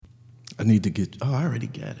I need to get. Oh, I already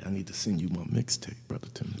got it. I need to send you my mixtape, Brother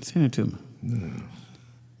Timothy. Send it to me.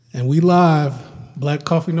 And we live. Black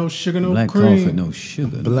coffee, no sugar, no Black cream. coffee, no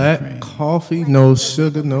sugar, Black no cream. coffee, no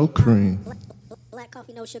sugar, no cream. Black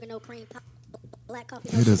coffee, no sugar, no cream. Black coffee.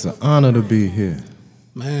 It is an honor to be here.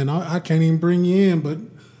 Man, I can't even bring you in, but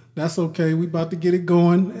that's okay. We about to get it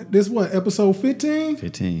going. This what, episode 15?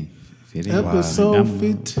 15. Episode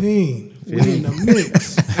 15. We in the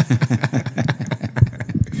mix.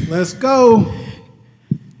 Let's go.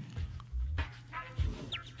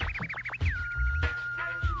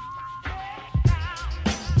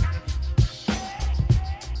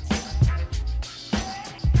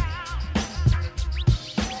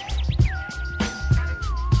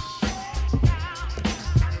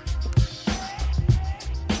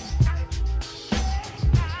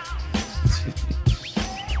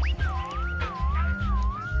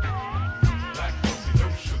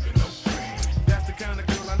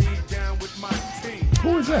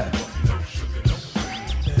 Who is that?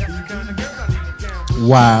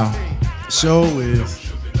 Wow. Show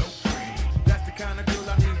is.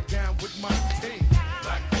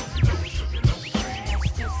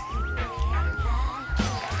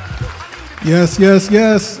 Yes, yes,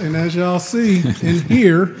 yes. And as y'all see in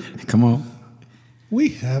here, Come on. we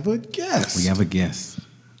have a guest. We have a guest.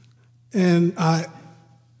 And I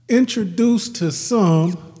introduce to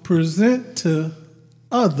some, present to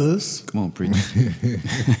others, Come on, preacher.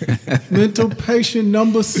 mental patient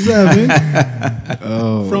number 7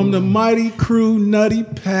 from the mighty crew Nutty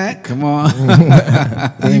Pack. Come on.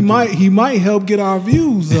 He might help get our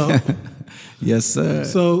views up. Yes, sir.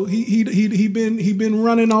 So he been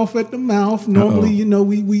running off at the mouth. Normally, you know,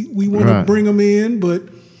 we want to bring him in, but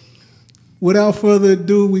without further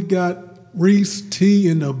ado, we got Reese T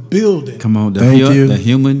in the building. Come on. Thank you. The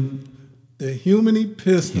human. The human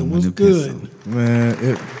epistle Human was epistle. good. Man,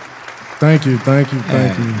 thank you. There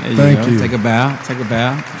you go. Take a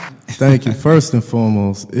bow. Thank you. First and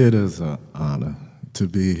foremost, it is an honor to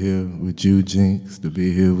be here with you, Jinx, to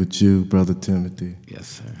be here with you, Brother Timothy. Yes,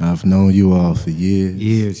 sir. I've known you all for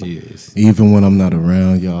years. Years. Even when I'm not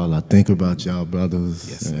around y'all, I think about y'all brothers.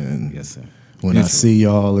 Yes, sir. And Yes, sir. when I see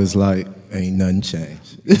y'all, it's like, ain't nothing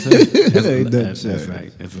changed. That's That's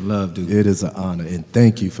right. That's what love do. It is an honor, and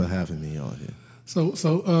thank you for having me on here.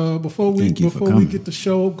 So before we Thank you for coming. get the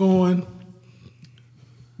show going,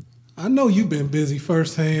 I know you've been busy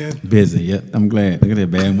firsthand. Busy, yep. I'm glad. Look at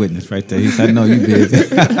that bad witness right there. He said, I know you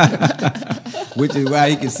busy. Which is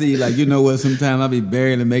why he can see, like, you know what, sometimes I'll be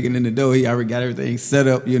barely making in the door. He already got everything set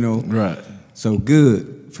up, you know. Right. So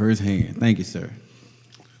good, firsthand. Thank you, sir.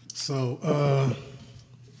 So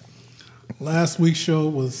last week's show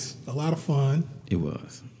was a lot of fun. It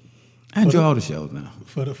was. I enjoy all the shows now.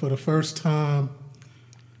 For the first time,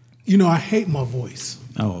 you know, I hate my voice.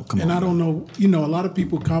 Oh, come on. And I don't know, you know, a lot of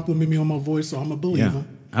people compliment me on my voice, so I'm a believer.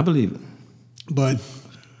 Yeah, I believe it. But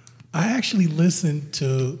I actually listen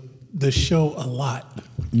to the show a lot.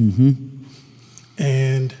 Mm-hmm.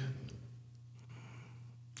 And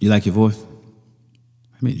You like your voice?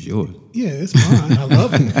 I mean, it's yours. yeah, it's mine. I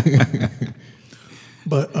love it.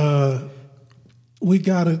 But we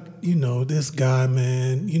gotta, you know, this guy,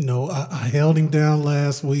 man, you know, I held him down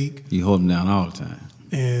last week. You hold them down all the time.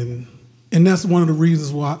 And that's one of the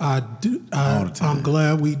reasons why All the time. I'm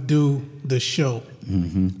glad we do the show.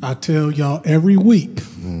 Mm-hmm. I tell y'all every week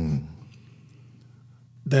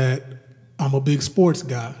that I'm a big sports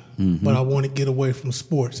guy, but I want to get away from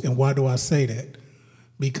sports. And why do I say that?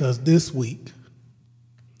 Because this week,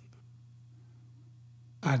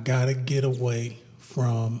 I got to get away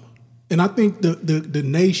from, and I think the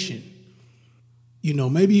nation, you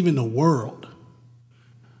know, maybe even the world,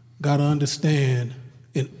 got to understand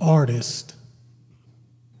an artist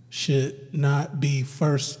should not be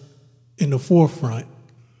first in the forefront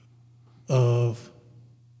of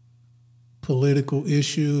political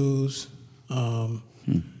issues.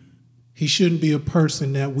 He shouldn't be a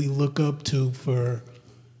person that we look up to for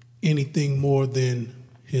anything more than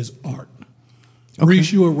his art. Okay.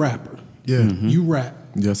 Reese, you a rapper. Yeah. Mm-hmm. You rap.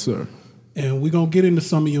 Yes, sir. And we're going to get into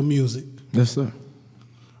some of your music. Yes, sir.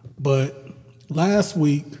 But last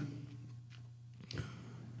week,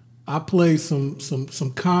 I played some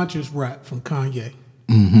conscious rap from Kanye.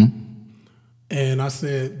 Mm-hmm. And I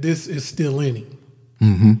said, this is still in him.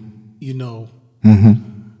 Mm-hmm. You know. Mm-hmm.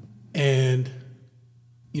 And,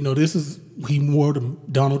 you know, this is, he wore the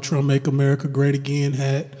Donald Trump Make America Great Again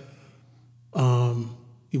hat.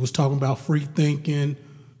 He was talking about free thinking,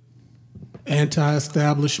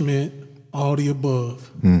 anti-establishment, all the above.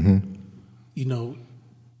 Mm-hmm. You know,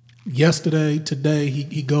 today,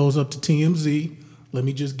 he goes up to TMZ, let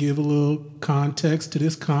me just give a little context to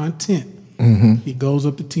this content. He goes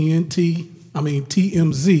up to TMZ,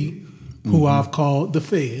 who I've called the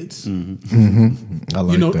feds. I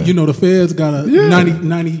like that. You know, the feds got a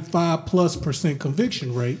 95+%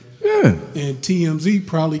 conviction rate. Yeah. And TMZ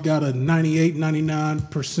probably got a 98,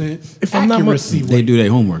 99% If I'm not accuracy They rate. do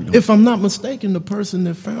their homework, though. If I'm not mistaken, the person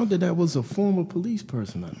that found it, that was a former police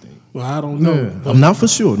person, I think. Well, I don't know. Yeah. I'm not for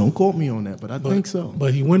sure. Don't quote me on that, but I think so.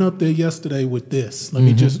 But he went up there yesterday with this. Let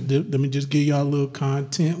me just give y'all a little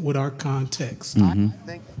content with our context. I don't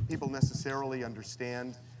think people necessarily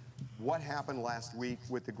understand what happened last week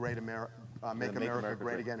with the Make America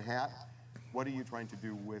Great Again hat. What are you trying to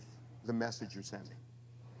do with the message you're sending?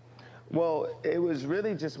 Well, it was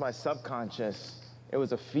really just my subconscious. It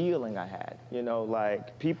was a feeling I had. You know,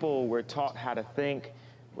 like people were taught how to think,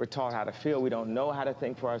 we're taught how to feel. We don't know how to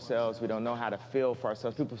think for ourselves. We don't know how to feel for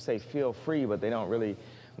ourselves. People say feel free, but they don't really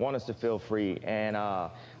want us to feel free. And I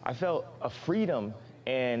felt a freedom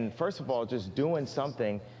in, first of all, just doing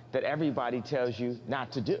something that everybody tells you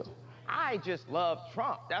not to do. I just love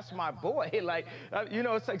Trump. That's my boy. Like, you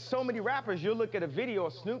know, it's like so many rappers. You'll look at a video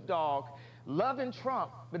of Snoop Dogg loving Trump,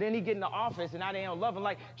 but then he get in the office and now they don't love him.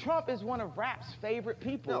 Like, Trump is one of rap's favorite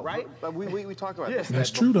people, right? But we talked about this. That's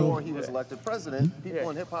that true, though. Before he was elected president, people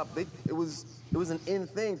in hip hop, it was an in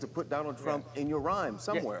thing to put Donald Trump in your rhyme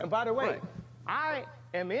somewhere. And by the way, I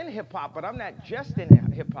am in hip hop, but I'm not just in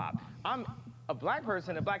hip hop. I'm a black person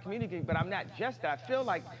in the black community, but I'm not just that. I feel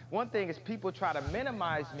like one thing is people try to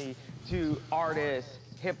minimize me to artists,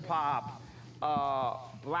 hip hop,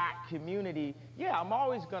 black community. Yeah, I'm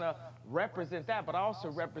always gonna represent that, but I also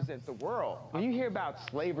represent the world. When you hear about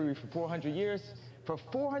slavery for 400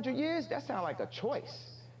 years, that sounds like a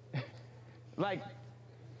choice. Like,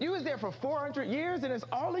 you was there for 400 years and it's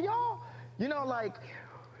all of y'all? You know, like,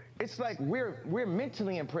 it's like we're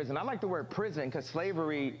mentally in prison. I like the word prison because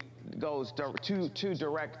slavery goes too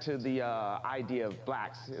direct to the idea of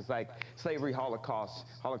blacks. It's like slavery, Holocaust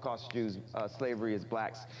Jews, slavery is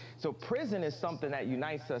blacks. So prison is something that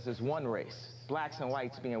unites us as one race, blacks and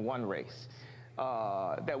whites being one race.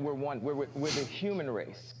 That we're the human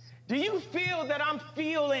race. Do you feel that I'm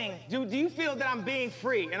feeling? Do you feel that I'm being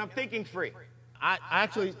free and I'm thinking free? I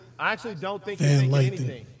actually don't think Van you're thinking Lathan,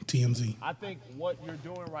 anything. TMZ. I think what you're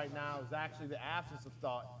doing right now is actually the absence of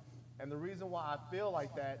thought. And the reason why I feel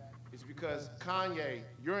like that is because, Kanye,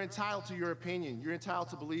 you're entitled to your opinion. You're entitled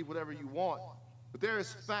to believe whatever you want. But there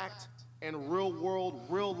is fact and real world,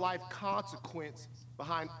 real life consequence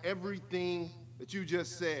behind everything that you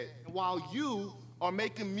just said. And while you are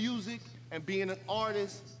making music and being an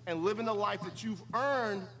artist and living the life that you've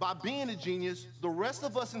earned by being a genius, the rest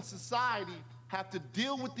of us in society have to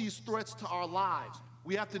deal with these threats to our lives.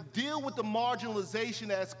 We have to deal with the marginalization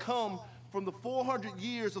that has come from the 400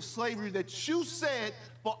 years of slavery that you said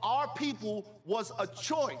for our people was a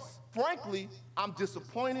choice. Frankly, I'm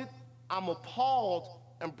disappointed, I'm appalled,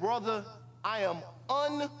 and brother, I am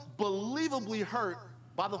unbelievably hurt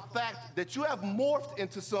by the fact that you have morphed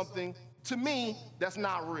into something, to me, that's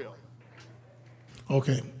not real.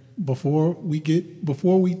 Okay, before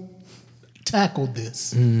we tackle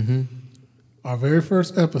this, our very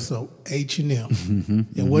first episode, H&M,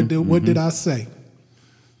 and what did I say?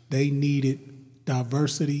 They needed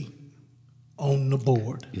diversity on the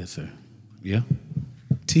board. Yes, sir. Yeah.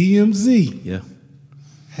 TMZ Yeah.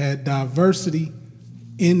 had diversity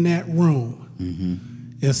in that room.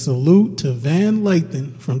 And salute to Van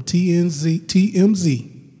Lathan from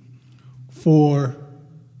TMZ for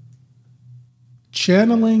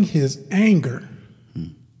channeling his anger,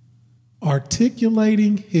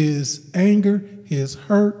 articulating his anger, his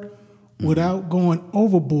hurt, without going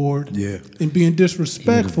overboard and being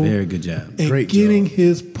disrespectful. Very good job. And Great getting job.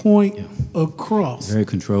 his point across. Very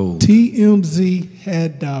controlled. TMZ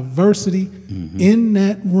had diversity in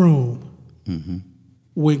that room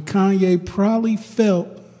when Kanye probably felt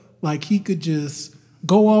like he could just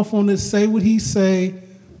go off on this, say what he say,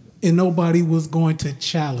 and nobody was going to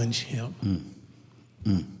challenge him.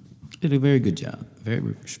 Did a very good job. Very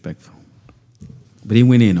respectful. But he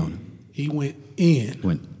went in on him. He went in.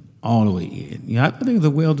 Went all the way in. Yeah, I think it's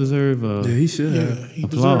a well-deserved Yeah, he should have. Yeah, he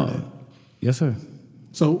applause. deserved it. Yes, sir.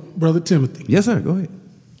 So, Brother Timothy, Yes, sir. Go ahead.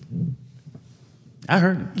 I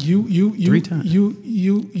heard him. you 3 times.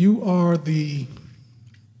 You are the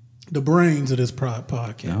brains of this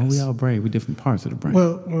podcast. No, we all brain. We different parts of the brain.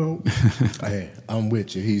 Well, Hey, I'm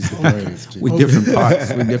with you. He's the brains. G. we different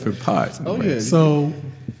parts. We different parts. Of the brain. yeah. so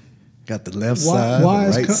Got the left Why- side, why the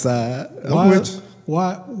is right co- side. I'm with you.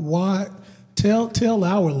 why tell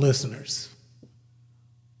our listeners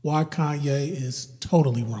why Kanye is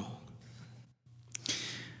totally wrong.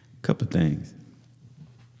 Couple of things.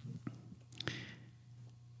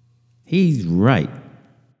 he's right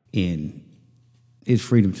in his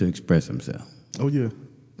freedom to express himself. Oh, yeah.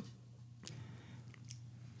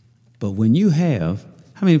 But when you have,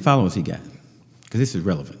 how many followers he got? Because this is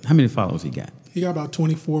relevant. How many followers he got? He got about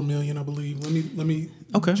 24 million, I believe. Let me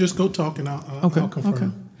Okay. just go talk and I'll confirm. Okay.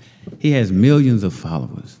 He has millions of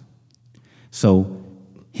followers. So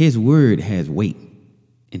his word has weight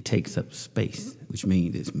and takes up space, which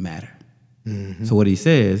means it's matter. Mm-hmm. So what he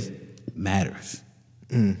says matters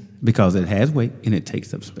because it has weight and it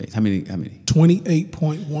takes up space. How many?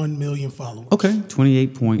 28.1 million followers. Okay,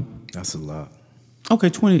 28 point. That's a lot. Okay,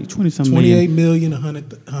 20 some 28 million.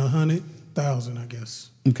 100,000, I guess.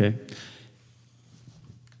 Okay.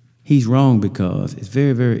 He's wrong because it's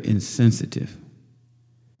very, very insensitive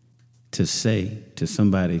to say to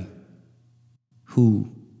somebody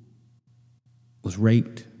who was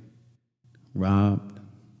raped, robbed,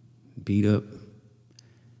 beat up,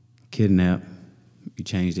 kidnapped, you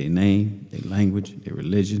change their name, their language, their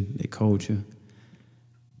religion, their culture.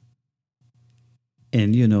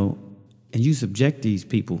 And, and you subject these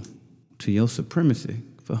people to your supremacy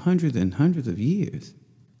for hundreds and hundreds of years.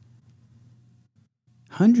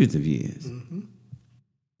 Hundreds of years. Mm-hmm.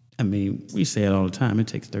 I mean, we say it all the time. It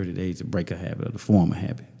takes 30 days to break a habit or to form a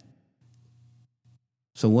habit.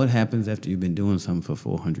 So what happens after you've been doing something for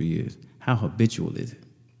 400 years? How habitual is it?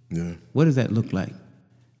 Yeah. What does that look like?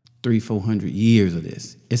 300-400 years of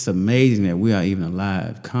this. It's amazing that we are even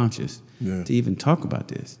alive, conscious, to even talk about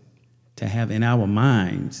this. To have in our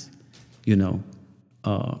minds, woman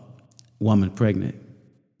pregnant.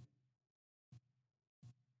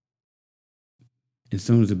 As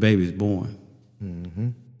soon as the baby is born,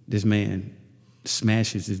 this man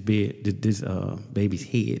smashes this baby's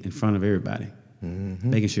head in front of everybody,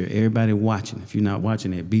 making sure everybody watching. If you're not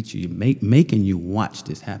watching, they'll beat you. Making you watch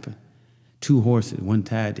this happen. 2 horses, one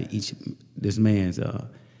tied to each this man's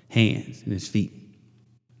hands and his feet.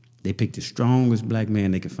 They picked the strongest black man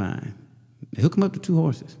they could find. They hook him up to 2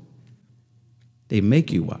 horses. They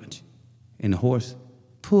make you watch, and the horse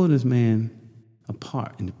pull this man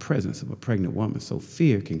apart in the presence of a pregnant woman, so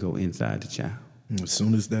fear can go inside the child. As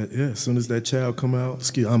soon as that child come out, as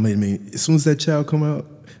soon as that child come out,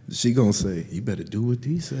 she gonna say, "You better do what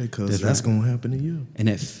he say, because that's gonna happen to you." And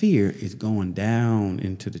that fear is going down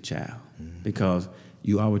into the child because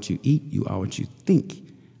you are what you eat, you are what you think.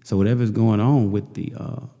 So whatever's going on with the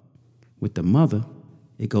mother,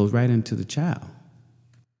 it goes right into the child.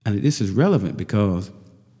 And this is relevant because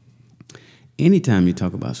anytime you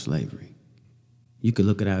talk about slavery, you could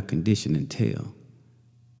look at our condition and tell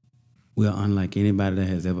we are unlike anybody that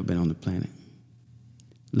has ever been on the planet.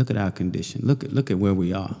 Look at our condition. Look at where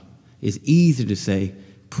we are. It's easy to say,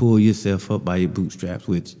 pull yourself up by your bootstraps,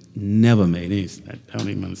 which never made any sense. I don't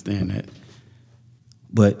even understand that.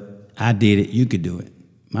 But I did it. You could do it.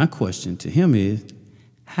 My question to him is,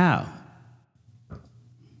 how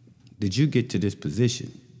did you get to this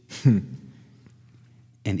position? And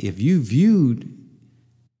if you viewed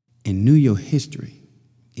and knew your history,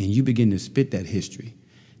 and you begin to spit that history,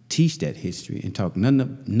 teach that history, and talk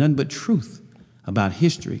none but truth about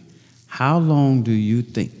history, how long do you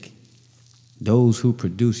think those who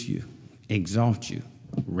produce you, exalt you,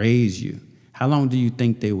 raise you, how long do you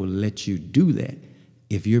think they will let you do that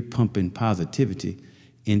if you're pumping positivity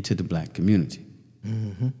into the black community?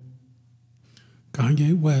 Mm-hmm.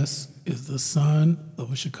 Kanye West is the son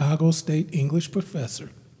of a Chicago State English professor.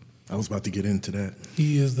 I was about to get into that.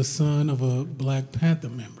 He is the son of a Black Panther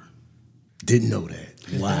member. Didn't know that.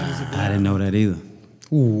 Wow. I didn't know that either.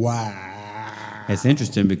 Wow. That's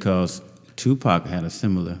interesting because Tupac had a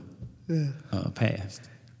similar past.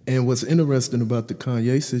 And what's interesting about the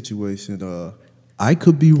Kanye situation, I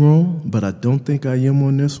could be wrong, but I don't think I am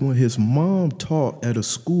on this one. His mom taught at a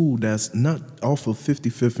school that's not off of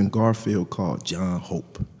 55th and Garfield called John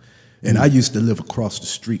Hope. And I used to live across the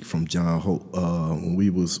street from John Hope when we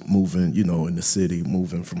was moving, in the city,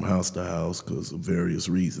 moving from house to house because of various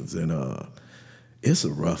reasons. And it's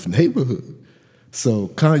a rough neighborhood. So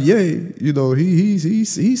Kanye,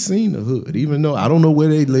 he's seen the hood, even though I don't know where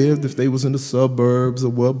they lived, if they was in the suburbs or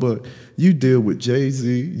what, but you deal with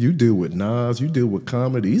Jay-Z, you deal with Nas, you deal with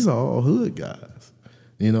comedy. These are all hood guys.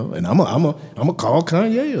 And I'm a call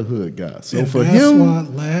Kanye a hood guy. So and for that's him why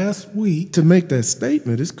last week to make that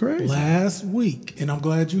statement is crazy. Last week, and I'm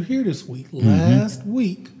glad you're here this week. Last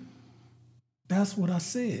week, that's what I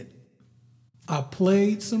said. I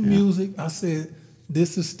played some music. I said,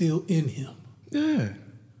 this is still in him. Yeah.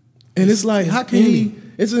 And it's like, how can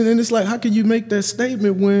you make that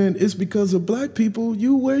statement when it's because of black people,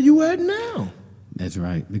 you where you at now? That's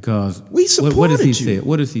right. Because we supported what does he you. say?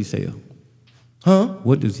 What does he say? Huh?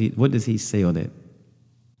 What does he sell that?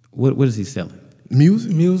 What is he selling?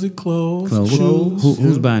 Music. clothes, Clothes. shoes.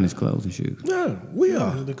 Who's buying his clothes and shoes? Yeah, we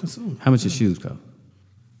are. The consumer. How much his shoes cost?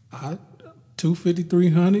 $250,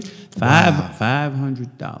 $300.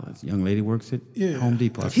 $500. Young lady works at Home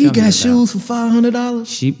Depot. He got shoes for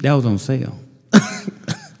 $500. That was on sale.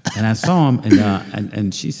 And I saw him,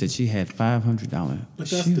 and she said she had $500 But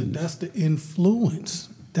shoes. that's the influence.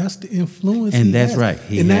 That's the influence. And he that's has. right.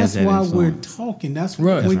 He and has that's that why influence. we're talking. That's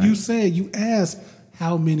Right. when That's you right. said you asked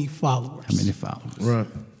how many followers. How many followers? Right.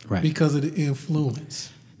 Right. Because of the influence.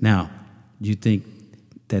 Now, do you think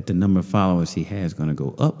that the number of followers he has is going to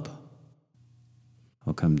go up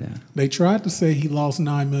or come down? They tried to say he lost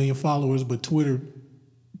 9 million followers, but Twitter,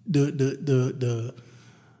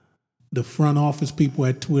 the front office people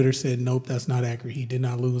at Twitter said nope, that's not accurate. He did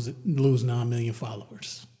not lose 9 million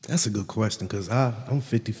followers. That's a good question because I'm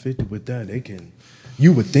 50-50 with that.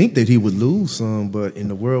 You would think that he would lose some, but in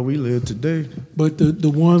the world we live today, But the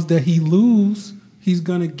ones that he lose, he's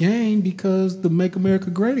gonna gain because the Make America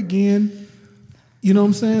Great Again. You know what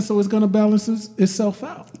I'm saying? So it's gonna balance itself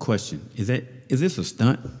out. Question: Is this a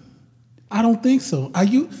stunt? I don't think so.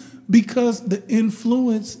 Because the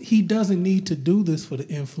influence, he doesn't need to do this for the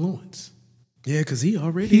influence. yeah, because he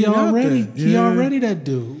already He out there. already that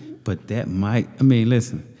dude. But that might. I mean,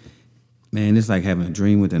 listen, man. It's like having a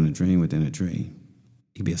dream within a dream within a dream.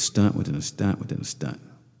 It could be a stunt within a stunt within a stunt.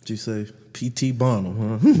 Did you say P.T.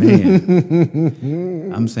 Bonham, huh?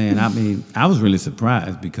 Man, I'm saying. I mean, I was really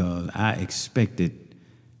surprised because I expected.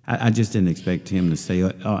 I just didn't expect him to say.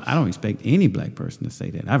 I don't expect any black person to say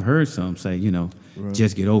that. I've heard some say,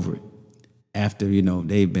 just get over it. After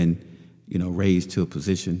they've been, raised to a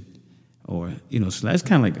position, or so that's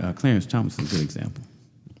kind of like Clarence Thomas's a good example.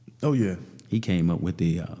 Oh, yeah. He came up with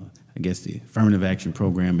the affirmative action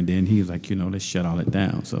program, and then he was like, let's shut all it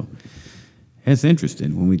down. So it's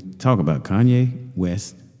interesting when we talk about Kanye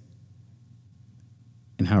West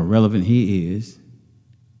and how relevant he is.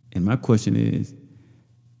 And my question is,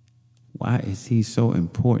 why is he so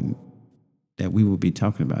important that we would be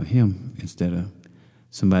talking about him instead of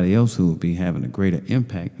somebody else who would be having a greater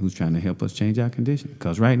impact, who's trying to help us change our condition?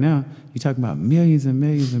 Because right now, you're talking about millions and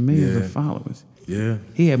millions and millions of followers. Yeah.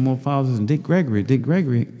 He had more followers than Dick Gregory. Dick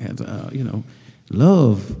Gregory has,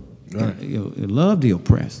 love the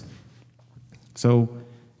oppressed. So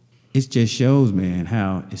it just shows, man,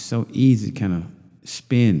 how it's so easy to kind of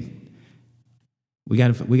spin. We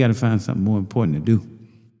got to find something more important to do.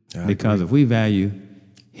 Because if we value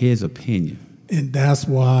his opinion. And that's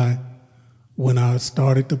why when I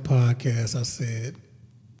started the podcast, I said,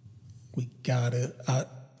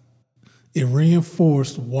 it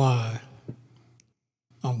reinforced why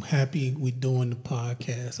I'm happy we're doing the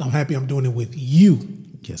podcast. I'm happy I'm doing it with you.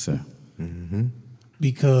 Yes, sir. Mm-hmm.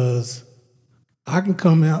 Because I can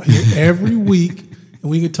come out here every week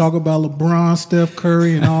and we can talk about LeBron, Steph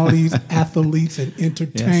Curry, and all these athletes and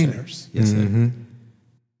entertainers. Yes, sir. Mm-hmm.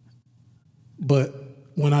 But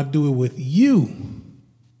when I do it with you,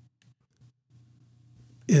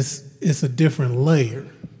 it's a different layer.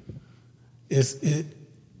 It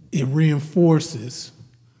reinforces.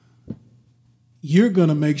 You're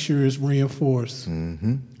gonna make sure it's reinforced,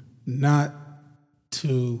 not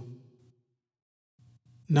to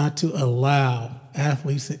allow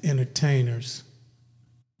athletes and entertainers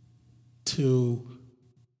to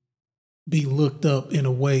be looked up in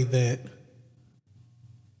a way that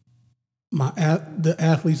the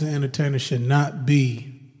athletes and entertainers should not be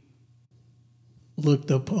looked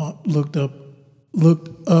up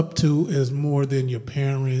to as more than your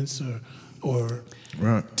parents or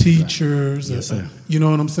Right. teachers. Yes, sir. You know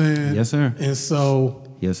what I'm saying? Yes, sir. And so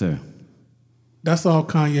Yes, sir. that's all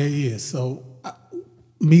Kanye is. So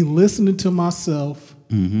me listening to myself,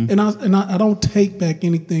 and I don't take back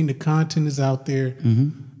anything. The content is out there,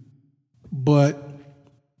 but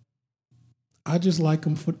I just like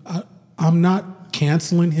him for. I'm not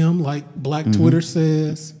canceling him like Black Twitter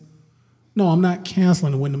says. No, I'm not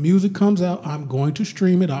canceling it. When the music comes out, I'm going to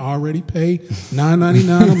stream it. I already pay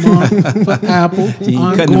 $9.99 a month for Apple. You ain't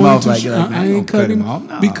I'm cutting him going off to like that. I ain't cutting him off.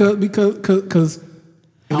 No. because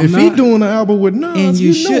And if he doing an album with Nas,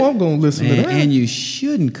 And I'm going to listen to that. And you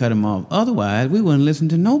shouldn't cut him off. Otherwise, we wouldn't listen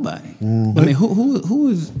to nobody. I mean, who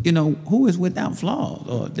is without flaws?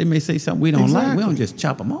 Or they may say something we don't like. We don't just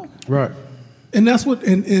chop them off. Right. And that's what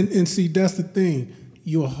and see, that's the thing.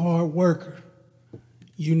 You're a hard worker.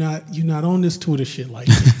 You're not on this Twitter shit like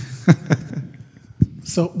that.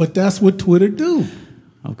 So, but that's what Twitter do.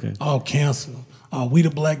 Okay. Oh, cancel them. Oh, we the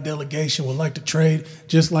black delegation would like to trade,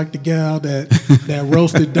 just like the gal that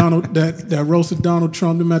roasted Donald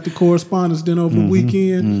Trump them at the Correspondence Dinner over the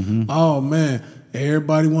weekend. Oh man,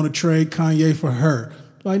 everybody want to trade Kanye for her.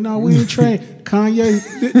 Like, no, we ain't trained.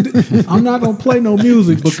 Kanye, I'm not gonna play no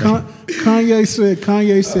music, but Kanye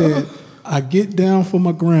said, I get down for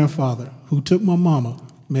my grandfather who took my mama,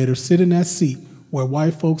 made her sit in that seat where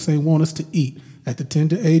white folks ain't want us to eat. At the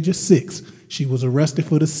tender age of 6, she was arrested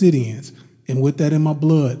for the sit-ins. And with that in my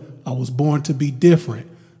blood, I was born to be different.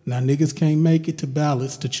 Now niggas can't make it to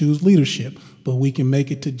ballots to choose leadership, but we can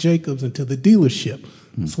make it to Jacobs and to the dealership.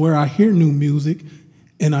 Swear I hear new music,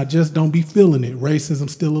 and I just don't be feeling it. Racism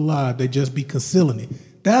still alive, they just be concealing it.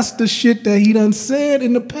 That's the shit that he done said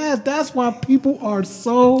in the past. That's why people are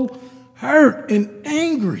so hurt and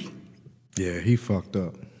angry. Yeah, he fucked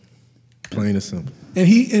up. Plain and simple.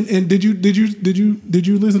 And did you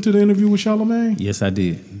listen to the interview with Charlamagne? Yes, I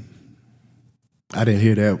did. I didn't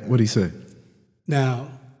hear that. What'd he say? Now,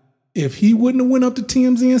 if he wouldn't have went up to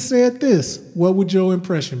TMZ and said this, what would your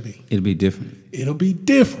impression be? It'll be different. It'll be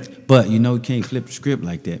different. But you can't flip the script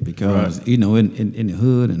like that because in the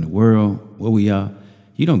hood and the world where we are,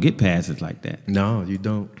 you don't get passes like that. No, you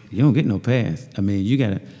don't. You don't get no pass. I mean, you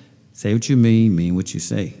gotta say what you mean what you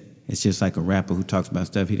say. It's just like a rapper who talks about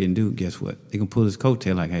stuff he didn't do. Guess what? They gonna pull his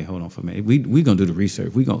coattail like, hey, hold on for a minute. We gonna do the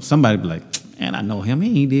research. Somebody be like, man, I know him.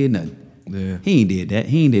 He ain't did nothing. Yeah. He ain't did that.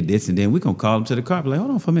 He ain't did this, and then we gonna call him to the car. Be like,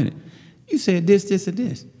 hold on for a minute. You said this, this, and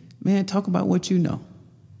this. Man, talk about what you know.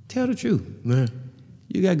 Tell the truth. Yeah.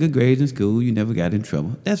 You got good grades in school. You never got in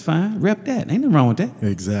trouble. That's fine. Rep that. Ain't nothing wrong with that.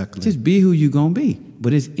 Exactly. Just be who you gonna be.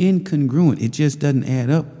 But it's incongruent. It just doesn't add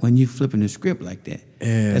up when you flipping the script like that.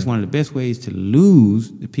 And that's one of the best ways to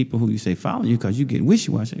lose the people who you say follow you because you get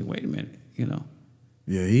wishy-washy. Wait a minute,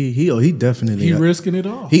 Yeah, he definitely he risking it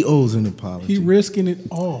all. He owes an apology. He risking it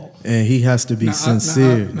all, and he has to be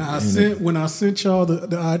sincere. When I sent y'all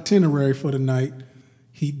the itinerary for the night,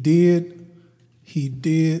 he did. See,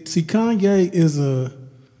 Kanye is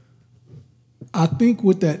I think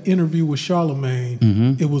with that interview with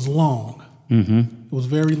Charlamagne, it was long. Mm-hmm. It was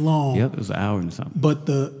very long. Yep, it was an hour and something. But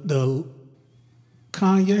the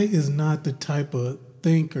Kanye is not the type of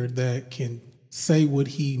thinker that can say what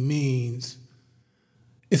he means.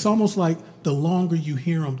 It's almost like the longer you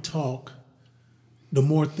hear him talk, the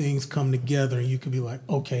more things come together, and you can be like,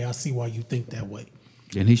 okay, I see why you think that way.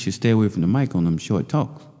 And he should stay away from the mic on them short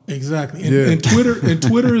talks. Exactly. And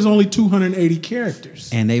Twitter is only 280 characters.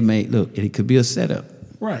 And they it could be a setup.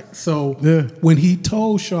 Right. So when he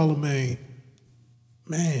told Charlamagne,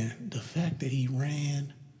 man, the fact that he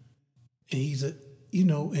ran and he's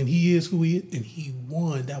and he is who he is and he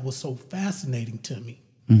won, that was so fascinating to me.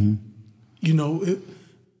 Mm-hmm.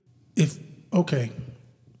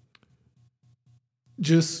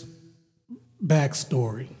 Just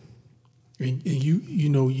backstory. And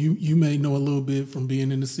you may know a little bit from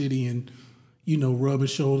being in the city and rubbing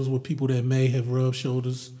shoulders with people that may have rubbed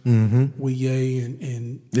shoulders with Ye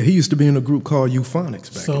and yeah, he used to be in a group called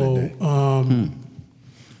Euphonics back in the day.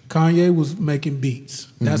 Kanye was making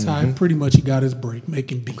beats. That's how pretty much he got his break,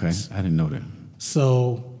 making beats. Okay, I didn't know that.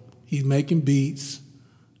 So he's making beats,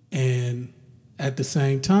 and at the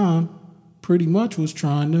same time, pretty much was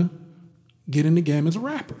trying to get in the game as a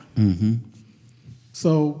rapper. Mm-hmm.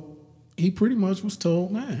 So he pretty much was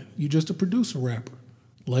told, man, you just a producer rapper.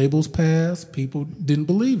 Labels passed, people didn't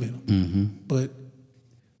believe in him. Mm-hmm. But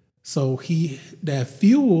so that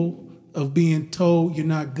fuel of being told you're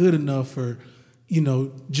not good enough for,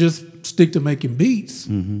 just stick to making beats.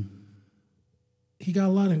 Mm-hmm. He got a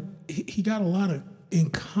lot of in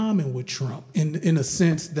common with Trump in a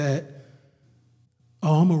sense that,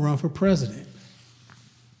 I'm gonna run for president.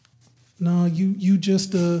 No, you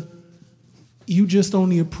just on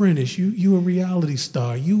The Apprentice. You a reality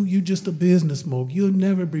star. You just a business mogul. You'll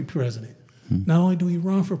never be president. Not only do he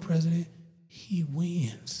run for president, he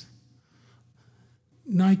wins.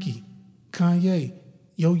 Nike, Kanye,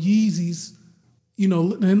 yo Yeezys,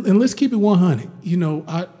 and let's keep it 100.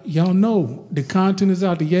 Y'all know the content is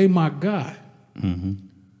out there. Ye my guy. Mm-hmm.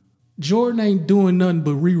 Jordan ain't doing nothing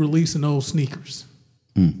but re-releasing old sneakers.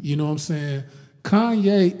 You know what I'm saying?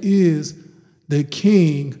 Kanye is the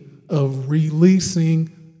king of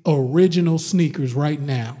releasing original sneakers right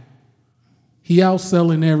now. He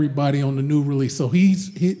outselling everybody on the new release. So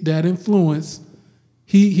he's that influence.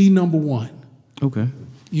 He number one. Okay.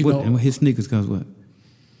 And his sneakers cost what?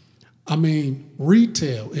 I mean,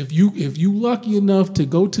 retail. If you lucky enough to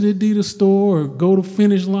go to the Adidas store or go to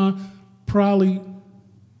Finish Line, probably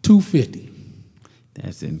 $250.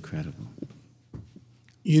 That's incredible.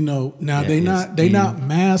 Now they not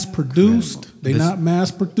mass produced. They not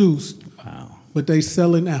mass produced. Wow. But they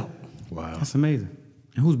selling out. Wow. That's amazing.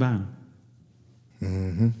 And who's buying them?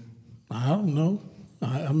 Mm-hmm. I don't know.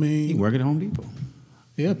 I mean, He work at Home Depot.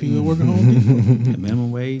 Yeah, people working Home Depot. The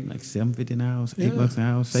minimum wage, like $7.50 an hour, Yeah. $8 an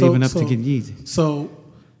hour, So- saving up so- to get Yeezy. So,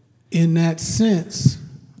 in that sense,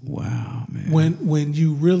 Wow, man. when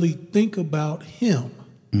you really think about him,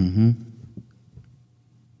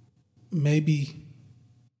 maybe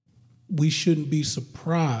we shouldn't be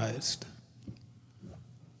surprised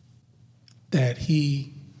that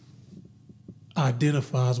he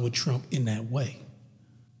identifies with Trump in that way,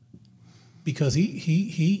 because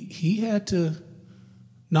he had to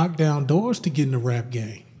knock down doors to get in the rap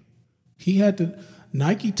game. He had to.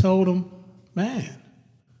 Nike told him, "Man,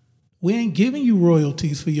 we ain't giving you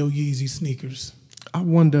royalties for your Yeezy sneakers." I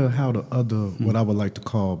wonder how the other, what I would like to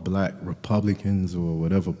call black Republicans or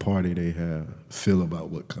whatever party they have, feel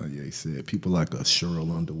about what Kanye said. People like a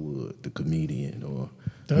Cheryl Underwood, the comedian, or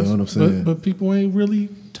you know what I'm saying? But people ain't really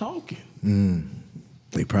talking.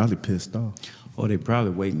 They probably pissed off. Or they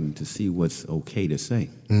probably waiting to see what's okay to say.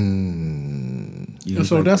 You And know,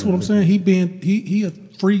 so like- that's what I'm saying. He a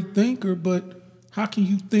free thinker, but how can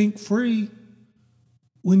you think free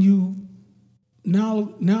when you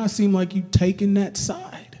now it seems like you taking that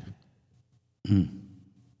side?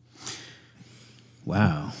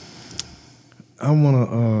 Wow. I want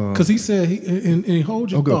to. Because he said, and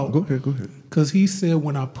hold your thought. Go ahead. Because he said,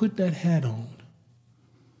 when I put that hat on,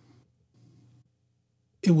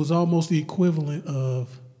 it was almost the equivalent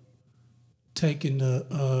of taking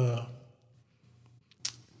the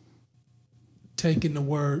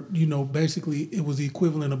word, basically it was the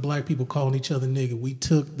equivalent of black people calling each other nigga. We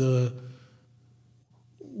took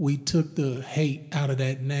the hate out of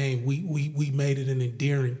that name. We made it an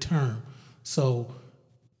endearing term. So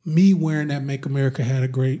me wearing that Make America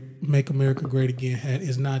Great Again hat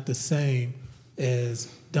is not the same as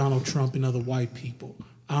Donald Trump and other white people.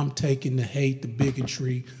 I'm taking the hate, the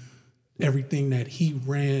bigotry, everything that he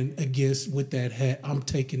ran against with that hat, I'm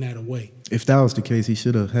taking that away. If that was the case, he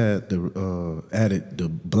should have had added the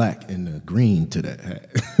black and the green to that hat.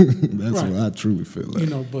 That's Right. what I truly feel like.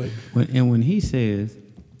 But When he says,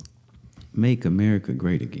 make America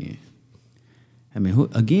great again, I mean,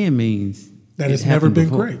 again means that it has never happened been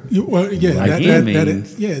before. great.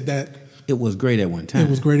 That It was great at one time. it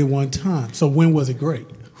was great at one time. So when was it great?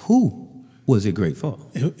 Who was it great for?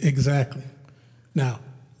 Exactly. Now,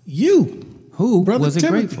 you, Who Brother was it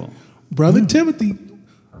Timothy, great for? Brother Timothy,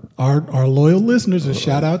 our loyal listeners, and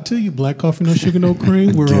shout out to you, Black Coffee No Sugar No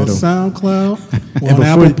Cream. We're Get on 'em. SoundCloud. We're And on before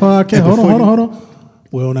Apple you- Podcast. and Hold before you- on.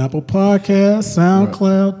 We're on Apple Podcast,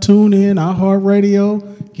 SoundCloud, TuneIn,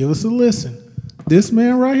 iHeartRadio. Give us a listen. This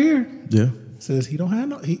man right here Yeah. says he don't have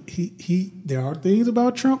no. He. There are things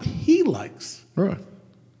about Trump he likes. Right.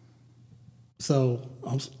 So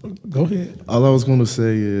go ahead. All I was going to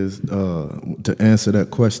say is to answer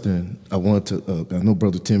that question. I want to. I know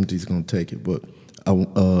Brother Timothy's going to take it, but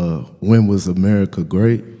when was America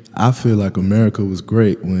great? I feel like America was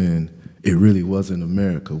great when it really wasn't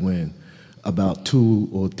America. When about 2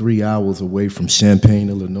 or 3 hours away from Champaign,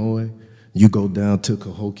 Illinois, you go down to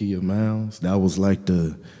Cahokia Mounds. That was like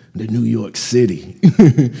the New York City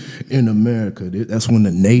in America. That's when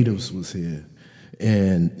the natives was here.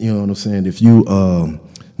 And you know what I'm saying? If you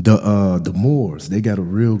the Moors, they got a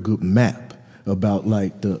real good map about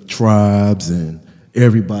like the tribes and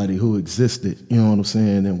everybody who existed, you know what I'm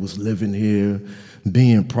saying, and was living here,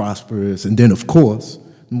 being prosperous. And then of course,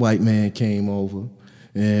 the white man came over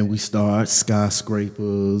and we started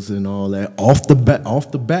skyscrapers and all that off the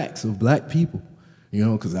backs of black people. You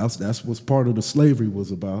know, because that's what part of the slavery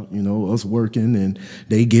was about, you know, us working and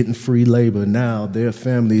they getting free labor. Now their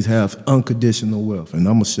families have unconditional wealth. And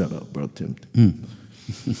I'm going to shut up, Brother Timothy.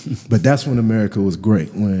 But that's when America was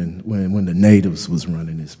great, when the natives was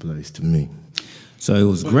running this place to me. So it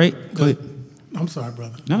was great. Go ahead. I'm sorry,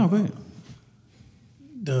 brother. No, go ahead.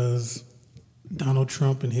 Does Donald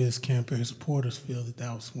Trump and his campaign supporters feel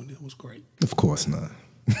that was when it was great? Of course not.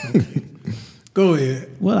 Go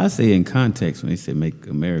ahead. Well, I say in context when they say make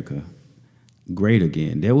America great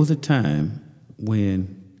again, there was a time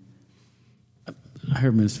when I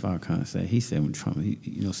heard Minister Farrakhan say, he said when Trump,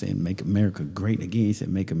 saying make America great again, he said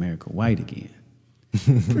make America white again.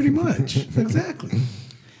 Pretty much. Exactly.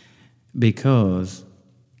 Because,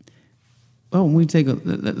 when we take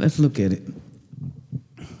let's look at it.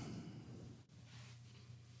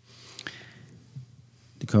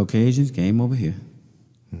 The Caucasians came over here.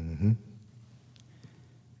 Mm-hmm.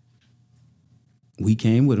 We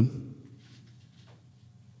came with them.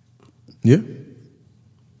 Yeah.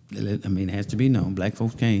 I mean, it has to be known. Black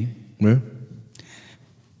folks came. Yeah.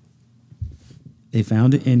 They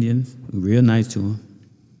found the Indians. Real nice to them.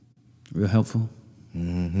 Real helpful.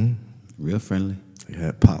 Real friendly. They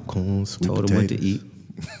had popcorn, sweet Told potatoes. them what to eat.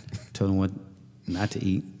 Told them what not to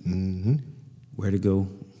eat, where to go,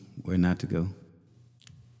 where not to go.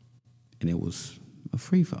 And it was a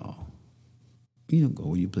free-for-all. You know, go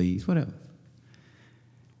where you please, whatever.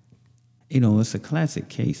 You know, it's a classic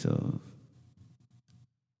case of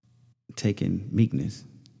taking meekness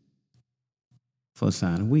for a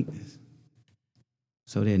sign of weakness.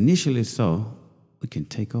 So they initially saw, we can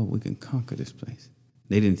take over, we can conquer this place.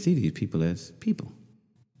 They didn't see these people as people.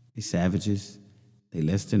 They're savages, they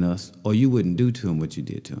less than us, or you wouldn't do to them what you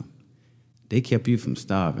did to them. They kept you from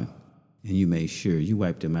starving, and you made sure you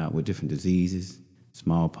wiped them out with different diseases,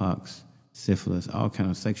 smallpox, syphilis, all kind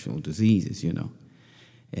of sexual diseases, you know.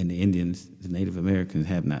 And the Indians, the Native Americans,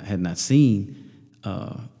 had not seen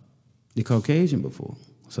the Caucasian before.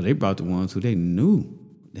 So they brought the ones who they knew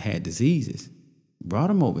had diseases, brought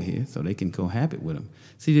them over here so they can cohabit with them.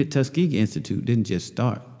 See, the Tuskegee Institute didn't just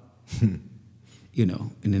start, you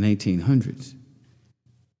know, in the 1800s.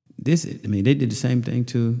 They did the same thing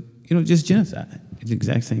to, you know, just genocide. It's the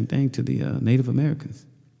exact same thing to the Native Americans.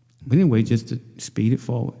 But anyway, just to speed it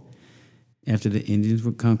forward, after the Indians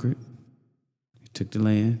were conquered, they took the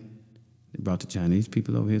land, they brought the Chinese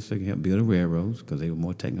people over here so they could help build the railroads because they were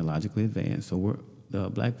more technologically advanced. So were the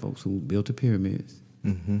black folks who built the pyramids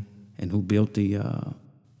and who built the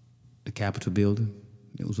Capitol building.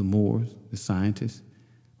 It was the Moors, the scientists,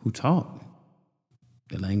 who taught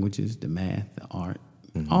the languages, the math, the art,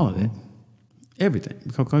 all of that. Everything.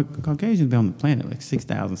 Caucasians been on the planet like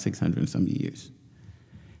 6,600 and some years.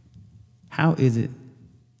 How is it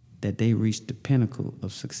that they reached the pinnacle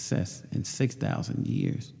of success in 6,000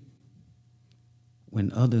 years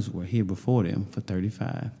when others were here before them for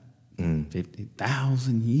 35,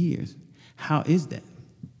 50,000 years? How is that?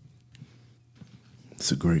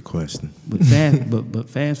 It's a great question. But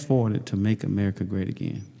fast forward to Make America Great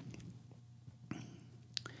Again.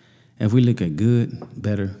 If we look at good,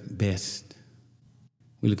 better, best,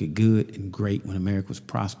 we look at good and great when America was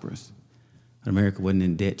prosperous. When America wasn't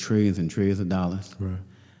in debt, trillions and trillions of dollars. Right.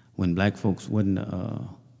 When black folks wasn't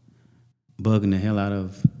bugging the hell out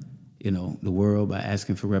of, you know, the world by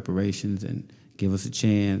asking for reparations and give us a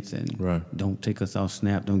chance and don't take us off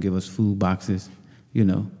SNAP, don't give us food boxes, you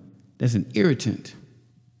know. That's an irritant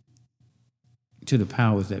to the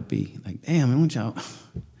powers that be. Like, damn, I want y'all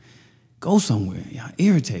go somewhere. Y'all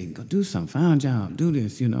irritating. Go do something. Find a job. Do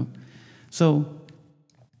this, you know. So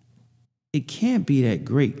it can't be that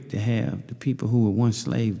great to have the people who were once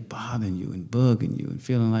slaves bothering you and bugging you and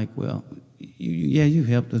feeling like, well, you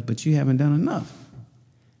helped us, but you haven't done enough.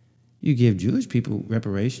 You give Jewish people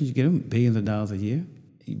reparations. You get them billions of dollars a year.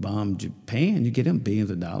 You bomb Japan, you get them billions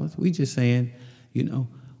of dollars. We just saying, you know,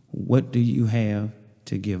 what do you have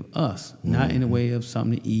to give us? Not in the way of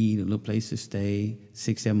something to eat, a little place to stay,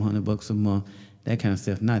 $600-700 a month, that kind of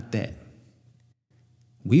stuff. Not that.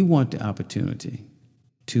 We want the opportunity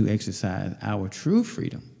to exercise our true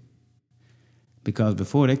freedom, because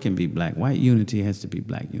before there can be black-white unity, it has to be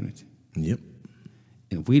black unity. Yep.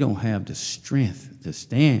 And if we don't have the strength to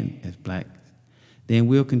stand as black, then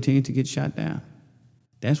we'll continue to get shot down.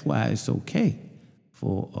 That's why it's okay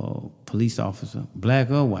for a police officer, black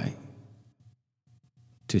or white,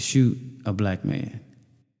 to shoot a black man,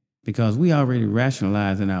 because we already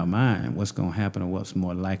rationalize in our mind what's going to happen or what's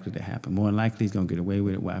more likely to happen. More likely he's going to get away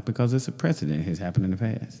with it. Why? Because it's a precedent. It has happened in the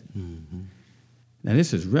past. Now,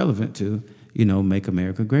 this is relevant to, you know, Make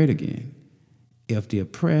America Great Again. If the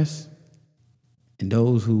oppressed and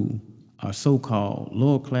those who are so-called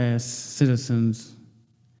lower-class citizens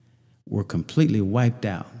were completely wiped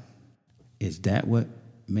out, is that what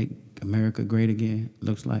Make America Great Again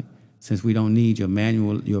looks like? Since we don't need your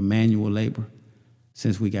manual labor,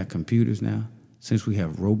 since we got computers now, since we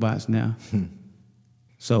have robots now.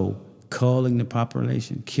 So culling the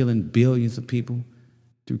population, killing billions of people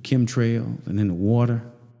through chemtrails and in the water,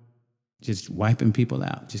 just wiping people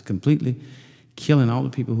out, just completely killing all the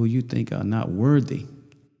people who you think are not worthy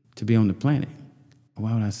to be on the planet.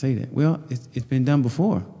 Why would I say that? Well, it's been done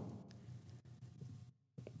before.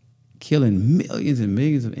 Killing millions and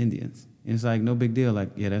millions of Indians. And it's like no big deal. Like,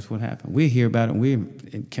 yeah, that's what happened. We hear about it. We're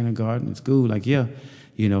in kindergarten and school. Like, yeah,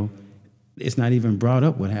 you know, it's not even brought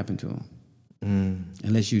up what happened to them.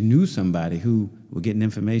 Unless you knew somebody who were getting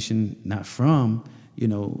information not from, you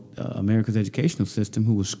know, America's educational system,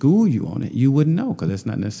 who would school you on it, you wouldn't know, because that's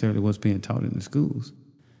not necessarily what's being taught in the schools.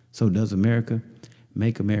 So does America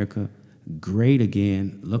Make America Great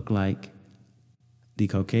Again look like the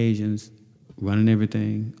Caucasians running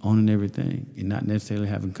everything, owning everything, and not necessarily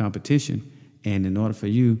having competition? And in order for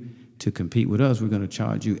you to compete with us, we're going to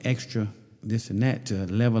charge you extra this and that to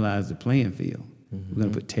levelize the playing field. We're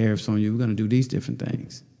going to put tariffs on you. We're going to do these different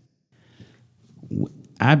things.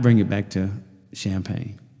 I bring it back to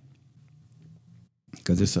Champagne.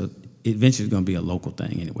 Because eventually it's going to be a local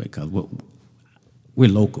thing anyway, because we're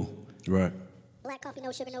local. Right. Black Coffee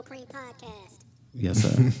No Sugar No Cream podcast. Yes,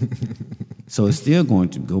 sir. So it's still going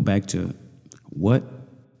to go back to what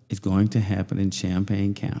is going to happen in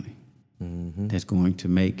Champaign County that's going to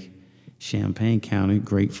make Champaign County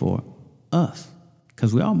great for us.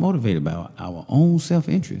 Because we're all motivated by our own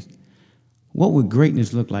self-interest. What would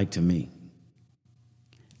greatness look like to me?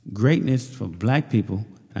 Greatness for black people,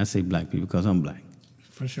 I say black people because I'm black.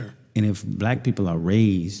 For sure. And if black people are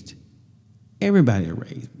raised, everybody are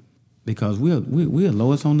raised. Because we're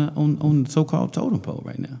lowest on the so-called totem pole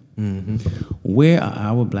right now. Where are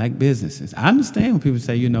our black businesses? I understand when people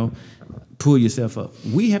say, pull yourself up.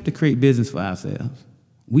 We have to create business for ourselves.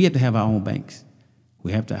 We have to have our own banks.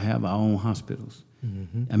 We have to have our own hospitals.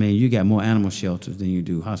 I mean, you got more animal shelters than you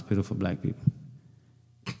do hospital for black people.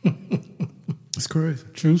 It's crazy.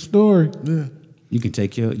 True story. Yeah. You can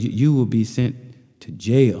take you will be sent to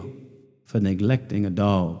jail for neglecting a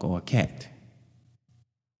dog or a cat.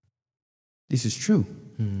 This is true.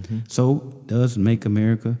 So does Make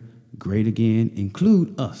America Great Again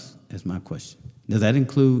include us? That's my question. Does that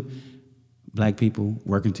include black people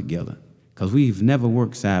working together? Because we've never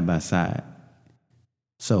worked side by side.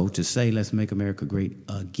 So to say let's make America great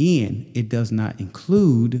again, it does not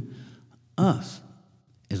include us.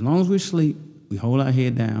 As long as we sleep, we hold our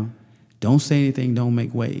head down, don't say anything, don't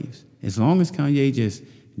make waves. As long as Kanye just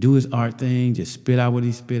do his art thing, just spit out what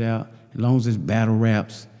he spit out, as long as it's battle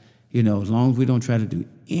raps, as long as we don't try to do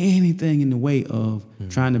anything in the way of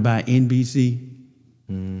trying to buy NBC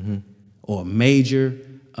or a major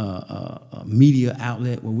media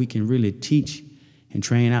outlet where we can really teach and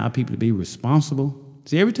train our people to be responsible.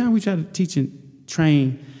 See, every time we try to teach and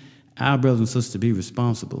train our brothers and sisters to be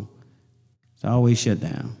responsible, it's always shut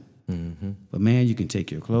down. But man, you can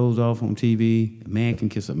take your clothes off on TV. A man can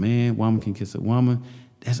kiss a man, woman can kiss a woman.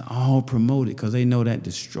 That's all promoted because they know that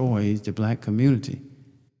destroys the black community.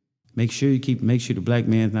 Make sure the black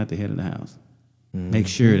man's not the head of the house. Make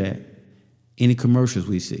sure that any commercials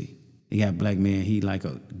we see, they got a black man, he like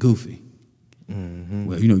a goofy.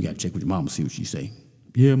 Well, you got to check with your mama, see what she say.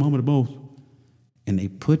 Yeah, mama the boss. And they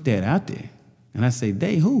put that out there. And I say,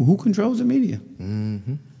 they who? Who controls the media?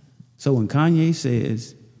 So when Kanye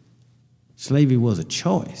says slavery was a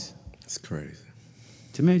choice. It's crazy.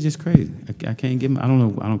 To me, it's just crazy. I can't give him, I don't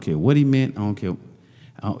know, I don't care what he meant. I don't care.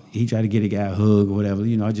 He tried to get a guy a hug or whatever.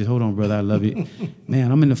 I just, hold on, brother, I love you.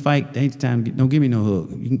 Man, I'm in the fight. There ain't the time. Don't give me no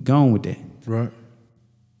hug. You can go on with that. Right.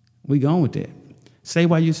 We go on with that. Say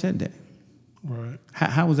why you said that. Right.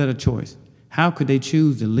 How was that a choice? How could they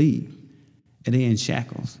choose to leave? And they in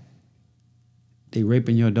shackles. They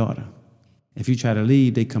raping your daughter. If you try to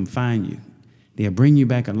leave, they come find you. They'll bring you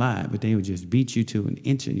back alive, but they will just beat you to an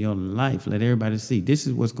inch of your life. Let everybody see. This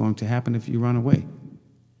is what's going to happen if you run away.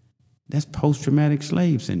 That's post-traumatic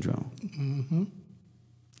slave syndrome.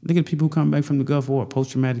 Look at people who come back from the Gulf War,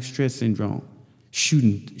 post-traumatic stress syndrome,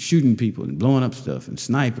 shooting people and blowing up stuff and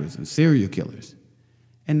snipers and serial killers.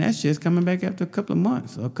 And that's just coming back after a couple of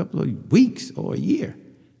months or a couple of weeks or a year.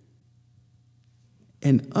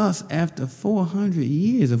 And us, after 400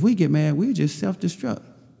 years, if we get mad, we'll just self-destruct.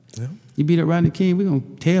 Yeah. You beat up Rodney King, we're going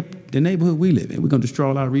to tear up the neighborhood we live in. We're going to destroy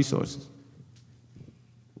all our resources.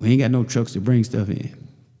 We ain't got no trucks to bring stuff in.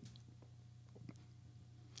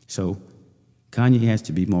 So Kanye has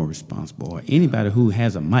to be more responsible. Or anybody who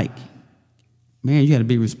has a mic, man, you got to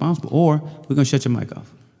be responsible, or we're going to shut your mic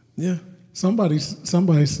off. Yeah. Somebody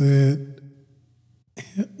said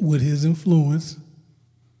with his influence,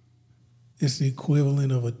 it's the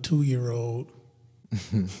equivalent of a 2-year-old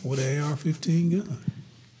with an AR-15 gun.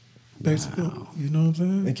 Basically, wow. You know what I'm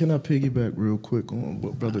saying? And can I piggyback real quick on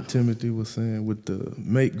what Brother Timothy was saying with the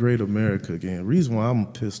Make Great America Again? Reason why I'm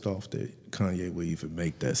pissed off that Kanye would even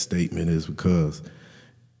make that statement is because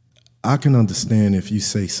I can understand if you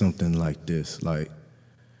say something like this, like,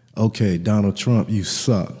 okay, Donald Trump, you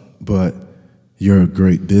suck, but you're a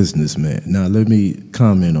great businessman. Now, let me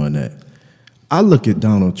comment on that. I look at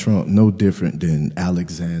Donald Trump no different than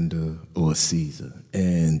Alexander or Caesar,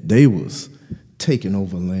 and they was taking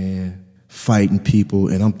over land, fighting people,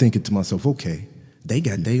 and I'm thinking to myself, okay, they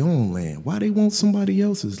got their own land. Why they want somebody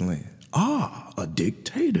else's land? A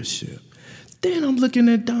dictatorship. Then I'm looking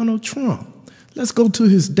at Donald Trump. Let's go to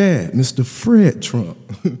his dad, Mr. Fred Trump,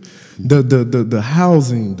 the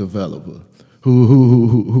housing developer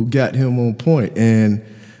who got him on point. And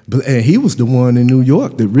he was the one in New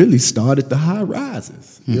York that really started the high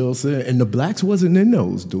rises. You know what I'm saying? And the blacks wasn't in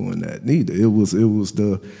those doing that neither. It was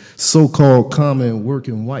the so-called common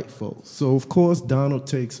working white folks. So of course Donald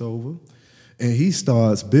takes over, And he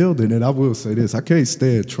starts building, and I will say this, I can't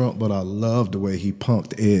stand Trump, but I love the way he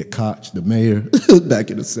punked Ed Koch, the mayor,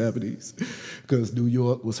 back in the 70s. Because New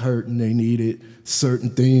York was hurting, they needed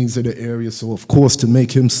certain things in the area. So, of course, to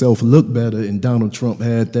make himself look better, and Donald Trump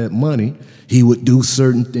had that money, he would do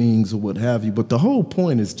certain things or what have you. But the whole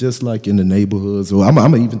point is just like in the neighborhoods, or I'm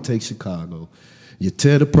going to even take Chicago. You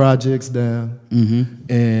tear the projects down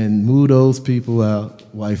and move those people out,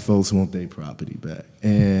 white folks want their property back.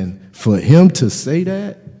 And for him to say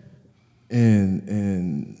that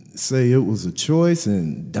and say it was a choice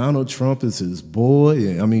and Donald Trump is his boy,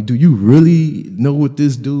 and, I mean, do you really know what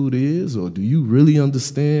this dude is, or do you really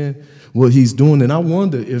understand what he's doing? And I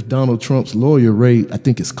wonder if Donald Trump's lawyer, Ray, I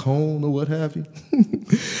think it's Cohn or what have you,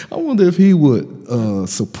 I wonder if he would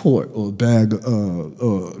support or bag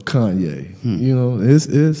Kanye. You know,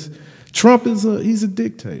 Trump he's a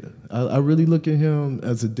dictator. I really look at him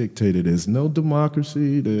as a dictator. There's no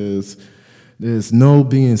democracy. There's no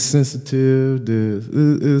being sensitive.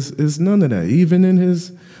 There's none of that. Even in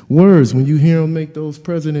his words, when you hear him make those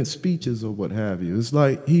president speeches or what have you, it's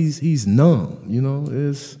like he's numb. You know,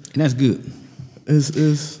 and that's good.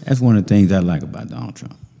 That's one of the things I like about Donald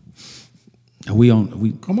Trump.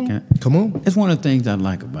 Come on. That's one of the things I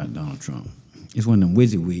like about Donald Trump. It's one of them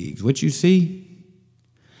WYSIWYGs. What you see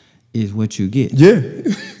is what you get. Yeah.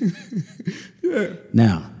 Yeah.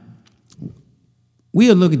 Now,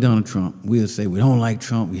 we'll look at Donald Trump. We'll say we don't like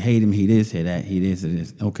Trump. We hate him. He this, he that, he this, he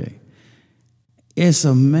this. Okay. It's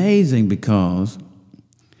amazing because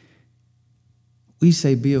we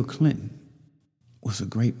say Bill Clinton was a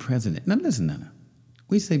great president. Now listen, Nana.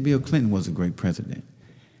 We say Bill Clinton was a great president.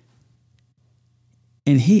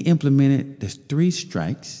 And he implemented the 3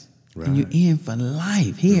 strikes, and you're in for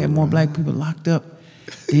life. He had more black people locked up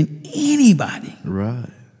than anybody. Right.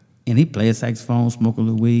 And he played saxophone, smoke a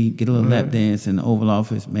little weed, get a little lap dance in the Oval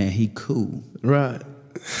Office. Man, he cool. Right.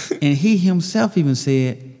 And he himself even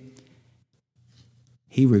said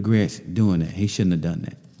he regrets doing that. He shouldn't have done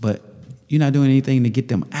that. But you're not doing anything to get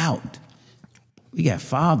them out. We got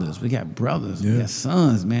fathers, we got brothers, we got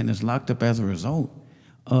sons, man, that's locked up as a result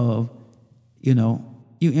of,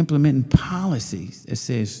 you implementing policies that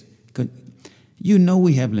says,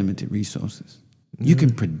 we have limited resources. You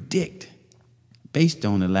can predict, based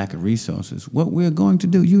on the lack of resources, what we're going to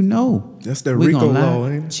do. That's that we're RICO gonna lie, law,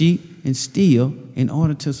 ain't it? cheat, and steal in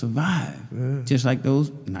order to survive. Yeah. Just like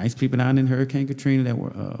those nice people down in Hurricane Katrina that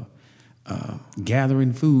were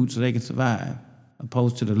gathering food so they could survive,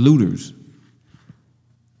 opposed to the looters.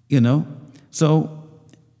 So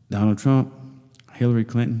Donald Trump, Hillary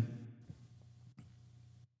Clinton,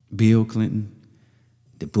 Bill Clinton,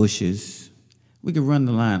 the Bushes. We could run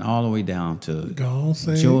the line all the way down to George.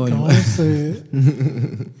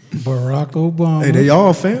 Barack Obama. Hey, they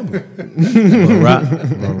all family. Barack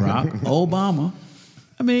Obama.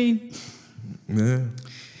 I mean,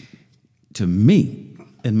 to me,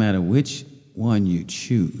 it doesn't matter which one you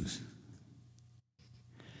choose.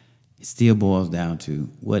 It still boils down to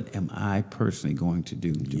what am I personally going to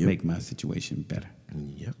do to make my situation better.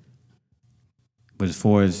 Yep. But as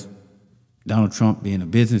far as Donald Trump being a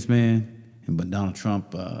businessman, but Donald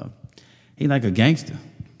Trump, he like a gangster.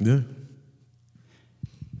 Yeah.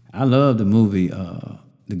 I love the movie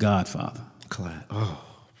The Godfather.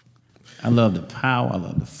 I love the power. I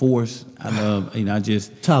love the force. I love,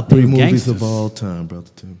 top 3 movies gangsters of all time, brother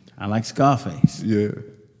Tim. I like Scarface. Yeah.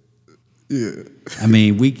 I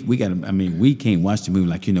mean, we can't watch the movie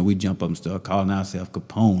like, we jump up and start calling ourselves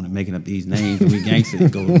Capone and making up these names and we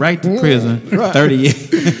gangsters go right to prison, 30 years.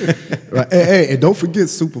 Right. Hey, and don't forget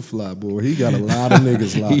Superfly, boy. He got a lot of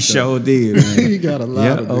niggas locked up. He sure did, man. He got a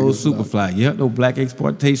lot of old niggas Superfly. Those black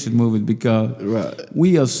exploitation movies because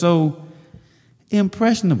we are so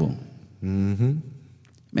impressionable. Mm-hmm.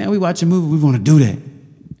 Man, we watch a movie, we want to do that.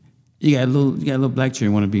 You got a little black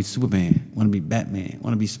children want to be Superman, want to be Batman,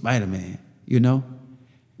 want to be Spider-Man,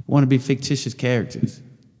 want to be fictitious characters.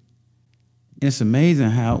 And it's amazing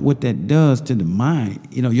what that does to the mind.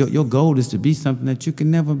 Your goal is to be something that you can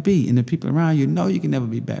never be. And the people around you know you can never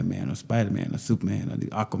be Batman or Spider-Man or Superman or the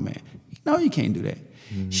Aquaman. You can't do that.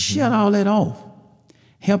 Mm-hmm. Shut all that off.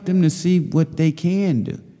 Help them to see what they can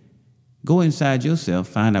do. Go inside yourself,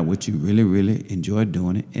 find out what you really, really enjoy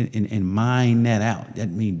doing it, and mine that out.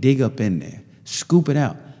 That means dig up in there, scoop it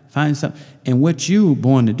out, find something. And what you were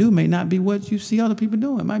born to do may not be what you see other people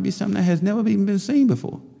doing. It might be something that has never even been seen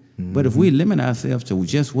before. Mm-hmm. But if we limit ourselves to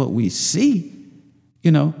just what we see,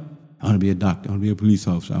 I want to be a doctor, I want to be a police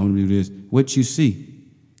officer, I want to do this. What you see.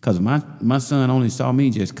 Because my son only saw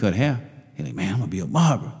me just cut hair. He's like, man, I'm going to be a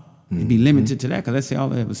barber. Mm-hmm. He'd be limited to that because that's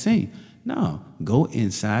all I ever seen. No, go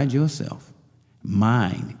inside yourself.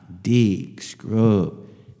 Mind, dig, scrub,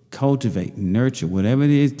 cultivate, nurture, whatever it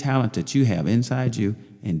is, talent that you have inside you,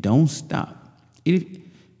 and don't stop.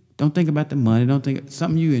 Don't think about the money. Don't think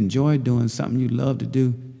something you enjoy doing, something you love to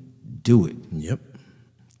do. Do it. Yep.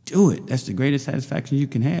 Do it. That's the greatest satisfaction you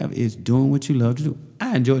can have is doing what you love to do.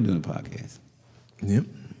 I enjoy doing a podcast. Yep.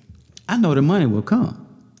 I know the money will come.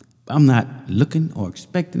 I'm not looking or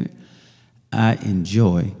expecting it. I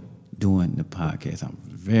enjoy doing the podcast. I'm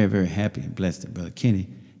very, very happy and blessed that Brother Kenny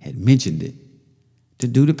had mentioned it to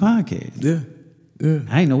do the podcast. Yeah. Yeah.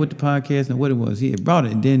 I didn't know what the podcast and what it was. He had brought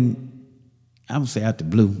it, and then I would say out the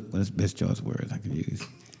blue, but that's the best choice of words I can use.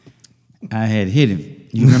 I had hit him.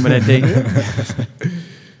 You remember that day?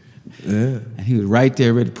 Yeah. And he was right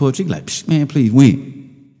there ready to pull the trigger, like, Psh, man, please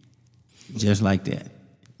win. Just like that.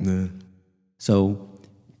 Yeah. So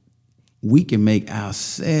we can make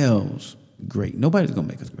ourselves great. Nobody's going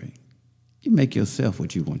to make us great. You make yourself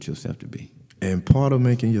what you want yourself to be. And part of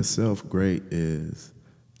making yourself great is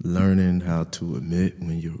learning how to admit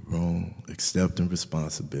when you're wrong, accepting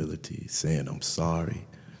responsibility, saying, I'm sorry,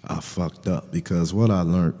 I fucked up. Because what I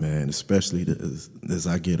learned, man, especially as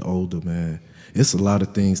I get older, man, it's a lot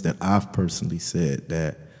of things that I've personally said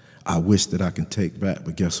that I wish that I can take back.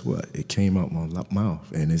 But guess what? It came out my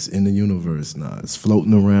mouth, and it's in the universe now. It's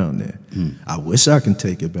floating around there. I wish I can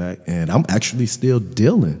take it back, and I'm actually still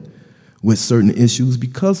dealing with certain issues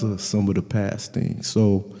because of some of the past things.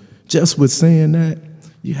 So just with saying that,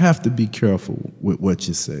 you have to be careful with what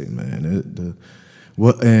you say, man.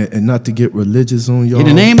 And not to get religious on y'all. In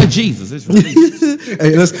the name of Jesus, it's released.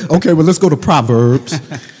 Hey, let's go to Proverbs.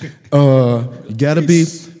 You gotta be,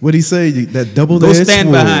 what'd he say? That double-edged sword. Go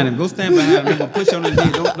stand behind him. Go stand behind him. I'm gonna push on his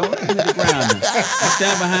knee. Don't hit the ground. I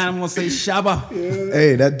stand behind him. I'm gonna say Shabbat. Yeah.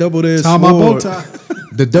 Hey, that double-edged Tie my bow sword. tie.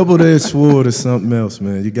 The double-edged sword is something else,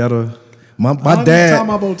 man. You gotta. My dad. Tie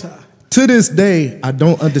my bow tie. To this day, I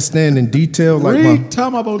don't understand in detail tie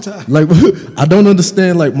my bow tie. like I don't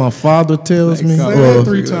understand like my father tells me, Say it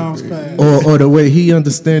 3 times fast. or the way he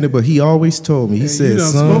understand it. But he always told me. He said,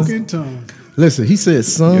 "Son, spoken tongue." Listen." He said,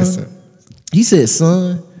 "Son." Yes, sir. He said,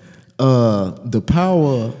 "Son, the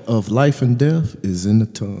power of life and death is in the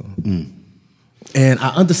tongue." And I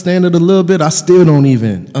understand it a little bit. I still don't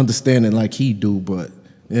even understand it like he do, but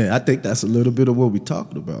yeah, I think that's a little bit of what we're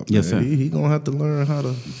talking about. Man. Yes, sir. He gonna have to learn how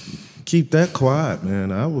to keep that quiet, man.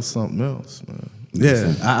 That was something else, man.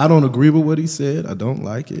 Yeah, I don't agree with what he said. I don't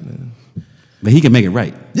like it. Man. But he can make it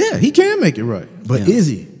right. Yeah, he can make it right. But Yeah. is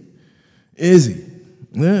he? Is he?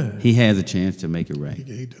 Yeah. He has a chance to make it right.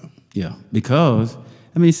 Yeah, he do. Yeah, because,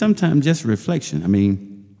 I mean, sometimes just reflection. I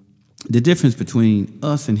mean, the difference between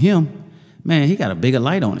us and him, man, he got a bigger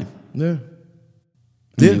light on him. Yeah.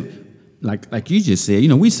 You know, like you just said, you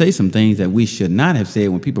know, we say some things that we should not have said.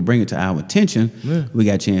 When people bring it to our attention, we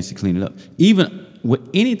got a chance to clean it up. Even with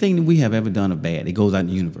anything that we have ever done of bad, it goes out in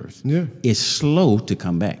the universe. Yeah. It's slow to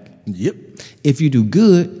come back. Yep. If you do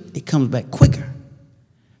good, it comes back quicker.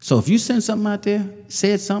 So if you send something out there,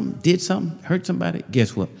 said something, did something, hurt somebody,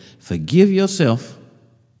 guess what? Forgive yourself.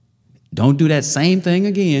 Don't do that same thing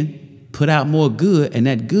again. Put out more good, and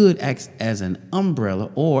that good acts as an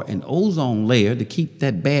umbrella or an ozone layer to keep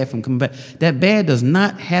that bad from coming back. That bad does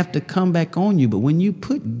not have to come back on you, but when you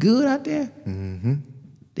put good out there,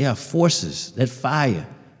 there are forces, that fire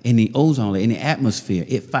in the ozone layer, in the atmosphere.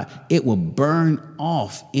 It will burn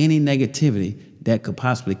off any negativity that could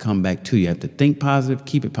possibly come back to you. You have to think positive,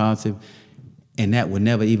 keep it positive, and that would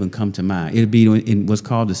never even come to mind. It'll be in what's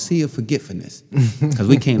called the sea of forgetfulness, because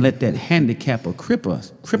we can't let that handicap or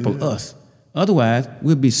cripple us. Otherwise,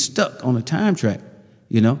 we'll be stuck on a time track,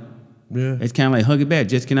 you know? Yeah. It's kind of like Huggy Bear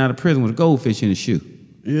just getting out of prison with a goldfish in his shoe.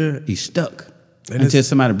 Yeah. He's stuck. And Until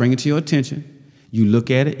somebody bring it to your attention. You look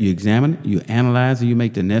at it, you examine it, you analyze it, you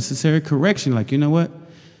make the necessary correction. Like, you know what?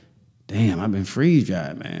 Damn, I've been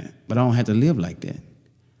freeze-dried, man. But I don't have to live like that.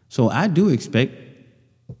 So I do expect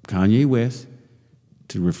Kanye West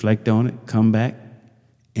to reflect on it, come back,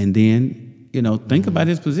 and then, you know, think about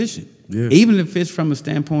his position. Yeah. Even if it's from a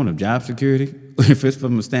standpoint of job security, if it's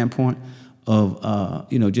from a standpoint of,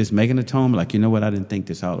 you know, just making a tone, like, you know what, I didn't think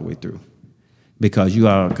this all the way through. Because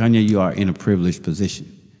Kanye, you are in a privileged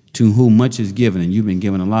position. To whom much is given, and you've been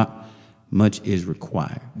given a lot, much is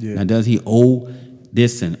required. Yeah. Now, does he owe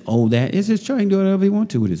this and owe that? It's his choice. He can do whatever he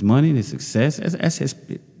wants to with his money, his success. That's his,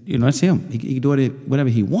 you know, that's him. He can do whatever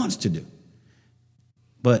he wants to do.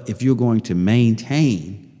 But if you're going to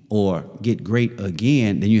maintain or get great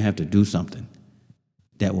again, then you have to do something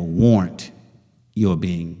that will warrant your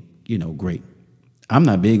being, you know, great. I'm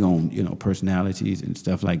not big on, you know, personalities and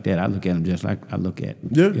stuff like that. I look at them just like I look at,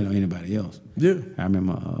 you know, anybody else. Yeah. I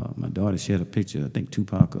remember my daughter shared a picture, I think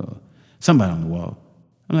Tupac or somebody on the wall.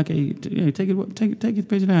 I'm like, hey, take his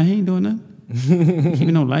picture down. He ain't doing nothing.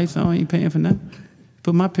 Keeping no lights on. He ain't paying for nothing.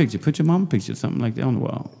 Put my picture. Put your mama picture, something like that on the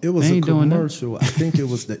wall. It was they a commercial. I think it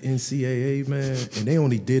was the NCAA, man, and they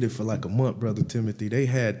only did it for like a month, Brother Timothy. They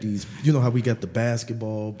had these, you know how we got the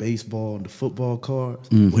basketball, baseball, and the football cards?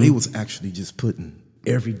 Well, they was actually just putting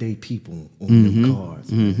everyday people on them cards.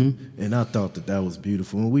 And I thought that was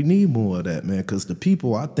beautiful. And we need more of that, man, because the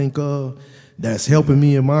people I think that's helping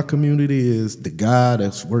me in my community is the guy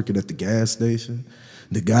that's working at the gas station,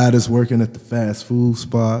 the guy that's working at the fast food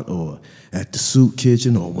spot or at the soup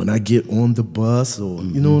kitchen or when I get on the bus or,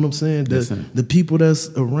 you know what I'm saying? The people that's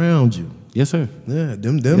around you. Yes, sir. Yeah,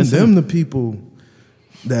 them the people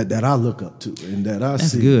that I look up to and that I see.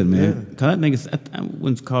 That's good, man. Because I think I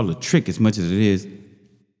wouldn't call it a trick as much as it is.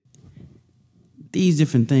 These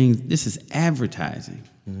different things, this is advertising.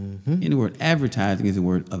 And the word advertising is the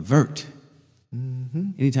word avert.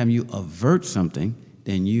 Anytime you avert something,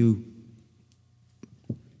 then you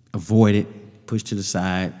avoid it, push to the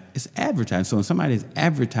side. It's advertising. So when somebody is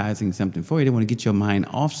advertising something for you, they want to get your mind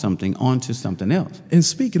off something onto something else. And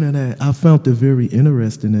speaking of that, I found it very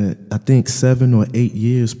interesting that I think 7 or 8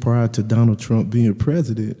 years prior to Donald Trump being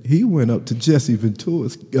president, he went up to Jesse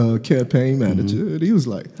Ventura's campaign manager, and he was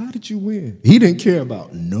like, how did you win? He didn't care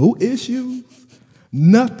about no issues,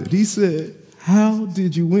 nothing. He said, how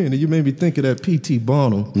did you win? And you made me think of that P.T.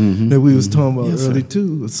 Barnum that we was talking about earlier,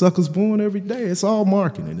 too. A sucker's born every day. It's all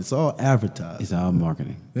marketing. It's all advertising. It's all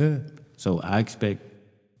marketing. Yeah. So I expect,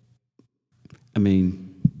 I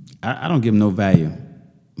don't give no value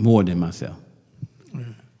more than myself.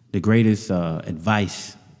 The greatest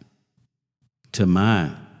advice to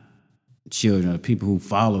my children, or people who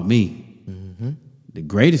follow me, the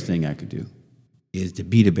greatest thing I could do is to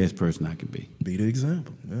be the best person I can be. Be the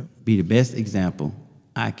example, yeah. Be the best example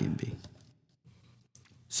I can be.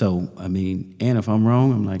 So, and if I'm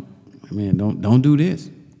wrong, I'm like, man, don't do this.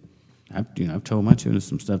 I've told my children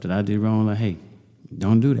some stuff that I did wrong, like, hey,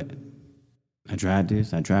 don't do that. I tried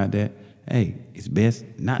this, I tried that. Hey, it's best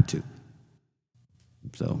not to.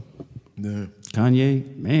 So, yeah.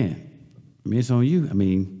 Kanye, man, it's on you.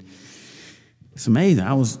 It's amazing.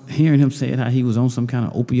 I was hearing him say how he was on some kind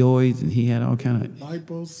of opioids and he had all kind of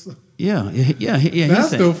Lipos. Yeah.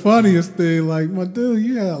 That's the funniest thing. Like, my dude,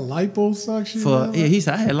 you had liposuction. He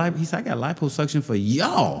said I got liposuction for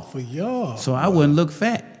y'all. For y'all. So I wouldn't look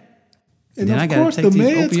fat. And then of I gotta course, take the these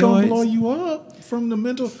meds gonna opioids. blow you up from the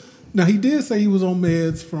mental. Now he did say he was on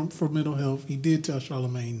meds for mental health. He did tell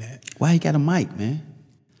Charlamagne that. Why he got a mic, man?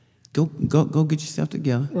 Go get yourself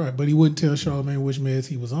together. Right, but he wouldn't tell Charlamagne which meds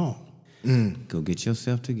he was on. Go get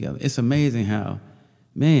yourself together. It's amazing how,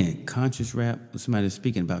 man, conscious rap, when somebody's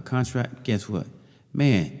speaking about conscious rap, guess what?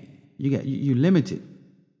 Man, you're limited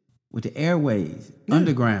with the airways,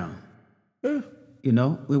 underground. Yeah. You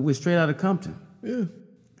know, we're straight out of Compton. Yeah.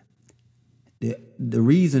 The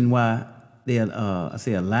reason why they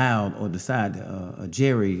allowed or decided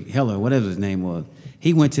Jerry Heller, whatever his name was,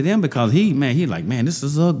 he went to them because he like, man, this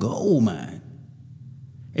is a gold mine.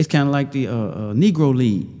 It's kind of like the Negro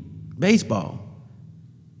League baseball.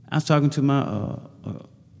 I was talking to my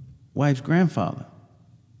wife's grandfather.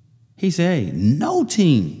 He said, hey, no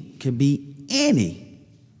team can beat anybody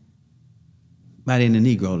in the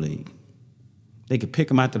Negro League. They could pick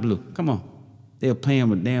them out the blue. Come on. They were playing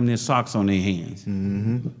with damn near socks on their hands.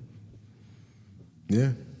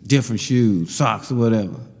 Yeah. Different shoes, socks or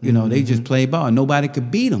whatever. You know, they just played ball. Nobody could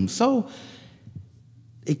beat them. So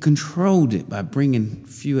they controlled it by bringing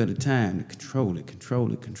few at a time to control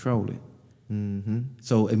it.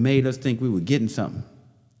 So it made us think we were getting something.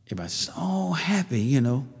 Everybody's so happy, you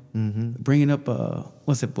know, bringing up,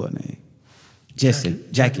 what's that boy name?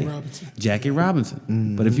 Jackie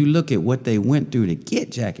Robinson. But if you look at what they went through to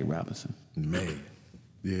get Jackie Robinson. Man,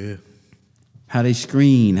 yeah. How they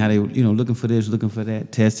screen, how they, looking for this, looking for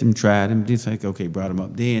that, test him, tried him, just like, okay, brought him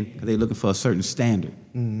up. Then they looking for a certain standard.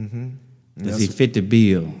 Does he fit the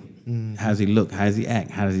bill? How does he look? How does he act?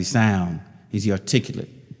 How does he sound? Is he articulate?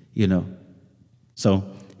 So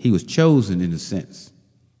he was chosen in a sense.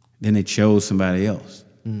 Then they chose somebody else.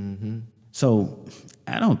 So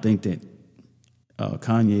I don't think that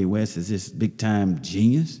Kanye West is this big-time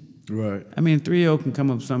genius. Right. 3-0 can come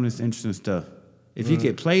up with some of this interesting stuff. If you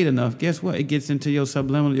get played enough, guess what? It gets into your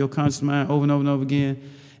subliminal, your conscious mind over and over and over again.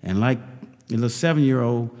 And like a little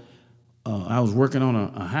 7-year-old, I was working on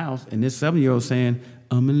a house, and this 7-year-old saying,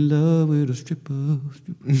 I'm in love with a stripper.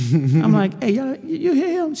 I'm like, hey, y'all, you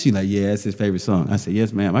hear him? She's like, yeah, that's his favorite song. I said,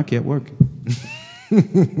 yes, ma'am. I kept working.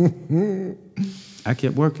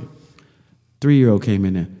 3-year-old came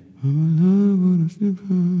in there. I'm in love with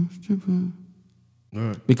a stripper.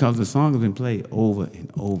 Right. Because the song has been played over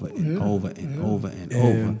and over and over and over and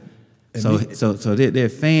over. So they're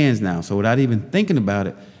fans now. So without even thinking about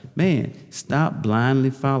it, man, stop blindly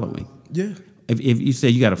following. Yeah. If you say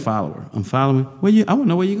you got a follower, I'm following. I want to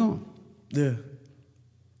know where you're going. Yeah.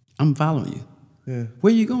 I'm following you. Yeah.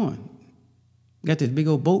 Where you going? Got this big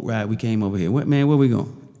old boat ride we came over here. Where we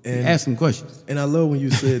going? Ask some questions. And I love when you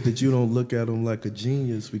said that you don't look at him like a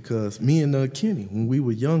genius, because me and Kenny, when we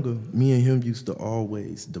were younger, me and him used to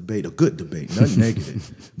always debate, a good debate, not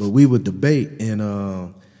negative, but we would debate, and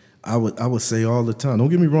I would say all the time, don't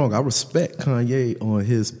get me wrong, I respect Kanye on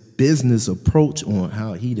his business approach on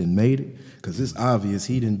how he done made it, because it's obvious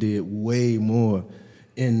he done did way more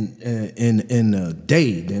in a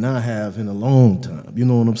day than I have in a long time. You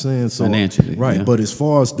know what I'm saying? So financially, right. Yeah. But as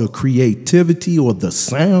far as the creativity or the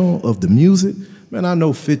sound of the music, man, I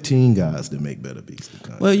know 15 guys that make better beats than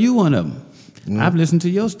Kanye. Well, you one of them. I've listened to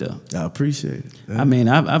your stuff. I appreciate it. Yeah. I mean,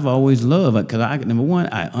 I've always loved it because number one,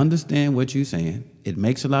 I understand what you're saying. It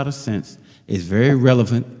makes a lot of sense. It's very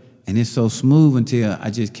relevant, and it's so smooth until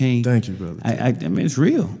I just can't. Thank you, brother. I mean, it's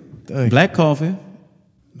real. Thank Black coffee.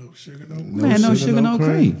 No sugar, no Man, no sugar, no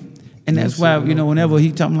cream. And that's why, whenever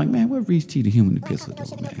he talking, like, man, where Reese T, the human epistle,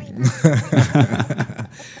 though, man?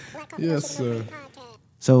 Yes, sir.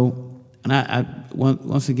 So, and I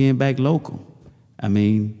once again, back local. I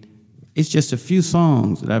mean, it's just a few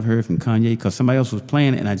songs that I've heard from Kanye because somebody else was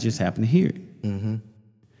playing it and I just happened to hear it. Mm-hmm.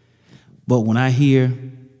 But when I hear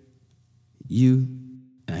you,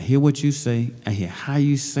 and I hear what you say, I hear how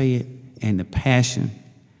you say it and the passion,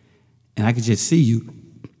 and I can just see you.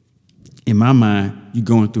 In my mind, you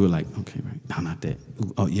going through it like, okay, right, no, not that.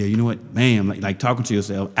 Ooh, oh, yeah, you know what? Bam, like talking to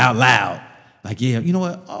yourself out loud. Like, yeah, you know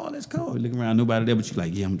what? Oh, let's go. Looking around, nobody there, but you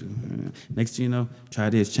like, yeah, I'm doing. Next thing you know,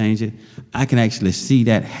 try this, change it. I can actually see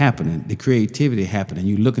that happening, the creativity happening.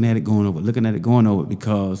 You looking at it, going over,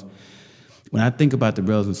 because when I think about the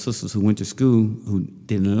brothers and sisters who went to school who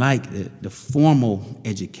didn't like the formal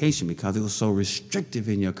education because it was so restrictive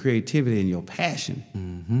in your creativity and your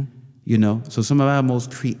passion, you know? So some of our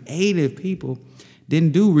most creative people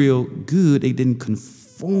didn't do real good. They didn't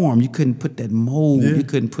conform. You couldn't put that mold. Yeah. You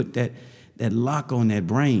couldn't put that lock on that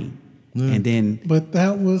brain. And then... But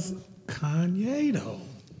that was Kanye, though.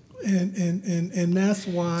 And that's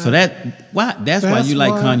why... So that's why you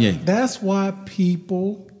like Kanye. That's why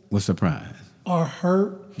people... was surprised. Are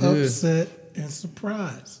hurt, upset, and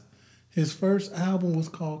surprised. His first album was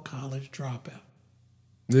called College Dropout.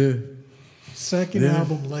 Yeah. Second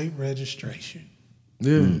album, Late Registration.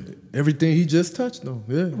 Yeah. Everything he just touched on.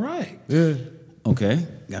 Yeah. Right. Yeah. Okay,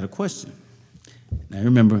 got a question. Now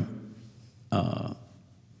remember, I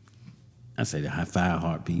say the High Five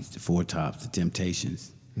Heartbeats, the Four Tops, the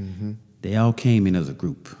Temptations. Mm-hmm. They all came in as a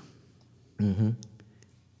group. Mm-hmm.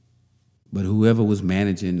 But whoever was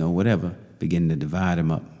managing or whatever began to divide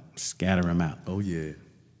them up, scatter them out. Oh, yeah.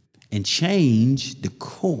 And change the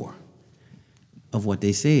core of what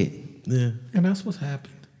they said. Yeah. And that's what's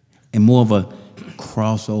happened. And more of a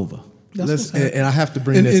crossover. And I have to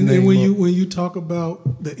bring this name and up. when you talk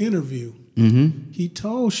about the interview, he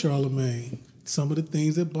told Charlamagne some of the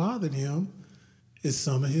things that bothered him is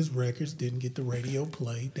some of his records didn't get the radio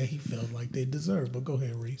play that he felt like they deserved. But go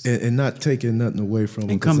ahead, Reese. And not taking nothing away from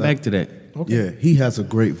him. And come back to that. Okay. Yeah, he has a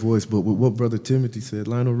great voice, but with what Brother Timothy said,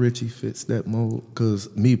 Lionel Richie fits that mold.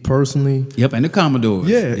 Because me personally... Yep, and the Commodores.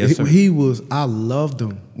 Yeah, yes, I loved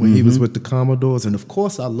him when he was with the Commodores. And of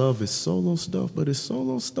course, I love his solo stuff, but his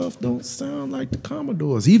solo stuff don't sound like the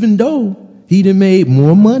Commodores, even though he done made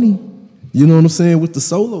more money. You know what I'm saying, with the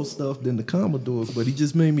solo stuff than the Commodores. But he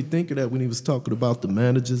just made me think of that when he was talking about the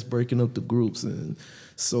managers breaking up the groups and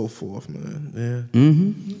so forth, man. Yeah.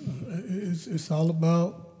 Mm-hmm. It's all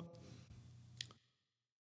about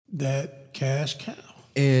that cash cow.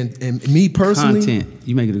 And me personally... Content.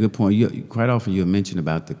 You make it a good point. Quite often you'll mention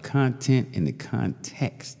about the content and the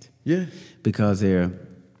context. Yeah. Because they're...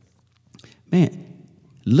 Man,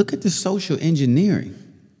 look at the social engineering.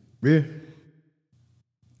 Yeah.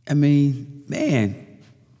 I mean, man,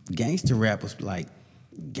 gangster rappers like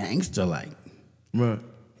gangster-like. Right.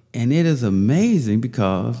 And it is amazing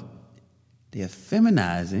because they're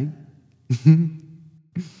feminizing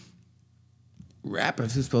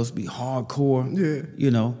rappers who's supposed to be hardcore. Yeah.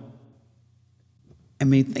 You know. I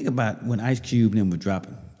mean, think about when Ice Cube and them were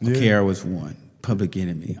dropping. Okara was one. Public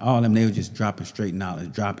Enemy. All of them, they were just dropping straight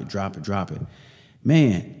knowledge. Drop it.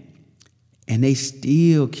 Man. And they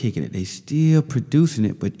still kicking it. They still producing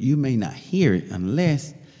it, but you may not hear it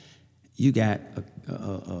unless you got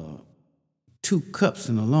two cups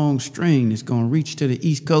and a long string that's going to reach to the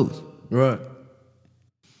East Coast. Right.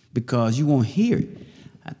 Because you won't hear it.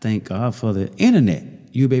 I thank God for the internet.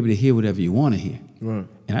 You'll be able to hear whatever you want to hear. Right.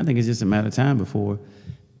 And I think it's just a matter of time before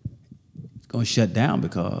it's going to shut down,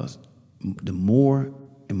 because the more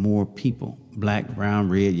and more people, black, brown,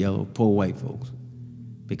 red, yellow, poor white folks,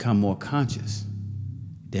 become more conscious,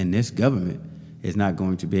 then this government is not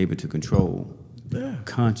going to be able to control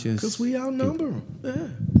conscious. Because we outnumber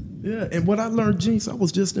them. Yeah. And what I learned, Jinx, I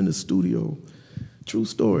was just in the studio, true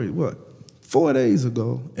story, 4 days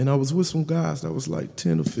ago, and I was with some guys that was like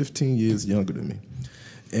 10 or 15 years younger than me.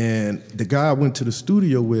 And the guy I went to the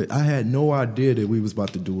studio with, I had no idea that we was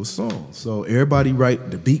about to do a song. So everybody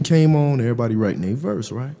the beat came on, everybody writing their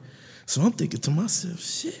verse, right? So I'm thinking to myself,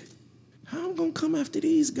 shit, how I'm gonna come after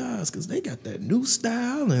these guys? Because they got that new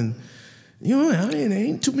style, and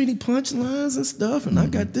ain't too many punchlines and stuff, and I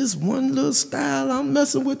got this one little style I'm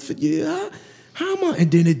messing with for years. How am I? And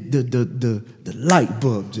then the light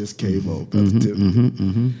bulb just came on, Brother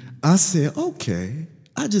Tim. I said, okay,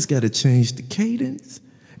 I just got to change the cadence.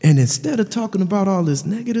 And instead of talking about all this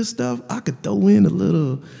negative stuff, I could throw in a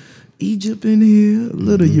little Egypt in here, a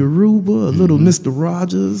little Yoruba, a little Mr.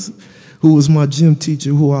 Rogers, who was my gym teacher,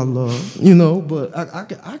 who I love, but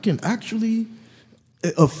I can actually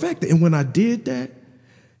affect it. And when I did that,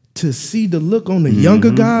 to see the look on the younger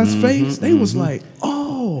guy's face, they was like,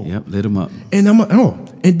 oh. Yep, lit them up. And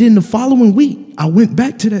and then the following week, I went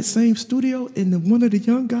back to that same studio, and one of the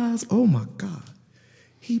young guys, oh my God,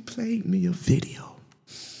 he played me a video.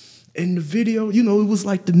 And the video, it was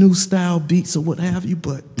like the new style beats or what have you,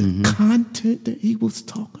 but the content that he was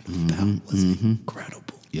talking about was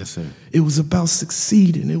incredible. Yes, sir. It was about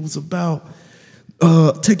succeeding. It was about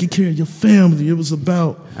taking care of your family. It was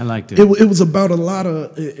about. I like that. It was about a lot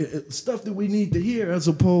of stuff that we need to hear, as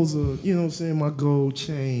opposed to, my gold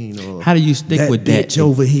chain or. How do you stick with that? Bitch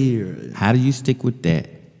over here. How do you stick with that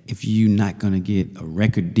if you're not gonna get a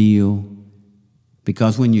record deal?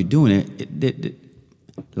 Because when you're doing it,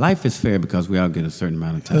 life is fair because we all get a certain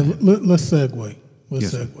amount of time. Let's segue.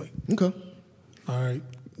 Yes, sir. Segue. Okay. All right.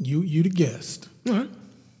 You the guest. All right.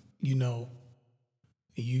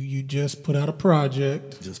 You just put out a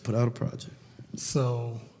project.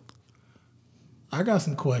 So I got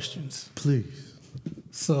some questions. Please.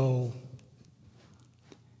 So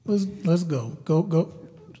let's go. Go.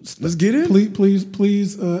 Let's get in.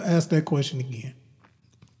 Please ask that question again.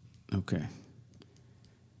 Okay.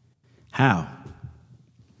 How?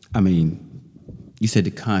 I mean, you said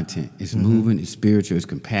the content is moving, it's spiritual, it's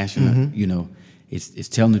compassionate. It's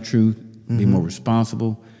telling the truth. Be more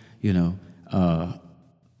responsible.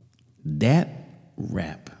 That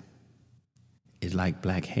rap is like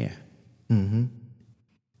black hair.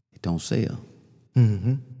 It don't sell.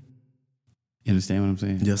 You understand what I'm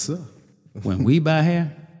saying? Yes, sir. When we buy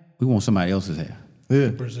hair, we want somebody else's hair. Yeah.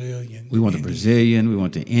 Brazilian. We want the Brazilian. We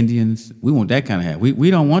want the Indians. We want that kind of hair.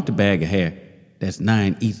 We don't want the bag of hair that's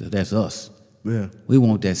 9 ether. That's us. Yeah. We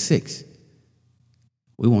want that 6.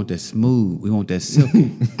 We want that smooth. We want that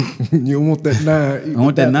silky. You don't want that 9. I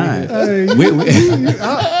want that 9. Hey,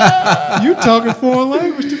 you talking foreign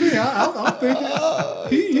language to me. I'm thinking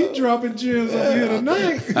he dropping gems up here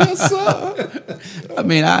tonight. Yes, sir. I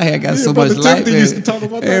mean, our hair got so much life. Used to talk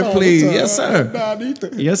about that all please, the time. yes, sir.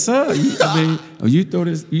 Yes, sir. You throw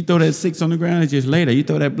that 6 on the ground, it's just later. You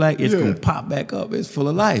throw that black, it's gonna pop back up. It's full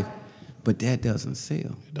of life. But that doesn't sell.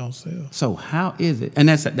 It don't sell. So how is it? And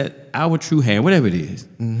that's our true hair, whatever it is.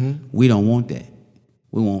 We don't want that.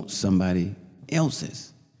 We want somebody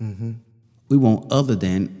else's. We want other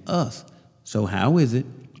than us. So how is it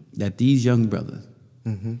that these young brothers,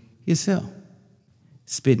 yourself,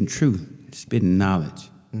 spitting truth, spitting knowledge,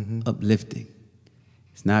 uplifting,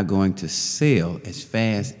 it's not going to sell as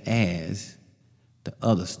fast as the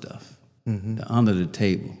other stuff, the under the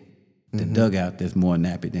table, the dugout that's more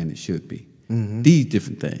nappy than it should be. These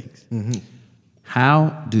different things.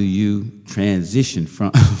 How do you transition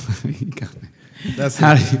from? That's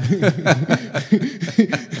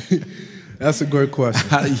a great question.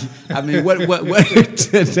 What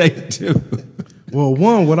did they do? Well,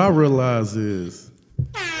 one, what I realize is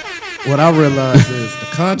the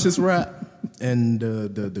conscious rap and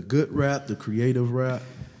the good rap, the creative rap.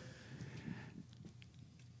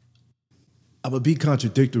 I would be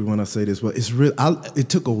contradictory when I say this, but it's real. It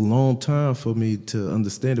took a long time for me to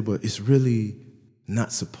understand it, but it's really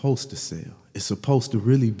not supposed to sell. It's supposed to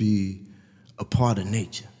really be a part of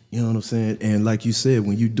nature. You know what I'm saying? And like you said,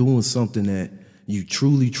 when you're doing something that you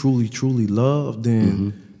truly, truly, truly love,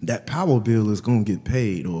 then that power bill is going to get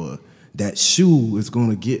paid, or that shoe is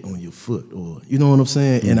going to get on your foot, or you know what I'm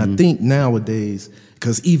saying? And I think nowadays,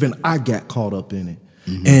 because even I got caught up in it,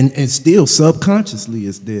 and still subconsciously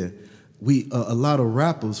it's there. a lot of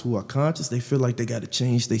rappers who are conscious, they feel like they got to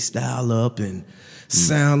change their style up and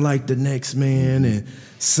sound like the next man and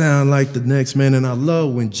sound like the next man. And I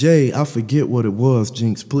love when Jay, I forget what it was,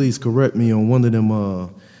 Jinx, please correct me, on one of them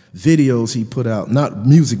videos he put out, not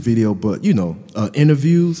music video, but,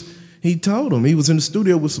 interviews. He told him, he was in the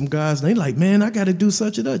studio with some guys, and they like, man, I got to do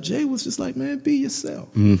such and that. Jay was just like, man, be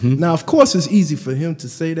yourself. Now, of course, it's easy for him to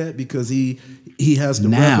say that because he has the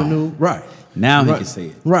revenue. Right. Now he can say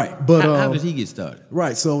it. Right. But how did he get started?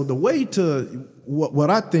 Right. So the way to, what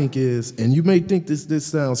I think is, and you may think this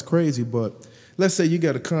sounds crazy, but let's say you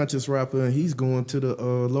got a conscious rapper and he's going to the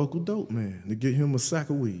local dope man to get him a sack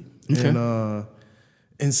of weed. Okay. And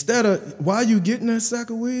instead of, while you getting that sack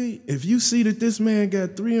of weed, if you see that this man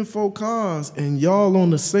got 3 and 4 cars and y'all on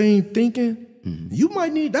the same thinking, you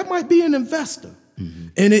might need, that might be an investor.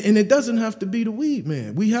 And it doesn't have to be the weed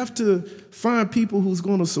man. We have to find people who's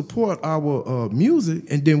going to support our music,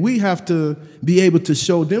 and then we have to be able to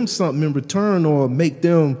show them something in return, or make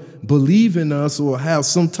them believe in us, or have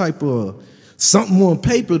some type of something on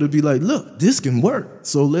paper to be like, look, this can work,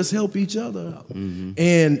 so let's help each other out.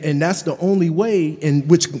 And that's the only way in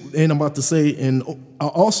which, and I'm about to say, and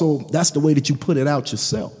also that's the way that you put it out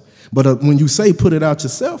yourself. But when you say put it out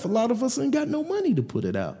yourself, a lot of us ain't got no money to put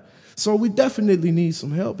it out. So we definitely need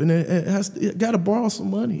some help, and it got to borrow some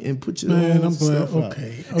money and put your own stuff out.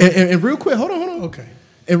 Okay. And real quick, hold on. Okay.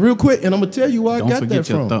 And real quick, and I'm gonna tell you where I got that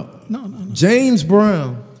from. No. James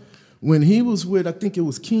Brown, when he was with, I think it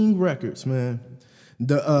was King Records, man.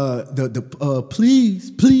 The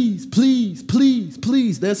please,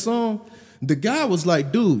 that song. The guy was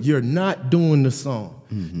like, dude, you're not doing the song.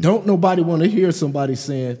 Don't nobody want to hear somebody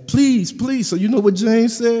saying, please. So you know what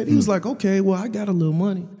James said? He was like, okay, well, I got a little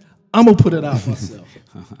money. I'm going to put it out myself.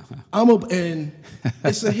 And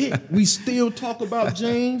it's a hit. We still talk about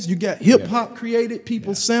James. You got hip-hop created,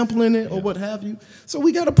 people sampling it or what have you. So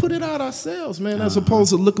we got to put it out ourselves, man, as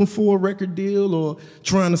opposed to looking for a record deal or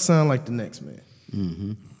trying to sound like the next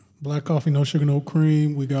man. Black coffee, no sugar, no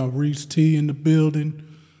cream. We got Reese T in the building.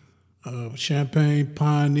 Champagne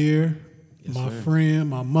Pioneer. My friend,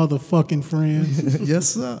 my motherfucking friend.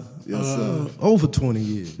 Yes, sir. Over 20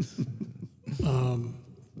 years.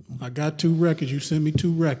 I got 2 records. You sent me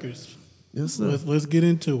 2 records. Yes, sir. Let's get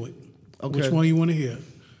into it. Okay. Which one you want to hear?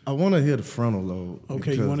 I want to hear the frontal lobe.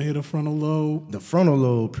 Okay, you want to hear the frontal lobe? The frontal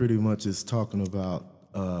lobe pretty much is talking about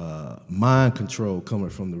mind control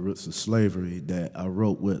coming from the roots of slavery that I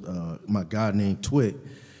wrote with my guy named Twit.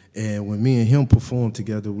 And when me and him performed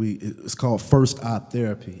together, it's called First Eye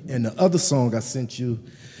Therapy. And the other song I sent you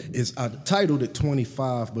is, I titled it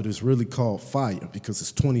 25, but it's really called Fire because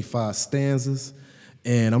it's 25 stanzas.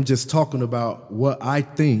 And I'm just talking about what I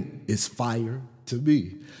think is fire to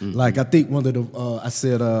me. Like, I think one of the, I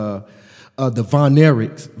said, the Von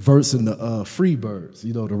Erichs versus the Freebirds,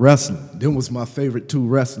 the wrestling. Them was my favorite 2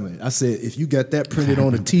 wrestling. I said, if you got that printed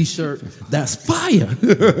on a T-shirt, that's fire.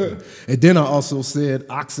 And then I also said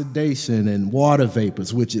oxidation and water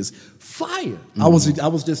vapors, which is fire. I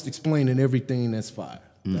was just explaining everything that's fire.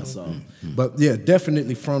 That's all. But yeah,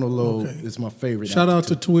 definitely frontal lobe is my favorite. Shout out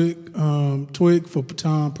to Twig. Twig, for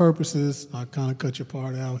time purposes, I kind of cut your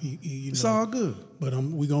part out. It's all good. But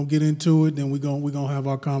we're going to get into it, then we're gonna have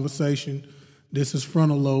our conversation. This is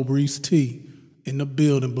Frontal Lobe, Reese T in the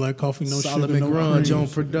building. Black coffee, no Solomon sugar, no Grunge cream. on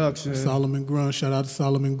production. Solomon Grunge. Shout out to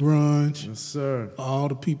Solomon Grunge. Yes, sir. All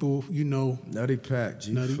the people, Nutty Pack,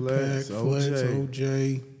 G Nutty Flex, Pack, Flex,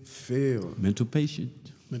 OJ. Phil. Mental patient.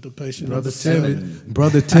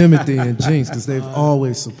 Brother Timothy and Jinx, because they've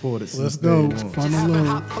always supported. Let's go.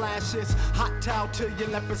 Hot flashes, hot towel to your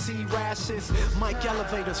leprosy rashes. Mike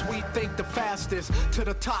elevators, we think the fastest to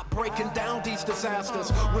the top, breaking down these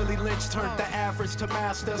disasters. Willie Lynch turned the average to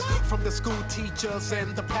masters, from the school teachers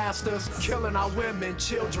and the pastors, killing our women,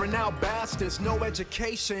 children, our bastards. No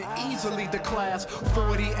education, easily the class.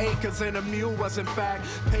 40 acres and a mule was in fact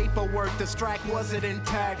paperwork. The strike wasn't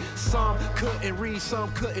intact. Some couldn't read, some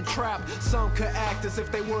couldn't trap, some could act as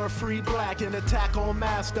if they were a free black. An attack on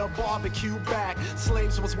master, barbecue back.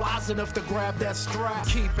 Slaves was wise enough to grab that strap.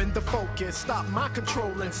 Keeping the focus, stop my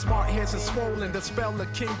controlling. Smart heads and swollen, the spell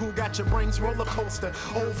of king who got your brains roller coaster.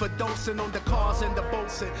 Overdosing on the cars and the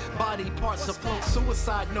boats and body parts afloat.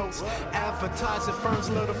 Suicide notes, advertising firms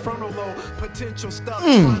love the frontal lobe. Potential stuff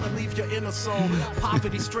trying to leave your inner soul.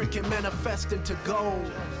 Poverty stricken, manifesting to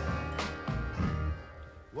gold.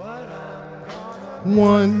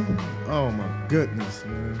 One. Oh my goodness,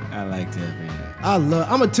 man. I like that, man. I'm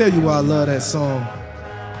gonna tell you why I love that song.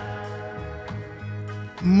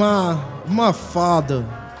 My father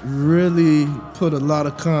really put a lot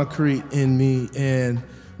of concrete in me, and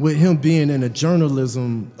with him being in the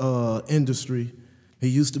journalism industry, he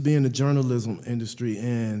used to be in the journalism industry,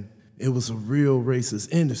 and it was a real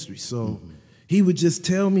racist industry. So he would just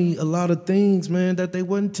tell me a lot of things, man, that they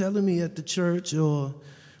wasn't telling me at the church or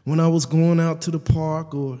when I was going out to the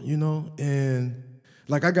park, or and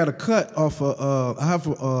like I got a cut off I have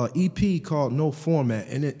a EP called No Format,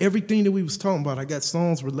 and then everything that we was talking about, I got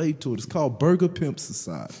songs related to it. It's called Burger Pimp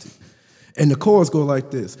Society. And the chords go like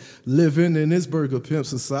this: living in this burger pimp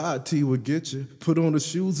society will get you. Put on the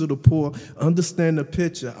shoes of the poor, understand the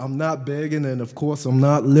picture. I'm not begging, and of course I'm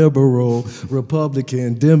not liberal,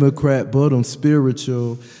 Republican, Democrat, but I'm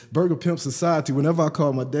spiritual. Burger Pimp Society, whenever I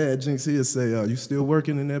call my dad, Jinx, he'll say, you still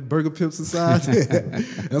working in that Burger Pimp Society?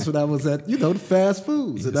 That's what I was at, the fast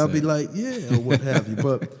foods. And I'll be like, yeah, or what have you.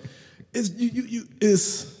 But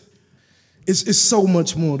it's so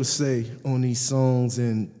much more to say on these songs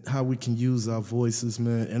and how we can use our voices,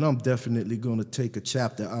 man. And I'm definitely going to take a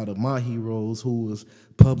chapter out of my heroes, who was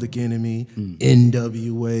Public Enemy,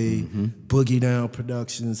 NWA, Boogie Down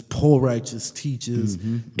Productions, Poor Righteous Teachers,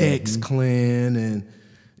 X-Clan, and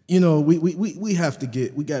we got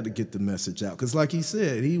to get the message out, because like he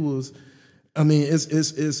said, he was. I mean,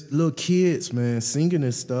 it's little kids, man, singing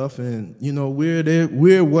this stuff, and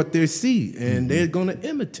we're what they see, and they're gonna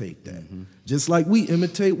imitate that, just like we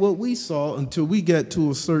imitate what we saw until we get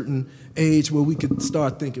to a certain age where we could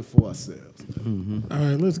start thinking for ourselves. All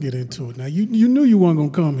right, let's get into it. Now, you knew you weren't gonna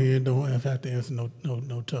come here and don't have to answer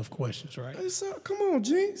no tough questions, right? Hey, sir, come on,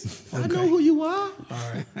 Jinx. Okay. I know who you are.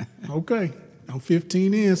 All right, okay. I'm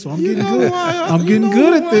 15 in, so I'm getting good. I'm getting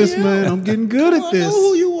good at this, man. I'm getting good at this. I know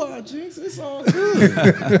who you are, Jinx. It's all good.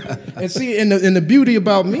 And see, and the beauty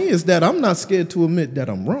about me is that I'm not scared to admit that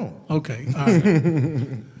I'm wrong. Okay, all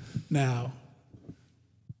right. Now,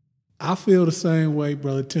 I feel the same way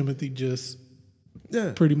Brother Timothy just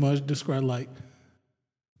pretty much described. Like,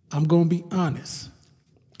 I'm going to be honest.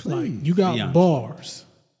 Please. Like, you got bars.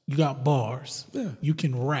 You got bars. Yeah. You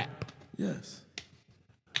can rap. Yes.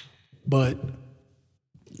 But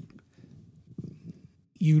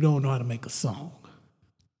you don't know how to make a song.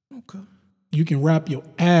 Okay. You can rap your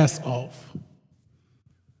ass off.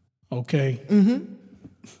 Okay?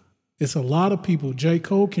 It's a lot of people. J.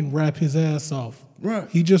 Cole can rap his ass off. Right.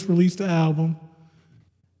 He just released the album.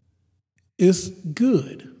 It's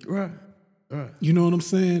good. Right. Right. You know what I'm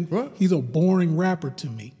saying? Right. He's a boring rapper to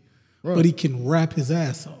me. Right. But he can rap his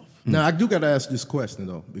ass off. Now, I do got to ask this question,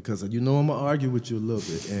 though, because I'm going to argue with you a little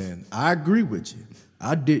bit, and I agree with you.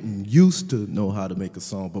 I didn't used to know how to make a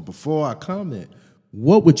song, but before I comment,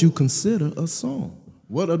 what would you consider a song?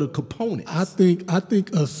 What are the components? I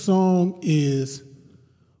think a song is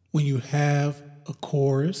when you have a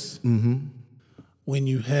chorus, when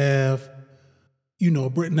you have,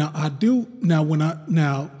 now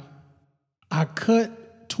I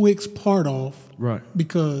cut Twick's part off, right,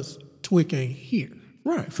 because Twick ain't here.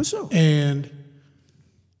 Right, for sure. And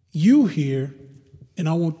you hear, and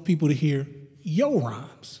I want people to hear your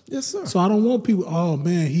rhymes. Yes, sir. So I don't want people, oh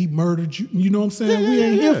man, he murdered you. You know what I'm saying? We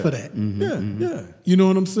ain't here for that. Yeah. You know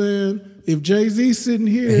what I'm saying? If Jay-Z's sitting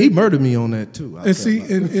here, and he murdered me on that too. And see,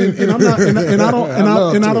 and I'm not, and I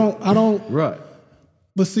don't. Right.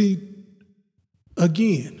 But see,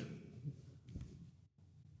 again,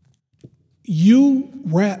 you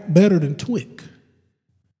rap better than Twick,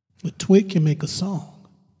 but Twick can make a song.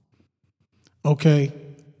 Okay.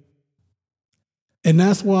 And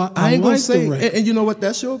that's why I ain't gonna like say, the rap. and you know what?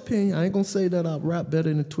 That's your opinion. I ain't gonna say that I rap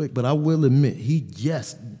better than Twick, but I will admit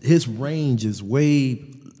his range is way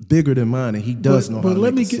bigger than mine, and he does know how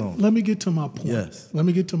to make a song. Let me get to my point. Yes. Let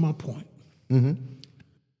me get to my point.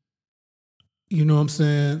 You know what I'm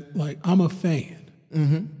saying? Like, I'm a fan.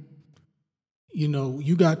 You know,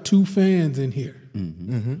 you got 2 fans in here.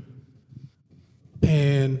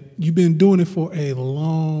 And you've been doing it for a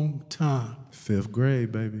long time. 5th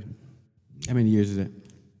grade, baby. How many years is that?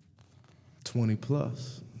 20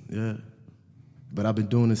 plus, yeah. But I've been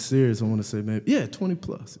doing this serious, I want to say maybe, 20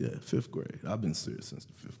 plus, 5th grade. I've been serious since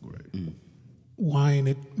the 5th grade. Why ain't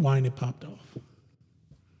it popped off?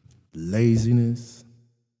 Laziness,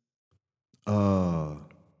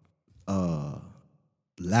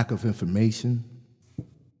 lack of information,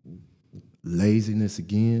 laziness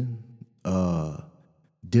again,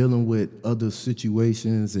 dealing with other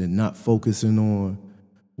situations and not focusing on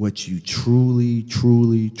what you truly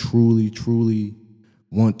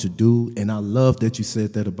want to do. And I love that you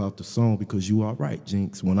said that about the song, because you are right,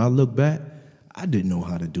 Jinx. When I look back, I didn't know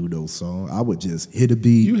how to do those songs. I would just hit a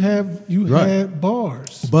beat. You had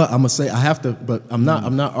bars. But I'm gonna say I have to. But I'm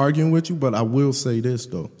not arguing with you. But I will say this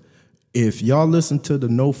though, If y'all listen to the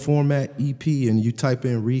No Format EP and you type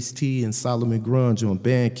in Reese T and Solomon Grunge on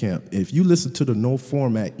Bandcamp, if you listen to the No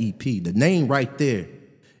Format EP, the name right there,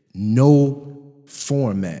 No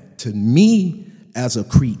Format. To me, as a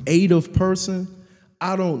creative person,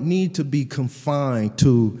 I don't need to be confined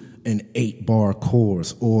to an 8-bar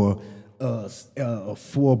chorus or a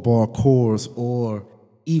 4-bar chorus or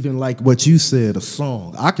even like what you said, a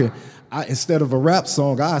song. Instead of a rap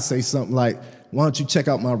song, I say something like, why don't you check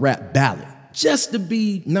out my rap ballad? Just to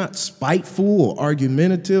be not spiteful or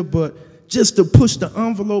argumentative, but just to push the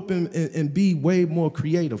envelope and be way more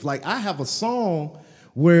creative. Like I have a song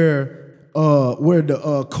where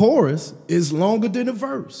the chorus is longer than the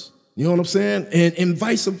verse. You know what I'm saying? And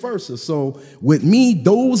vice versa. So with me,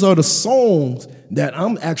 those are the songs that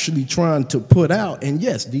I'm actually trying to put out. And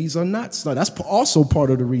yes, these are not, that's also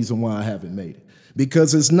part of the reason why I haven't made it.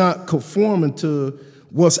 Because it's not conforming to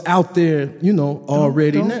what's out there,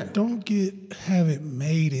 already now. Don't haven't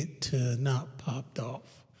made it to not popped off.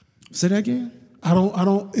 Say that again?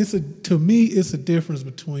 To me, it's a difference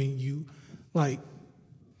between you, like,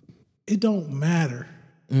 it don't matter.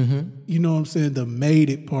 Mm-hmm. You know what I'm saying? The made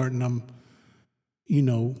it part, and I'm,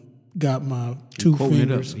 got my two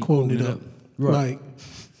fingers quoting it up. Right.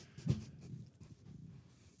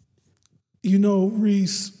 Like,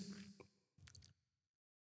 Reese,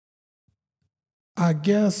 I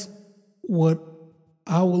guess what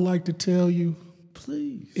I would like to tell you,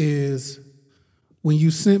 please, is when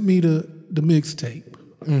you sent me the mixtape,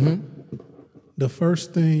 mm-hmm. the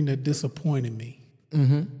first thing that disappointed me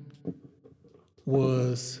mm-hmm.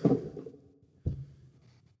 was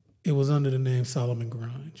it was under the name Solomon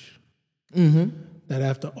Grunge. Mm-hmm. That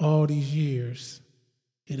after all these years,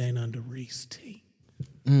 it ain't under Reese T.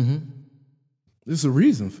 Mm-hmm. There's a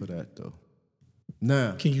reason for that, though.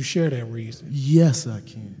 Now, can you share that reason? Yes, I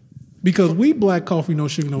can. Because we Black Coffee, No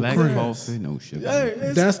Sugar, No Black Cream. Coffee, No Sugar.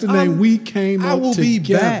 Hey, that's the name we came up together. I will be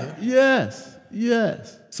back.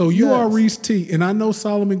 Yes. So you are Reese T, and I know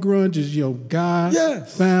Solomon Grunge is your guy,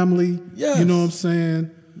 family. Yes. You know what I'm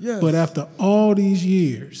saying? Yes. But after all these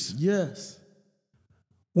years,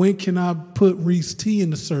 when can I put Reese T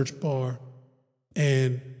in the search bar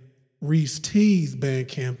and Reese T's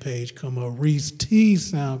Bandcamp page come up, Reese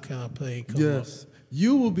T's SoundCloud page come up? Yes.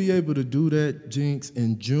 You will be able to do that, Jinx,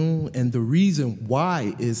 in June. And the reason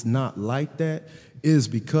why it's not like that is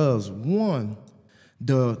because, one,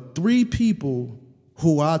 the 3 people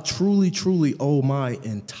who I truly, truly owe my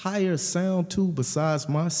entire sound to besides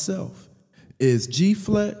myself is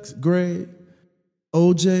G-Flex, Greg,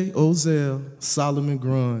 OJ, Ozell, Solomon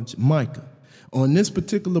Grunge, Micah. On this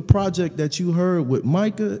particular project that you heard with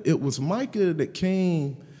Micah, it was Micah that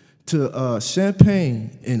came to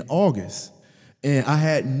Champaign in August. And I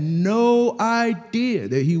had no idea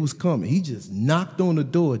that he was coming. He just knocked on the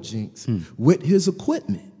door, Jinx, with his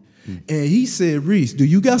equipment. And he said, Reese, do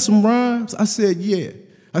you got some rhymes? I said, yeah.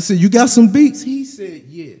 I said, you got some beats? He said,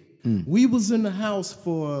 yeah. We was in the house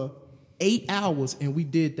for 8 hours, and we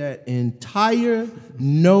did that entire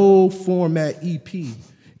No Format EP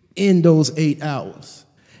in those 8 hours.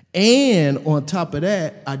 And on top of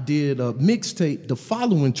that, I did a mixtape the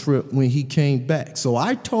following trip when he came back. So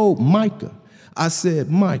I told Micah, I said,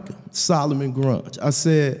 Micah, Solomon Grunge, I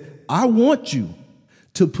said, I want you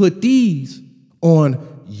to put these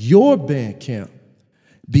on your Bandcamp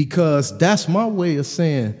because that's my way of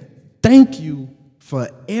saying thank you for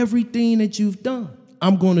everything that you've done.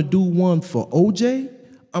 I'm going to do one for OJ.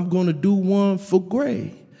 I'm going to do one for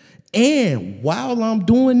Gray. And while I'm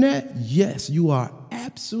doing that, yes, you are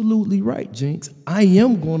absolutely right, Jinx. I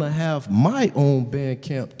am going to have my own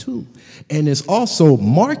Bandcamp too. And it's also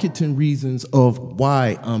marketing reasons of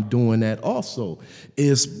why I'm doing that also.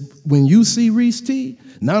 Is when you see Reese T,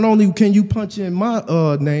 not only can you punch in my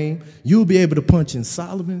name, you'll be able to punch in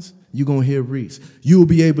Solomon's, you're going to hear Reese. You'll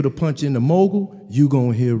be able to punch into Mogul, you're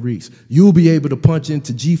going to hear Reese. You'll be able to punch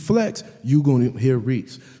into G-Flex, you're going to hear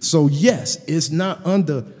Reese. So yes, it's not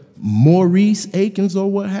under Maurice Akins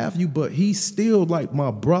or what have you, but he's still like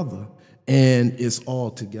my brother, and it's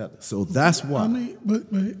all together. So that's why. I mean,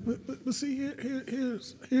 but see,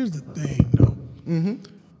 here's the thing, though. Mm-hmm.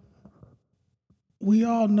 We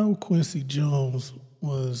all know Quincy Jones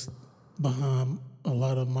was behind a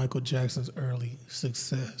lot of Michael Jackson's early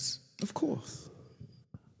success. Of course.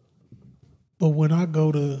 But when I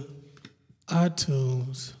go to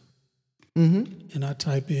iTunes and I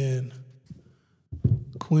type in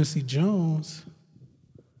Quincy Jones,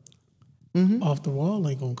 Off the Wall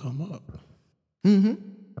ain't gonna come up.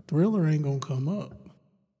 Thriller ain't gonna come up.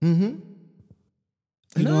 And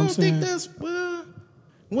I don't think that's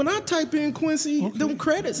When I type in Quincy, them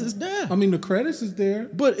credits is there. I mean, the credits is there.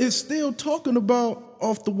 But it's still talking about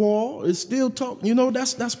Off the Wall. It's still talking,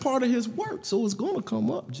 that's part of his work. So it's going to come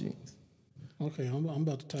up, Jinx. Okay, I'm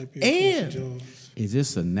about to type in And Quincy Jones.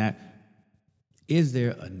 Is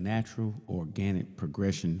there a natural, organic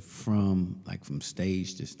progression from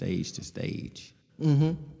stage to stage to stage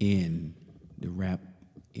in the rap,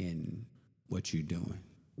 in what you're doing?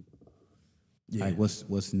 Yeah. Like,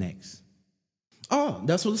 what's next? Oh,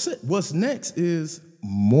 that's what it said. What's next is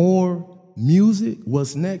more music.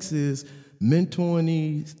 What's next is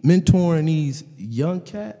mentoring these young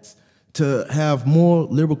cats to have more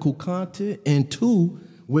lyrical content. And two,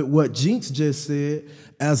 with what Jinx just said,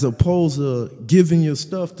 as opposed to giving your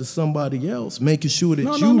stuff to somebody else, making sure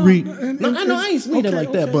that you reap. I know I ain't mean it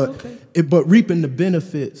like that, but reaping the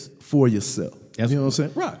benefits for yourself. You know what I'm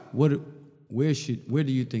saying? Right. Where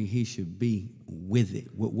do you think he should be with it?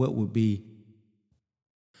 What would be?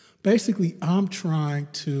 Basically, I'm trying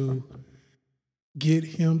to get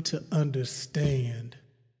him to understand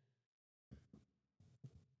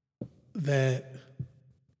that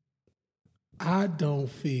I don't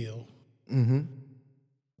feel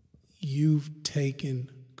you've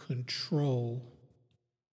taken control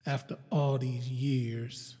after all these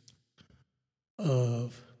years I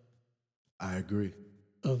agree.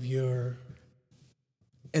 of your.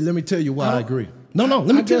 And let me tell you why I agree. No,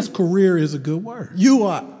 let me I guess career is a good word. You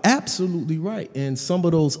are absolutely right. And some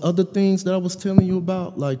of those other things that I was telling you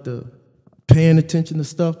about, like the paying attention to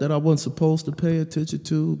stuff that I wasn't supposed to pay attention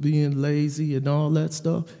to, being lazy and all that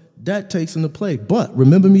stuff, that takes into play. But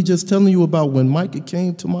remember me just telling you about when Micah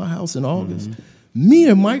came to my house in August? Me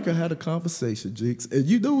and Micah had a conversation, Jigs. And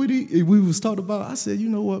you know what we was talking about? I said, you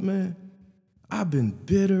know what, man? I've been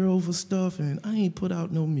bitter over stuff and I ain't put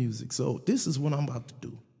out no music. So this is what I'm about to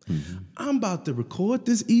do. I'm about to record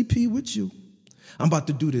this EP with you. I'm about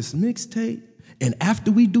to do this mixtape. And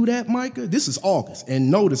after we do that, Micah, this is August.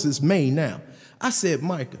 And notice it's May now. I said,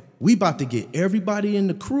 Micah, we about to get everybody in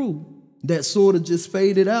the crew that sort of just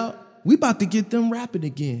faded out. We about to get them rapping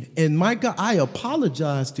again. And Micah, I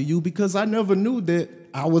apologize to you because I never knew that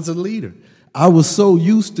I was a leader. I was so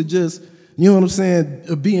used to just, you know what I'm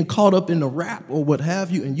saying, being caught up in the rap or what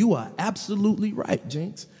have you. And you are absolutely right,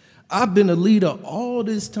 Jinx. I've been a leader all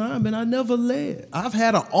this time and I never led. I've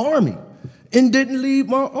had an army and didn't lead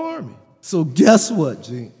my army. So guess what,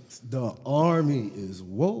 Jinx? The army is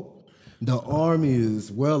woke. The army is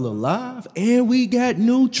well alive, and we got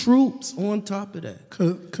new troops on top of that.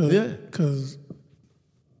 Cause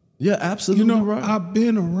yeah, absolutely right. I've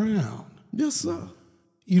been around. Yes, sir.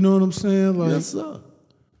 You know what I'm saying? Like, yes, sir.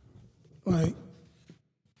 Like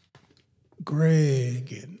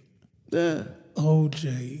Greg and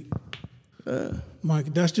OJ,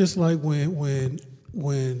 Mike. That's just like when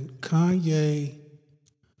Kanye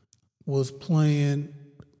was playing.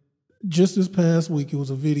 Just this past week, it was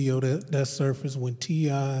a video that surfaced when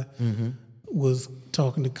T.I. was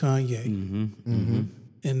talking to Kanye.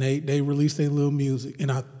 And they released their little music.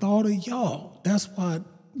 And I thought of y'all. That's why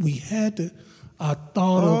we had to. I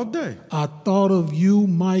thought of you,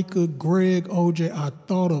 Micah, Greg, OJ. I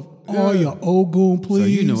thought of all your Ogun, please. So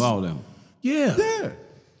you know all of them. Yeah.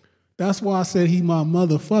 That's why I said he my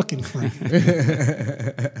motherfucking friend.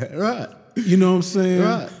 Right. You know what I'm saying?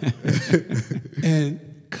 Right. And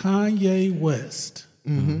Kanye West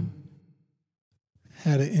had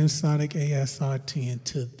an Ensoniq ASR-10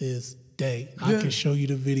 to this day. Yeah. I can show you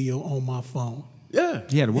the video on my phone. Yeah.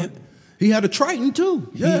 He had a what? He had a Triton too.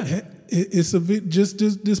 Yeah. It's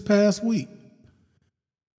just this past week.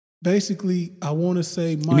 Basically, I want to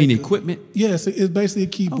say, Micah, you mean equipment? Yes, it's basically a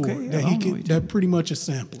keyboard that he can. That pretty much a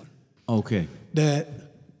sampler. Okay. That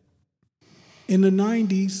in the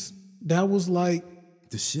 90s, that was like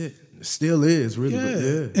the shit. It still is, really.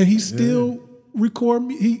 Yeah. And he still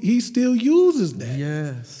record. He still uses that.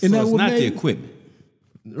 Yes. And so that it's not the equipment,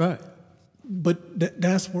 right? But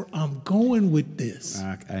that's where I'm going with this.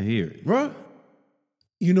 I hear it. Right.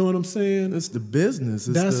 You know what I'm saying? It's the business.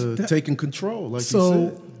 It's taking control, like you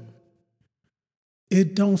said.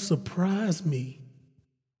 It don't surprise me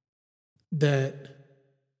that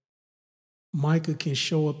Micah can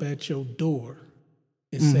show up at your door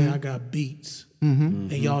and say, I got beats.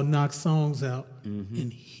 And y'all knock songs out,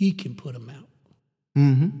 and he can put them out.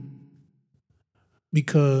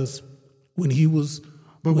 Because when he was,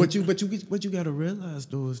 what you got to realize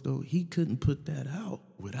though is he couldn't put that out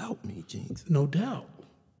without me, Jinx. No doubt.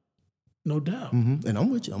 And I'm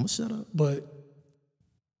with you. I'm gonna shut up. But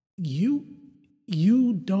you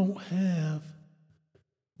don't have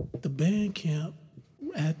the Bandcamp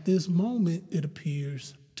at this moment. It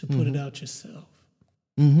appears to put it out yourself.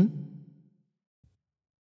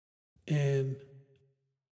 And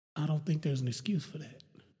I don't think there's an excuse for that.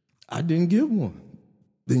 I didn't give one.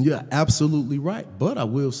 Then you're absolutely right. But I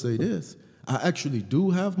will say this. I actually do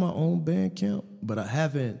have my own Bandcamp, but I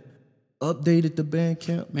haven't updated the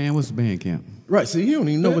Bandcamp. Man, what's Bandcamp? Right, see, you don't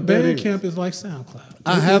even know what that is. Bandcamp is like SoundCloud.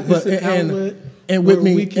 I have, but it's an outlet and with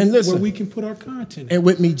me, where listen, we can put our content. and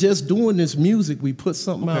with me just doing this music, we put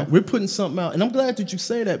something Okay. out. We're putting something out, and I'm glad that you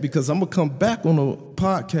say that because I'm gonna come back on a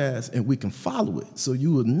podcast and we can follow it, so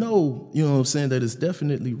you will know, you know what I'm saying, that it's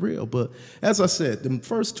definitely real. But as I said, the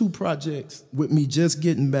first two projects with me just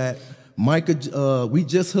getting back. Micah, we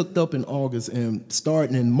just hooked up in August and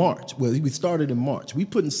starting in March. Well, we started in March. We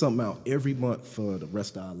putting something out every month for the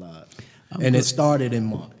rest of our lives, it started in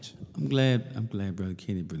March. I'm glad, Brother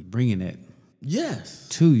Kenny, bringing that Yes.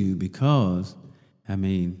 to you because, I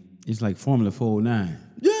mean, it's like Formula 409.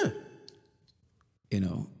 Yeah. You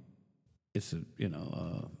know, it's a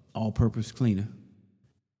all-purpose cleaner,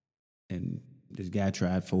 and this guy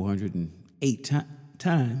tried 408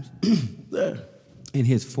 times. Yeah. And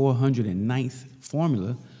his 409th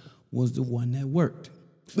formula was the one that worked.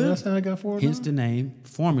 So that's how I got 409? Hence the name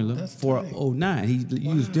Formula That's 409. He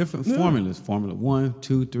used different formulas. Formula 1,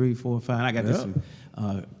 2, 3, 4, 5. I got this from,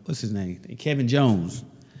 what's his name? Kevin Jones.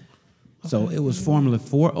 So it was Formula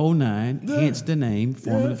 409, hence the name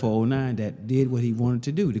Formula 409 that did what he wanted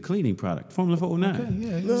to do, the cleaning product, Formula 409.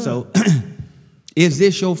 Okay, yeah. So is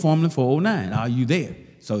this your Formula 409? Are you there?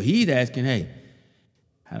 So he's asking, hey,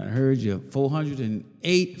 I heard your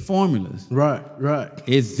 408 formulas. Right.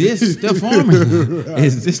 Is this the formula?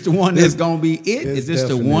 Is this the one that's going to be it? Is this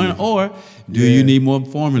the one? Or do you need more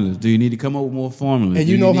formulas? Do you need to come up with more formulas? And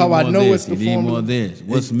Do you know need how I more know this? it's the You need more formula? of this.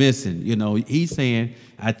 What's missing? You know, he's saying,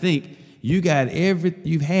 I think you've had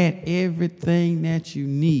everything that you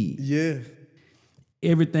need. Yeah.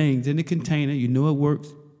 Everything's in the container. You know it works.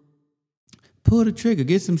 Pull the trigger,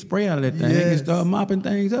 get some spray out of that thing, and Yes. start mopping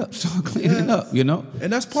things up, start cleaning up, you know?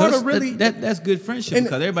 And that's part of really- That's good friendship And-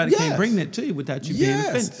 because everybody can't bring that to you without you being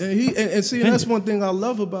offended. And see, that's one thing I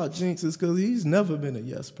love about Jinx is because he's never been a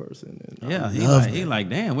yes person. And Yeah, I he love like,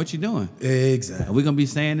 damn, what you doing? that. Are Exactly. we gonna be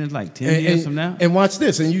saying this like 10 years from now? And watch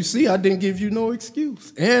this. And you see, I didn't give you no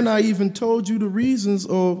excuse. And I even told you the reasons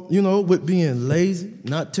of, with being lazy,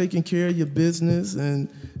 not taking care of your business, and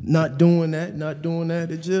not doing that.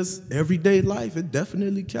 It just, everyday life, it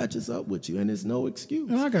definitely catches up with you, and it's no excuse.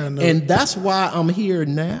 And I got another- And that's why I'm here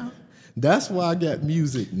now. That's why I got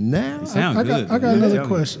music now. You sound I good. got man. another Tell me.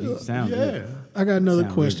 question. You sound Yeah. good. I got another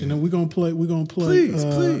Sound question, really and we're gonna play. Please,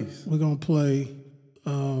 please. We're gonna play.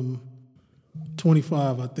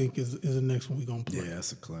 25, I think, is the next one we're gonna play. Yeah,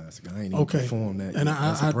 that's a classic. I ain't even Okay. performed that And yet.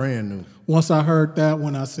 That's I- brand new. Once I heard that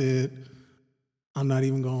one, I said, I'm not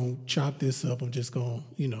even gonna chop this up. I'm just gonna,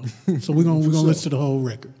 So we're gonna listen to the whole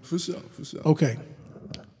record. For sure. Okay.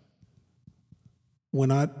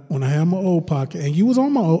 When I had my old podcast, and you was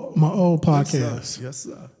on my old podcast. Yes,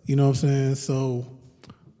 sir. You know what I'm saying? So,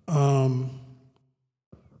 I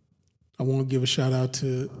want to give a shout out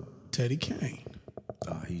to Teddy Kane.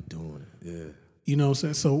 Oh, he doing it. Yeah. You know what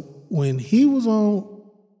I'm saying? So when he was on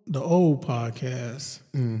the old podcast,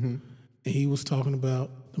 and he was talking about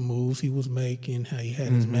the moves he was making, how he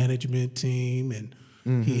had his management team, and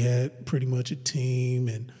he had pretty much a team,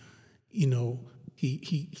 and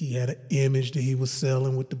he had an image that he was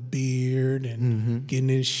selling with the beard and getting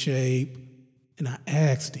in shape. And I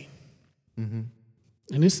asked him, and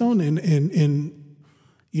it's on, and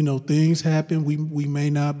things happen. We may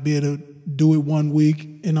not be able to do it one week,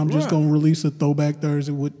 and I'm just Right. gonna release a Throwback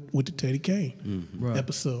Thursday with the Teddy Kane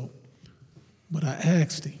episode. But I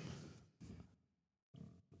asked him,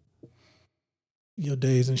 your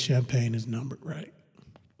days in Champaign is numbered, right?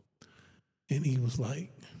 And he was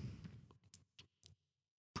like,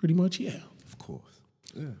 pretty much, yeah. Of course.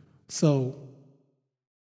 Yeah. So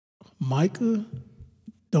Micah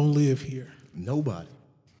don't live here.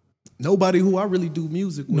 Nobody who I really do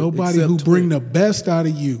music with. Nobody except who bring Twin. the best out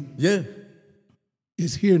of you Yeah.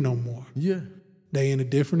 is here no more. Yeah. They in a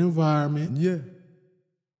different environment. Yeah.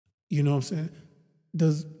 You know what I'm saying?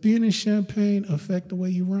 Does being in Champaign affect the way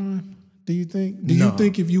you rhyme? Do you think? Do No. you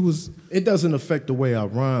think if you was It doesn't affect the way I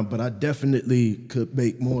rhyme, but I definitely could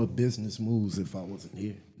make more business moves if I wasn't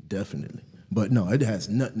here. Definitely. But no, it has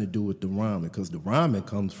nothing to do with the rhyming because the rhyming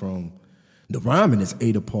is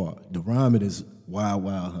 8 apart. The rhyming is Wild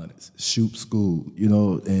Hunters, Shoop School,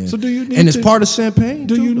 and So do you need and it's to- part of Champagne.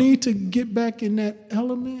 do too, you though. need to get back in that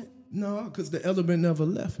element? No, because the element never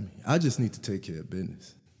left me. I just need to take care of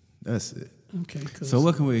business. That's it. Okay. 'Cause So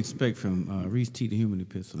what can we expect from Reese T, the Human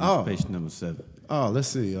Epistle, Oh. patient number 7? Oh, let's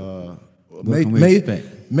see. What can we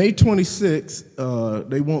expect? May 26th,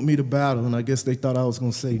 they want me to battle, and I guess they thought I was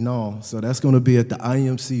going to say no. So that's going to be at the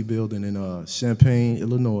IMC building in Champaign,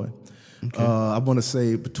 Illinois. Okay. I want to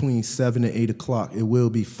say between 7 and 8 o'clock. It will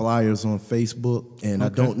be flyers on Facebook, and I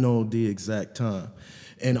don't know the exact time.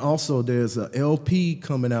 And also, there's a LP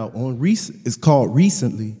coming out on It's called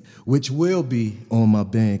Recently, which will be on my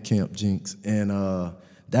Bandcamp, Jinx, and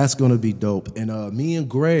that's gonna be dope. And me and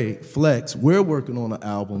Greg Flex, we're working on an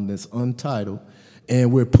album that's untitled,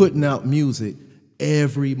 and we're putting out music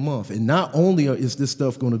every month. And not only is this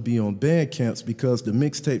stuff gonna be on Bandcamps, because the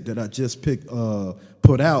mixtape that I just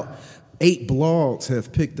put out, 8 blogs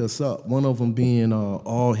have picked us up. One of them being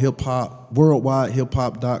all hip hop,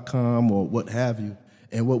 worldwidehiphop.com or what have you.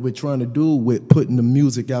 And what we're trying to do with putting the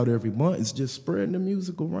music out every month is just spreading the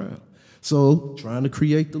music around. So trying to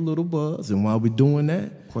create the little buzz. And while we're doing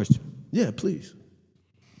that. Question. Yeah, please.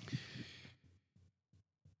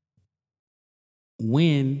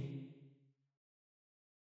 When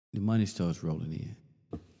the money starts rolling in.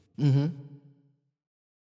 Mm-hmm.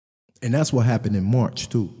 And that's what happened in March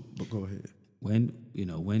too. But go ahead. When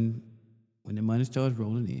the money starts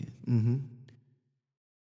rolling in. Mm-hmm.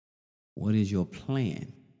 What is your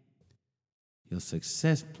plan, your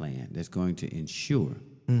success plan that's going to ensure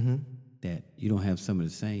that you don't have some of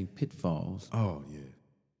the same pitfalls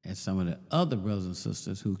as some of the other brothers and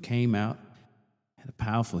sisters who came out, had a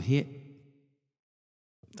powerful hit,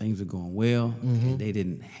 things are going well, and they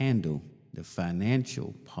didn't handle the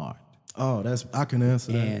financial part. Oh, I can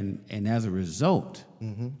answer that. And as a result,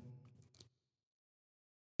 when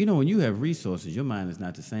you have resources, your mind is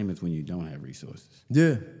not the same as when you don't have resources.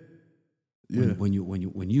 Yeah. Yeah. When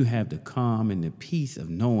you have the calm and the peace of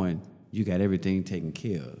knowing you got everything taken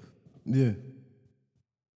care of. Yeah.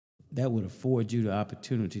 That would afford you the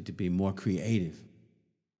opportunity to be more creative.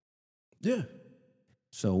 Yeah.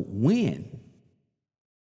 So when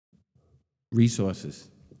resources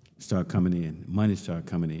start coming in, money start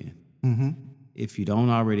coming in, if you don't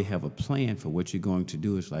already have a plan for what you're going to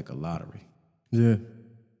do, it's like a lottery. Yeah.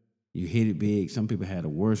 You hit it big. Some people had a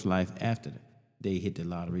worse life after they hit the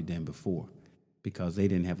lottery than before, because they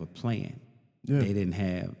didn't have a plan. Yeah. They didn't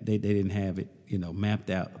have it, mapped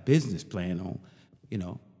out, a business plan on,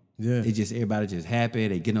 Yeah. Everybody just happy,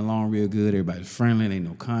 they getting along real good, everybody's friendly, ain't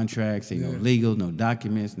no contracts, ain't no legal, no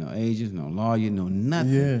documents, no agents, no lawyer, no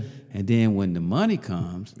nothing. Yeah. And then when the money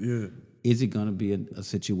comes, is it gonna be a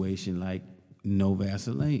situation like no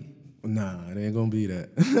Vaseline? Nah, it ain't gonna be that.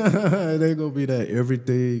 It ain't gonna be that.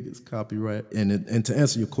 Everything is copyright. And to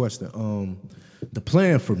answer your question, the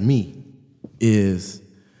plan for me is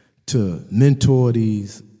to mentor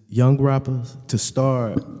these young rappers to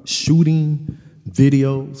start shooting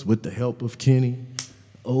videos with the help of Kenny,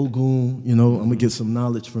 Ogun. I'm gonna get some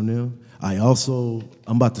knowledge from them. I'm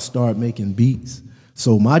about to start making beats.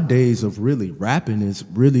 So my days of really rapping is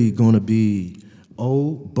really gonna be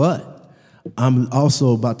old, but I'm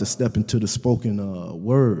also about to step into the spoken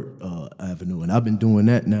word avenue, and I've been doing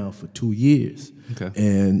that now for 2 years. Okay.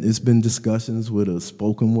 And it's been discussions with a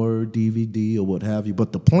spoken word DVD or what have you,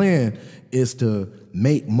 but the plan is to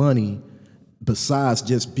make money besides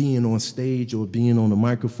just being on stage or being on a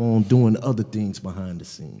microphone, doing other things behind the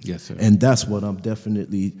scenes. Yes, sir. And that's what I'm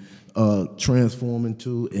definitely transforming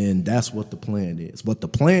to, and that's what the plan is. But the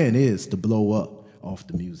plan is to blow up off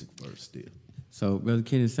the music first still. So, Brother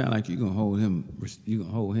Kenny, it sounds like you're gonna hold him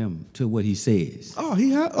to what he says. Oh,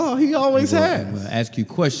 he always has. We'll ask you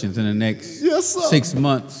questions in the next 6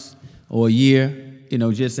 months or a year,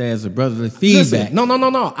 just as a brotherly feedback. Listen,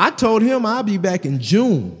 no. I told him I'll be back in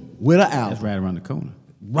June with an album. That's right around the corner.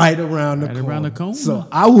 Right around the corner. So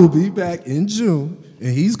I will be back in June,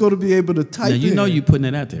 and he's going to be able to type in. Now, you know you're putting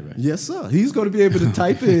it out there, right? Yes, sir. He's going to be able to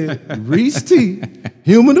type in Reese T,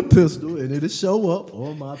 Human the Pistol, and it'll show up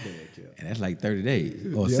on my Bandcamp. And that's like 30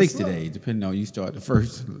 days or 60 days, depending on you start the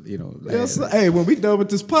first, Yes, sir. Hey, when we done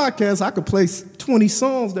with this podcast, I could play 20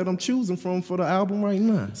 songs that I'm choosing from for the album right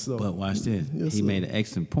now. So, but watch this. Yes, he made an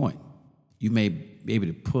excellent point. You may be able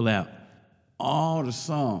to pull out all the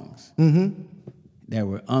songs that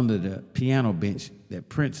were under the piano bench that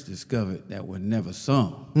Prince discovered that were never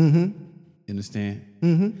sung. You understand?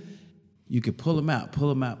 You can pull them out.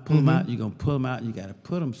 You're going to pull them out. You got to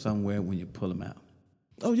put them somewhere when you pull them out.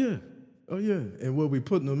 Oh, yeah. And what we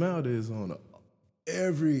putting them out is on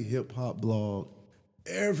every hip-hop blog,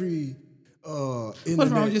 every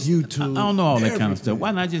internet, YouTube. I don't know all that kind of stuff.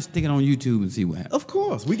 Why not just stick it on YouTube and see what happens? Of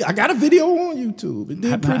course. I got a video on YouTube.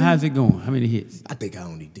 How's it going? How many hits? I think I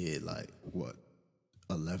only did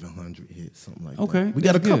 1,100 hits, something like that. We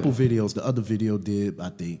got a couple videos. The other video did,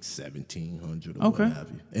 I think, 1,700 or what have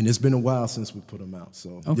you. And it's been a while since we put them out.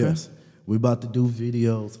 So, yes, We about to do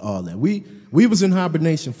videos, all that. We was in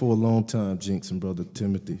hibernation for a long time, Jinx and Brother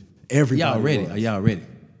Timothy. Everybody Y'all ready? was. Are y'all ready?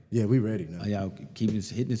 Yeah, we ready now. Are y'all keeping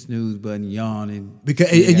hitting the snooze button, yawning?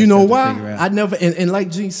 Because and you know why? I never and like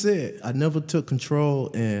Jinx said, I never took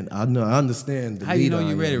control, and I understand. How you know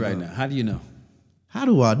you're ready right now? How do you know? How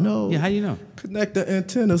do I know? Yeah, how do you know? Connect the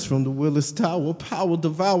antennas from the Willis Tower. Power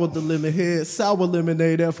devour the lemon head. Sour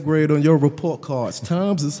lemonade F grade on your report cards.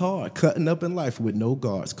 Times is hard. Cutting up in life with no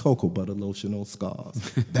guards. Cocoa butter lotion on scars.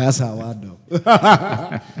 That's how I know.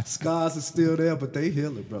 Scars are still there, but they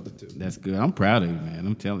healing, Brother Tim. That's good. I'm proud of you, man.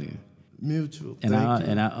 I'm telling you. Mutual. And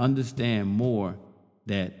I understand more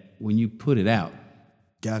that when you put it out.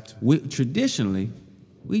 Got to. Traditionally,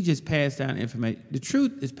 we just pass down information. The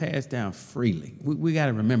truth is passed down freely. We got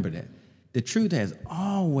to remember that. The truth has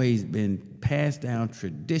always been passed down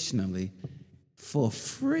traditionally for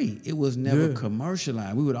free. It was never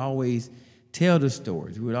commercialized. We would always tell the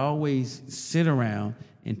stories. We would always sit around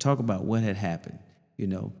and talk about what had happened,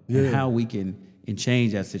 and how we can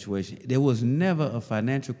change that situation. There was never a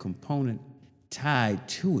financial component tied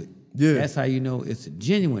to it. Yeah. That's how you know it's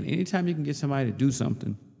genuine. Anytime you can get somebody to do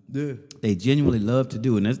something, they genuinely love to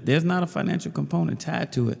do, and there's not a financial component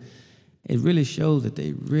tied to it. It really shows that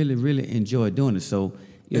they really, really enjoy doing it. So,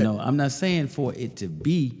 I'm not saying for it to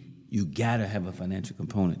be, you gotta have a financial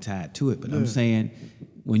component tied to it, but I'm saying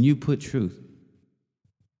when you put truth,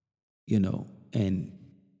 and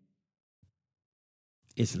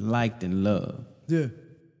it's liked and loved,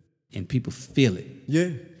 and people feel it,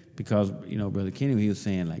 because Brother Kenny, he was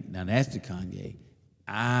saying like, now that's the Kanye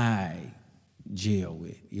I gel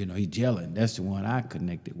with, he gelling. That's the one I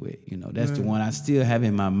connected with, that's the one I still have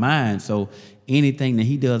in my mind. So anything that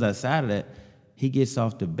he does outside of that, he gets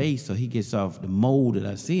off the base, so he gets off the mold that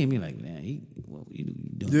I see him. He like, man, you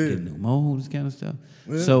don't get no mold, this kind of stuff.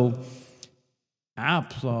 So I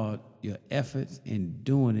applaud your efforts in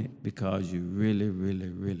doing it because you really, really,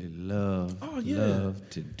 really love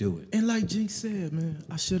to do it. And like Jinx said, man,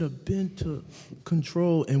 I should have been to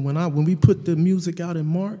control. And when we put the music out in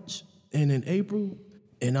March and in April,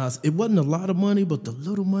 and it wasn't a lot of money, but the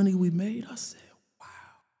little money we made, I said, wow,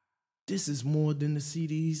 this is more than the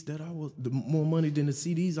CDs more money than the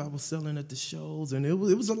CDs I was selling at the shows. And it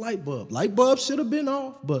was a light bulb. Light bulb should have been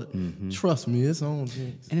off, but trust me, it's on,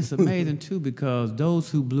 Jinx. And it's amazing too, because those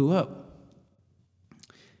who blew up,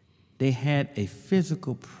 they had a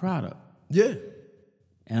physical product. Yeah.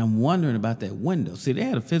 And I'm wondering about that window. See, they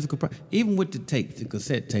had a physical product. Even with the tape, the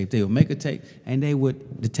cassette tape, they would make a tape, and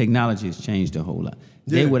the technology has changed a whole lot.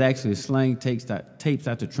 Yeah. They would actually sling tapes out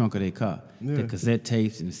the trunk of their car. Yeah. The cassette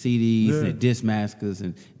tapes and the CDs and the disc masters,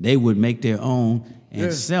 and they would make their own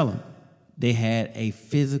and sell them. They had a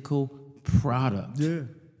physical product. Yeah.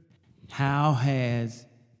 How has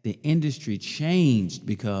the industry changed?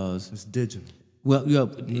 Because it's digital. Well,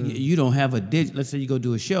 you don't have a digital. Let's say you go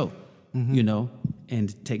do a show,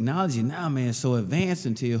 and technology now, man, is so advanced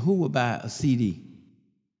until who would buy a CD?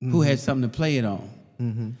 Who had something to play it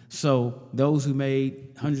on? So those who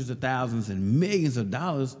made hundreds of thousands and millions of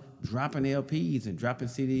dollars dropping LPs and dropping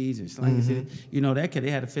CDs and slanging CDs, they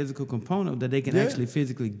had a physical component that they can actually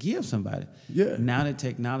physically give somebody. Yeah. Now that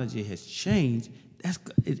technology has changed,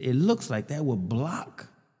 it looks like that will block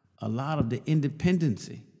a lot of the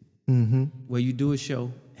independency. Where you do a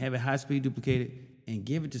show, have it high speed duplicated, and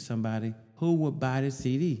give it to somebody who would buy the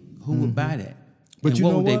CD. Who would buy that? But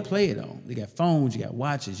what would they play it on? They got phones, you got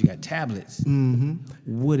watches, you got tablets.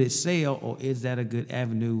 Would it sell, or is that a good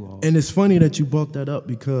avenue? And it's funny that you brought that up,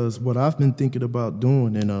 because what I've been thinking about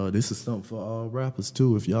doing, and this is something for all rappers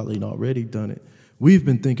too, if y'all ain't already done it, we've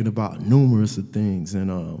been thinking about numerous of things.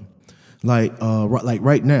 And like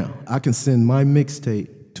right now, I can send my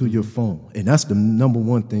mixtape to your phone, and that's the number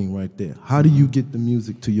one thing right there. How do you get the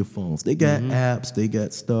music to your phones? They got apps, they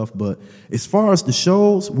got stuff, but as far as the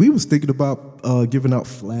shows, we was thinking about giving out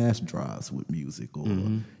flash drives with music, or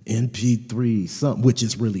MP3, something, which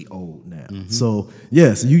is really old now. So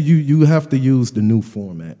yes, you have to use the new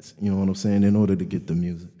formats, you know what I'm saying, in order to get the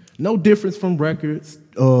music. No difference from records,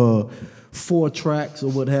 4 tracks or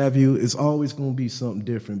what have you. It's always going to be something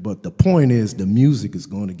different. But the point is, the music is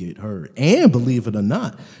going to get heard. And believe it or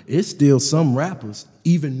not, it's still some rappers,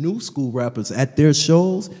 even new school rappers, at their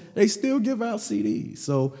shows, they still give out CDs.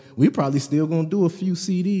 So we probably still going to do a few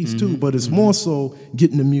CDs too. But it's more so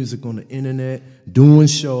getting the music on the internet, doing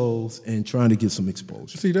shows, and trying to get some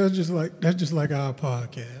exposure. See, that's just like our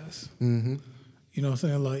podcast. You know what I'm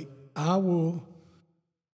saying? Like, I will,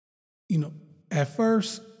 at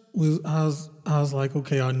first, I was like,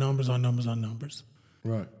 okay, our numbers.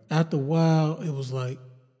 Right. After a while, it was like,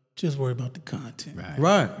 just worry about the content.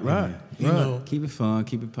 Right. You know, Keep it fun,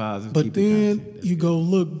 keep it positive. but keep then it content. you go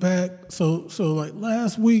look back. So like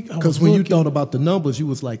last week, I was Because when you looking- thought about the numbers, you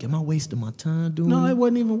was like, am I wasting my time doing no, it? it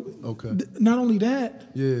wasn't even. Okay. Not only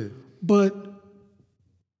that, Yeah. but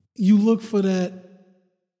you look for that.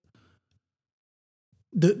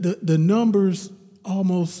 The numbers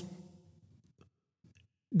almost.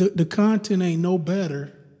 The content ain't no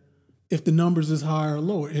better if the numbers is higher or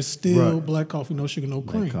lower. It's still Right. black coffee, no sugar, no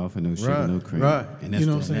cream. Black coffee, no sugar, Right, no cream. right. And that's, You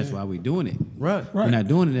know what I'm that's saying? why we're doing it. Right. We're not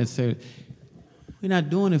doing it necessarily. We're not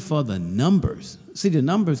doing it for the numbers. See, the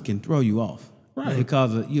numbers can throw you off. Right.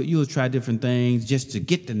 Because you'll try different things just to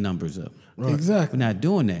get the numbers up. Exactly. We're not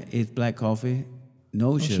doing that. It's black coffee,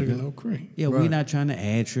 no sugar. no cream. Yeah, we're not trying to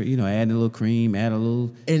add, add a little cream, add a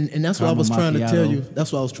little. And that's what I was caramel trying to tell macchiato. you.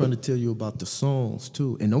 That's what I was trying to tell you about the songs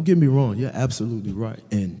too. And don't get me wrong, you're absolutely right.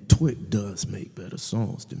 And Twit does make better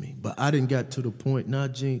songs to me. But I didn't get to the point now,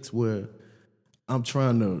 Jinx, where I'm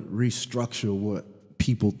trying to restructure what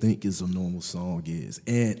people think is a normal song is.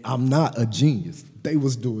 And I'm not a genius. They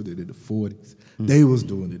was doing it in the 40s. They was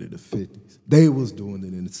doing it in the 50s. They was doing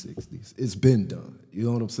it in the 60s. It's been done. You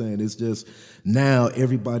know what I'm saying? It's just now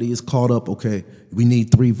everybody is caught up, okay, we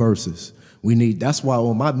need 3 verses. That's why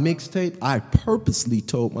on my mixtape, I purposely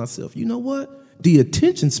told myself, you know what? The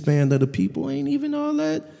attention span of the people ain't even all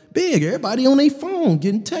that big. Everybody on their phone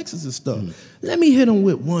getting texts and stuff. Let me hit them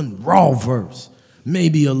with one raw verse.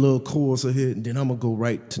 Maybe a little chorus a hit, and then I'm gonna go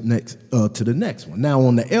right to the next one. Now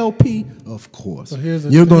on the LP, of course, So here's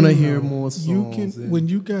the you're thing, gonna hear though. more songs. You can when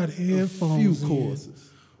you got headphones few in. choruses.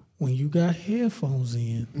 When you got headphones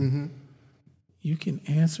in, you can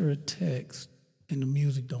answer a text, and the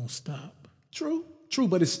music don't stop. True,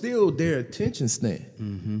 but it's still their attention span.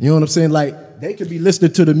 You know what I'm saying? Like they could be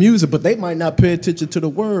listening to the music, but they might not pay attention to the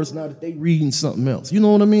words now that they reading something else. You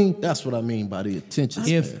know what I mean? That's what I mean by the attention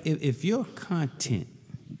span. If your content,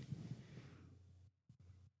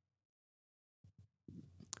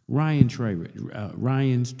 Ryan's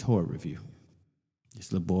toy review,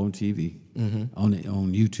 this little boy on TV,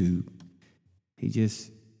 on YouTube, he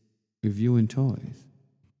just reviewing toys.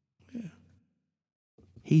 Yeah,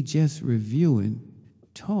 he just reviewing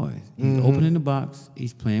toys. He's opening the box.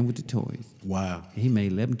 He's playing with the toys. Wow. He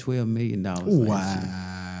made $12 million last year.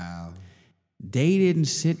 Wow. They didn't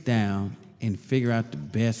sit down and figure out the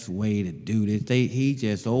best way to do this. He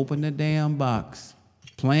just opened the damn box,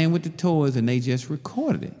 playing with the toys, and they just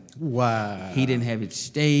recorded it. Wow. He didn't have it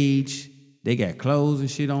staged. They got clothes and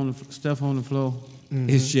shit on the stuff on the floor.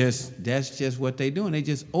 It's just that's just what they doing. They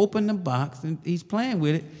just open the box and he's playing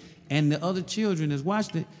with it, and the other children is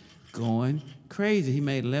watching it, going crazy. He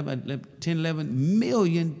made $11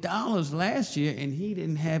 million last year, and he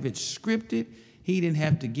didn't have it scripted. He didn't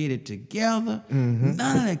have to get it together. None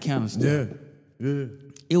of that kind of stuff. Yeah.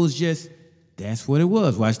 It was just, that's what it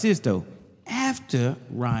was. Watch this, though. After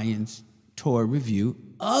Ryan's toy review,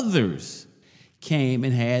 others came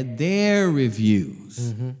and had their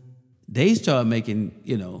reviews. They started making,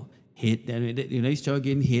 they started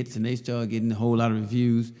getting hits, and they started getting a whole lot of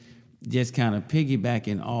reviews, just kind of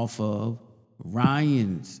piggybacking off of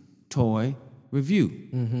Ryan's toy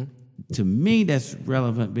review. To me, that's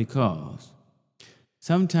relevant because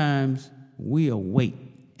sometimes we'll wait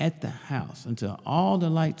at the house until all the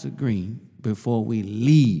lights are green before we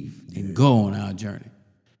leave and go on our journey.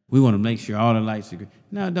 We want to make sure all the lights are green.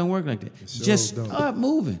 No, it don't work like that. Just start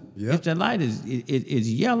moving. Yep. If the light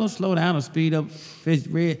is yellow, slow down or speed up. If it's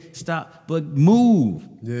red, stop. But move.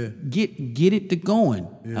 Yeah. Get it to going.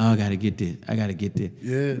 Yeah. Oh, I gotta get this.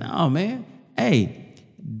 Yeah. No, man. Hey,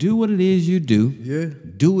 do what it is you do. Yeah.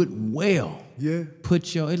 Do it well. Yeah.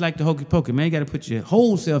 It's like the hokey pokey, man. You got to put your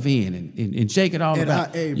whole self in and shake it all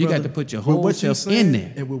about. You got to put your whole self in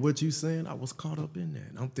there. And with what you saying, I was caught up in that.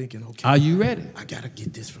 And I'm thinking, okay. Are you ready? I got to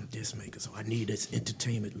get this from this maker, so I need this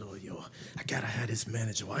entertainment lawyer. Or I got to have this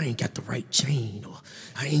manager. Or I ain't got the right chain. Or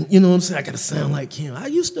I ain't, you know what I'm saying? I got to sound like him. I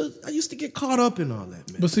used to get caught up in all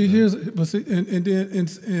that, man. But see,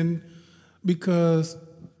 and because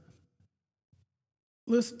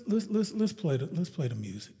let's play the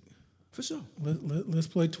music. For sure. Let's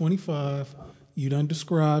play 25. You done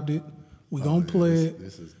described it. We're going to play it.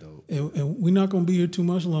 This is dope. And we're not going to be here too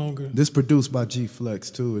much longer. This produced by G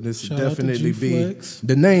Flex, too. And this Shout will out to definitely be. G-Flex.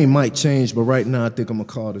 The name might change, but right now I think I'm going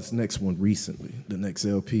to call this next one recently. The next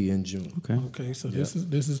LP in June. Okay, so this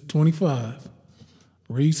is 25.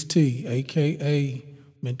 Reese T, a.k.a.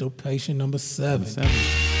 mental patient number 7.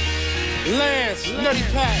 Lance, Nutty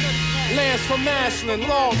Pack, Lance from Ashland,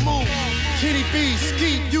 Long Move, Kitty B,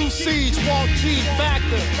 Skeet, U Siege, Walt G,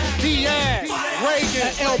 Factor, Diaz,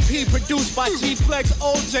 Reagan, LP produced by G Flex,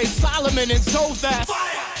 OJ, Solomon, and Zovak.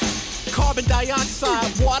 Carbon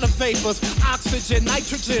dioxide, water vapors, oxygen,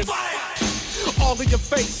 nitrogen. All of your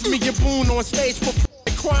fakes, me and Boone on stage before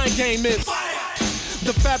the crying game is.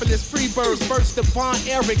 The fabulous Freebirds, first Devon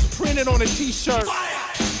Eric's printed on a t-shirt.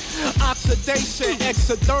 Oxidation,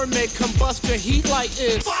 exodermic, combustion, heat light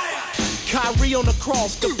is. Kyrie on the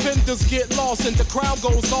cross, defenders get lost and the crowd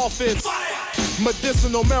goes off. It's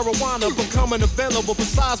medicinal marijuana becoming available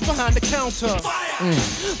besides behind the counter.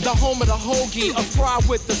 The home of the hoagie, a fry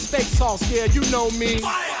with the steak sauce, yeah, you know me.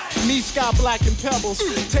 Me, Sky Black and Pebbles,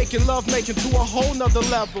 taking love making to a whole nother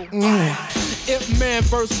level. Ip Man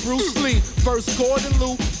versus Bruce Lee, versus Gordon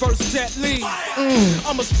Liu, versus Jet Li.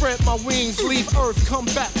 I'ma spread my wings, leave Earth, come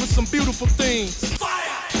back with some beautiful things.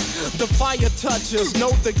 The fire touchers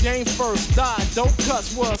know the game first, die, don't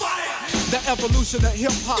cuss was. The evolution of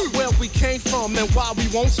hip hop, where we came from and why we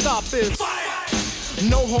won't stop is.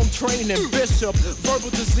 No home training, Bishop,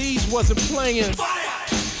 verbal disease wasn't playing.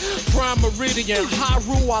 Prime Meridian,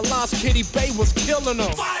 Haru, I lost Kitty Bay was killing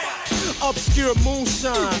them. Obscure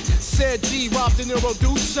moonshine, said G, Rob De Niro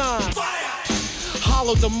do shine.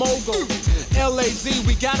 Hollow the mogul, LAZ,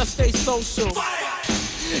 we gotta stay social.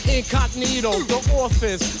 Incognito, the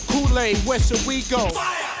orphans, Kool-Aid, where should we go?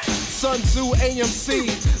 Sun Tzu, AMC,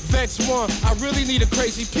 Vex One, I really need a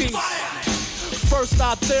crazy piece. First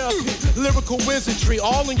eye therapy, lyrical wizardry,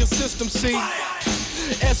 all in your system, see?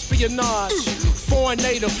 Espionage, foreign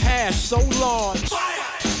native hash, so large.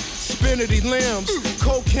 Spinity limbs,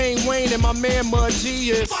 Cocaine Wayne and my man Mud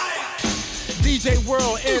G is. DJ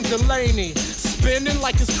World and Delaney, spinning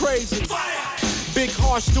like it's crazy. Big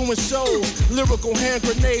Harsh doing shows, lyrical hand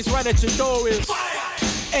grenades right at your door is.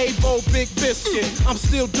 A-Bo, Big Biscuit, I'm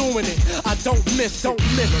still doing it, I don't miss, don't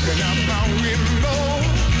miss. Looking down real low,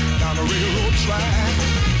 down the railroad track,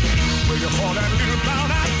 where you call that little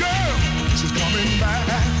brown-eyed girl, she's coming back.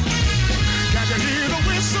 Got to hear the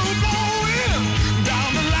whistle blowing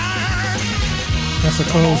down the line. That's a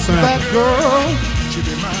cold sound. That girl. She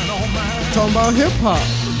be mine, oh mine. Talking about hip hop.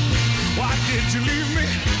 Why did you leave me?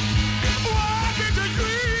 Why did you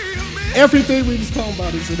leave me? Everything we was talking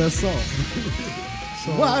about is in that song.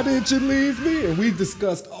 Why did you leave me? And we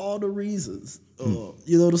discussed all the reasons. You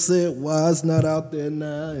know what I'm saying? Why it's not out there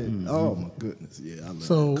now. And, oh my goodness. Yeah, I love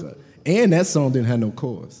that cut. And that song didn't have no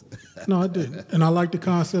chorus. No, it didn't. And I like the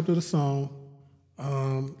concept of the song.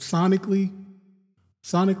 Sonically,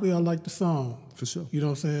 I like the song. For sure. You know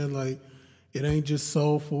what I'm saying? Like, it ain't just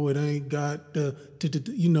soulful. It ain't got the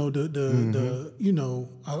you know,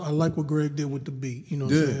 I like what Greg did with the beat. You know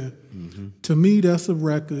what I'm saying? To me, that's a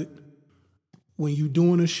record. When you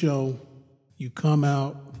doing a show, you come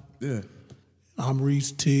out. Yeah. I'm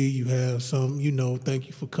Reese T. You have some, you know, thank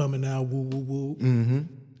you for coming out. Woo, woo, woo.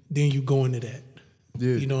 Then you go into that.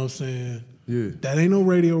 Yeah. You know what I'm saying? Yeah. That ain't no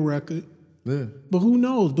radio record. Yeah. But who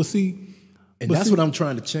knows? But see. And that's what I'm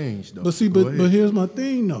trying to change, though. But see, but here's my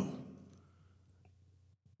thing, though.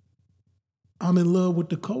 I'm in Love with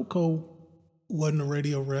the Coco wasn't a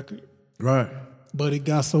radio record. Right. But it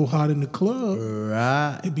got so hot in the club,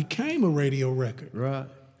 Right. it became a radio record. Right.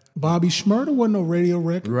 Bobby Shmurda wasn't a radio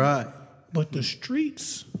record. Right. But the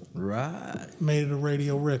Streets Right. made it a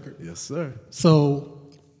radio record. Yes, sir. So,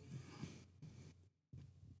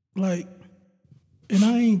 like, and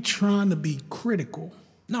I ain't trying to be critical.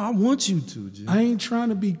 No, I want you to, G. I ain't trying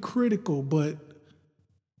to be critical, but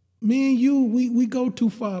me and you, we go too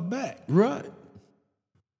far back. Right.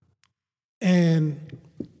 And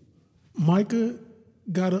Micah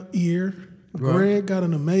got an ear. Right. Greg got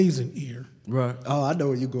an amazing ear. Right. Oh, I know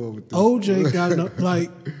where you're going with this. OJ got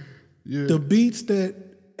the beats that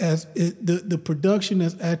the production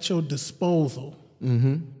that's at your disposal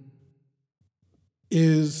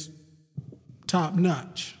is top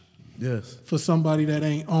notch. Yes. For somebody that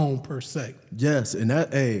ain't on per se. Yes, and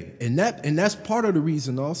that's part of the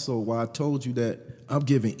reason also why I told you that I'm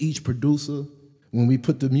giving each producer, when we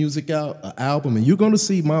put the music out, an album, and you're gonna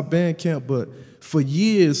see my Bandcamp, but for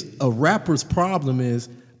years, a rapper's problem is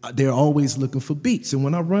they're always looking for beats. And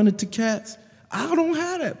when I run into cats, I don't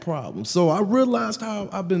have that problem. So I realized how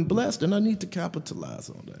I've been blessed and I need to capitalize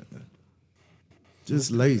on that, man. Just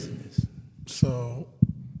laziness. So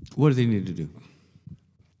what does he need to do?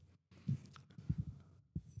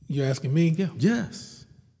 You asking me? Yeah. Yes.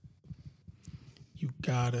 You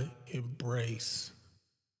gotta embrace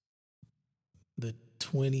the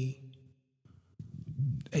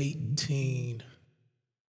 2018.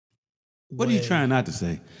 What are you trying not to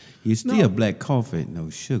say? You still black coffee, no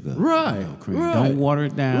sugar, Right, no cream. right. Don't water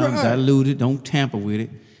it down, Right. dilute it, don't tamper with it.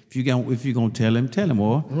 If you're gonna tell him,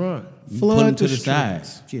 or Right. you Flood pull him to the the side.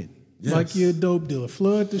 streets. Shit. Like you're a dope dealer.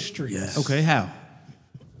 Flood the streets. Yes. Okay, how?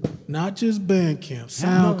 Not just Bandcamp,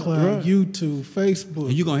 SoundCloud, right. YouTube, Facebook.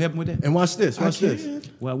 And you gonna help him with that? And watch this. Watch I this. can.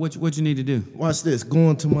 Well, what you need to do? Watch this.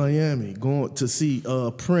 Going to Miami, going to see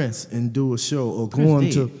Prince and do a show, or going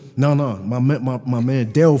Prince to my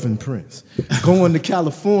man Delvin Prince, going to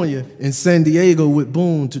California and San Diego with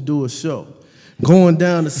Boone to do a show, going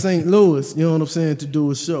down to St. Louis, you know what I'm saying, to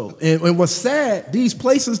do a show. And what's sad, these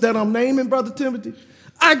places that I'm naming, Brother Timothy,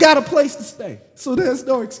 I got a place to stay, so there's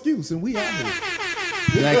no excuse, and we out here.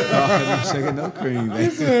 Black coffee, no sugar, no cream,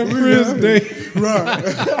 man. Prince Day.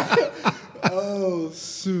 Right. Oh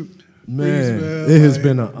shoot, man, man, it has like-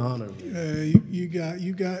 been an honor. You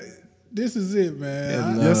got. This is it,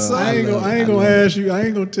 man. Yes, sir. I ain't gonna ask you. I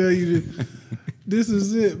ain't gonna tell you this. This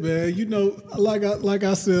is it, man. You know, like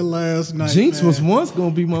I said last night. Jinx man, was once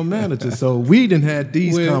gonna be my manager, so we didn't had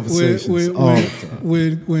these conversations all the time.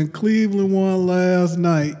 When Cleveland won last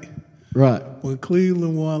night. Right. When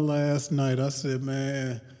Cleveland won last night, I said,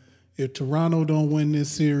 man, if Toronto don't win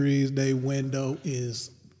this series, their window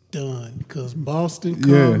is done. Because Boston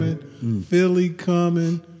coming, Philly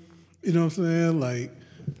coming, you know what I'm saying? Like,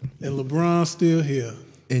 and LeBron's still here.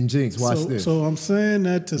 And Jinx, watch this. So I'm saying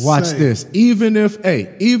that to Watch say. this. Even if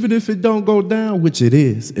it don't go down, which it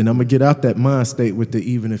is, and I'm gonna get out that mind state with the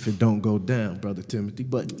even if it don't go down, Brother Timothy.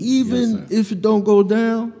 But even if it don't go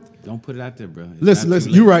down, Don't put it out there, bro.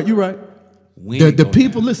 listen. You're right. We The ain't go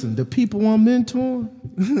people, down. listen, the people I'm mentoring,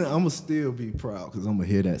 I'm gonna still be proud because I'm gonna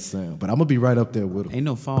hear that sound. But I'm gonna be right up there with them. Ain't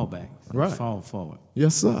no fallback. Right. Fall forward.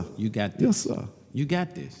 Yes, sir. You got this. Yes, sir. You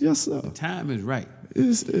got this. Yes, sir. The time is right.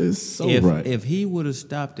 It's so right. If he would have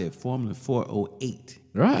stopped at Formula 408,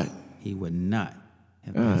 Right. he would not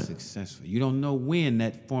have been Right. successful. You don't know when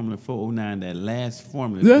that Formula 409, that last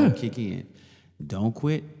formula, is Yeah. going to kick in. Don't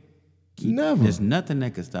quit. Never. There's nothing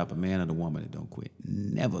that can stop a man or a woman that don't quit.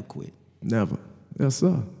 Never quit. Never. Yes,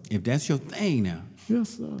 sir. If that's your thing now, Yes,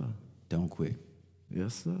 sir. don't quit.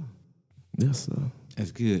 Yes, sir. Yes, sir.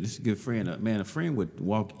 That's good. It's a good friend. Man, a friend would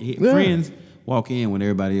walk. Yeah. Friends walk in when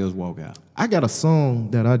everybody else walk out. I got a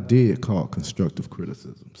song that I did called Constructive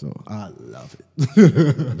Criticism, so I love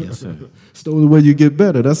it. Yes, sir. It's the only way you get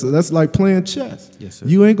better. That's like playing chess. Yes, sir.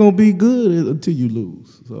 You ain't gonna be good until you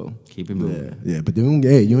lose. So Keep it moving. Yeah, but then,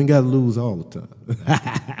 hey, you ain't gotta lose all the time.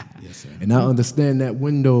 Yes, sir. And I understand that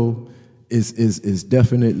window is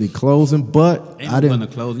definitely closing, but Ain't I no didn't. window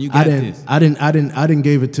closing. You I got didn't. this. I didn't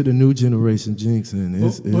give it to the new generation, Jinx, and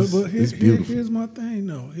it's beautiful. Here's my thing,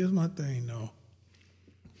 though.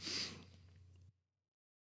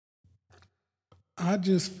 I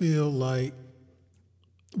just feel like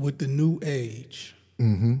with the new age,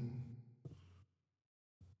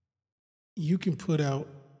 you can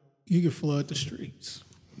flood the streets.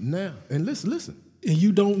 Now, and listen. And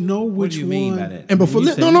you don't know which one. What do you mean by that? And before,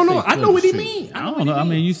 You say- no, you say I know flood what the he street. mean. I don't know. I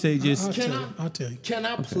mean, you say just. I'll tell you. Can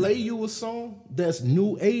I play you a song that's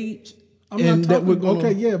new age? I'm and not that talking, we're gonna,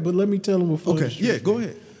 okay, yeah, but let me tell them what flood the Okay, streets. yeah, go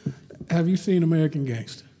ahead. Have you seen American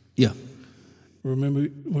Gangster? Yeah. Remember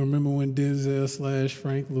when Denzel /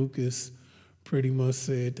 Frank Lucas pretty much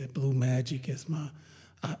said that Blue Magic is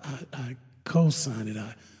I co-signed it.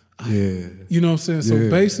 Yeah. You know what I'm saying? So Yeah.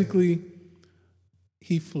 basically,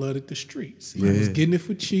 he flooded the streets. He was Yeah. getting it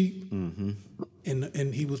for cheap,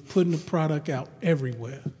 and he was putting the product out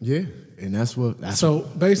everywhere. Yeah, and that's So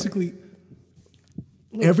basically,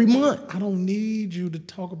 look, every month. I don't need you to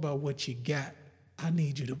talk about what you got. I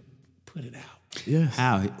need you to put it out. Yes.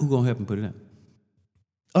 How? Who gonna help him put it up?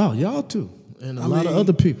 Oh, y'all too, and a I lot of mean,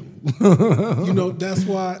 other people. You know, that's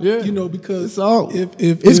why. Yeah. You know, because It's all. if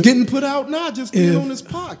it's getting put out now, just get if- on this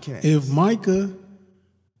podcast.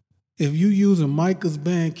 If you using Micah's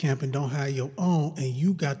Bandcamp and don't have your own, and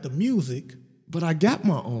you got the music, But I got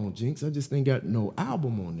my own, Jinx. I just ain't got no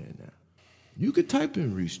album on there now. You could type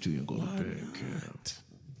in Reese 2 and go to Bandcamp.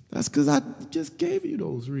 That's because I just gave you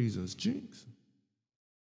those reasons, Jinx.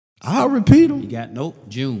 I'll repeat them. You got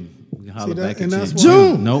June. We can holler See, back and at that's you. why-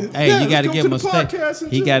 June. Nope. Hey, Yeah, you got to let's give go him a to the stay. podcast in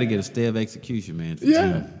He June. got to get a stay of execution, man. For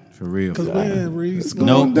Yeah. June. For real. because man, Reese, It's going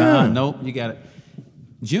Nope. down. Nope. You got it.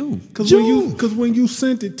 June. because June. when you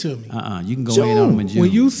sent it to me, You can go in on him in June.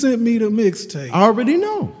 when you sent me the mixtape, I already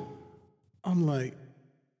know. I'm like,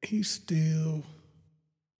 he's still.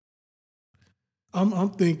 I'm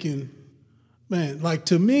thinking, man, like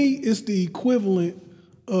to me, it's the equivalent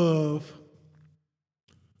of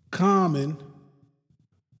Common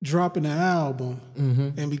dropping an album,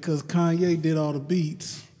 and because Kanye did all the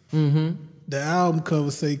beats, the album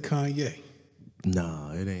cover say Kanye.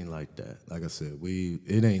 Nah, it ain't like that. Like I said,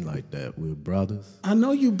 it ain't like that. We're brothers. I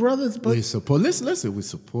know you brothers, but We support. Listen. We're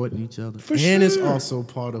supporting each other, For and it's sure. also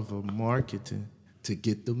part of a marketing to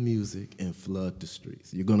get the music and flood the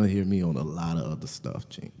streets. You're gonna hear me on a lot of other stuff,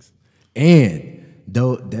 Jinx. And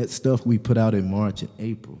though that stuff we put out in March and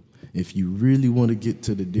April, if you really want to get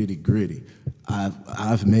to the nitty gritty,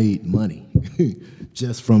 I've made money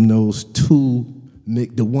just from those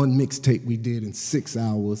the one mixtape we did in 6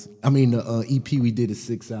 hours. I mean, the EP we did in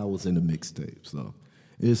 6 hours in the mixtape. So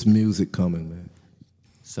it's music coming, man.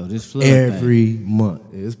 So this flood every month.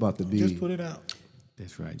 It's about to be. Just put it out.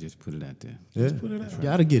 That's right. Just put it out there. Yeah, Just put it out.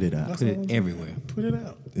 Gotta get it out. Put it everywhere. Put it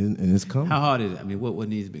out. And it's coming. How hard is it? I mean, what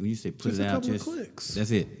needs to be? When you say put Just it a out, couple of just clicks.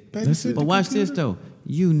 that's it. That's it. But watch this though.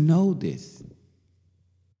 You know this.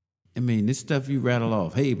 I mean, this stuff you rattle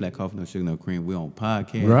off. Hey, Black Coffee, No Sugar, No Cream. We on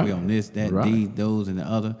podcast. Right. We on this, that, Right. these, those, and the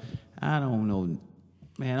other. I don't know,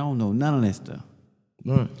 man. I don't know none of that stuff.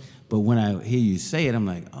 Right. But when I hear you say it, I'm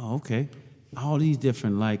like, oh, okay. All these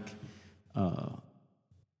different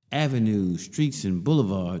avenues, streets, and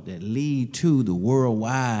boulevards that lead to the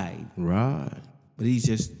worldwide. Right. But these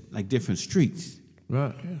just like different streets.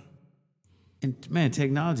 Right. Yeah. And man,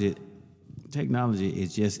 technology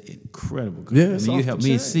is just incredible. Yeah, I it's mean, you off help the me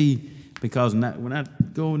chain. see because when I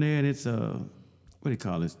go in there and it's what do you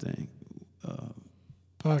call this thing?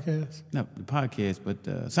 Podcast, Not the podcast, but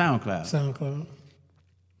SoundCloud. SoundCloud.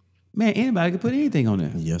 Man, anybody can put anything on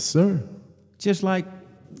there, Yes, sir. just like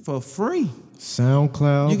for free.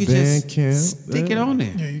 SoundCloud, You can just Bandcamp. stick it on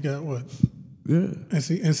there. Yeah, you got what? Yeah. And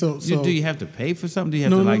see, and so Do you have to pay for something? Do you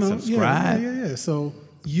have to like subscribe? Yeah. So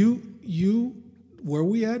you where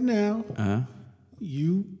we at now?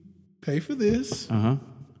 You pay for this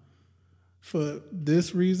for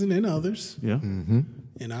this reason and others, Yeah.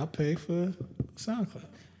 and I'll pay for SoundCloud.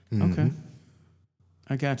 Okay.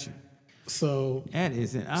 I got you. So That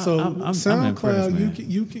is it. I'm SoundCloud, impressed, man.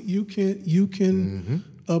 you can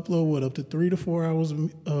upload up to 3 to 4 hours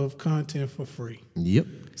of content for free. Yep.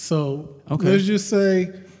 So Okay. let's just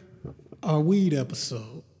say our weed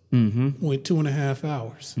episode went 2.5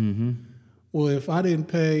 hours. Well, if I didn't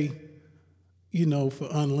pay, for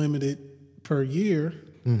unlimited per year,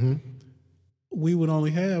 we would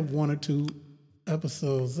only have 1 or 2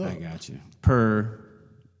 episodes up I got you. for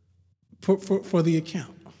the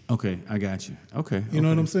account. Okay, I got you. Okay. You know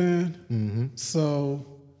what I'm saying? So,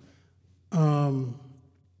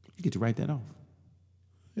 You get to write that off.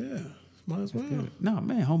 yeah, might as well. No,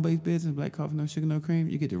 man, home-based business, Black Coffee, No Sugar, No Cream,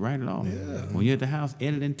 you get to write it off. Yeah. When you're at the house,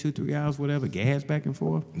 editing 2-3 hours, whatever, gas back and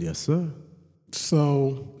forth, Yes, sir.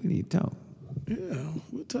 So, we need to talk. yeah,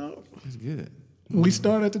 we'll talk. That's good. We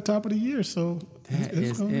start at the top of the year, so That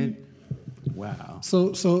it's is gonna be- it. Wow.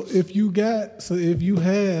 So if you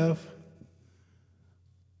have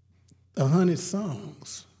 100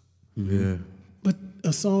 songs, Yeah. but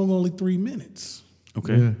a song only 3 minutes,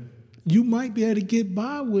 Okay. Yeah. you might be able to get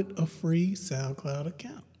by with a free SoundCloud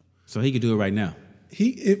account. So he could do it right now.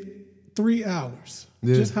 If 3 hours,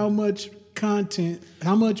 Yeah. just how much content,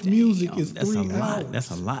 how much music is That's 3 a lot. hours?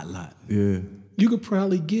 That's a lot. Yeah. You could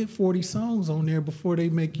probably get 40 songs on there before they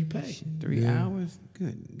make you pay. 3 hours?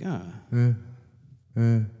 Good God. Yeah.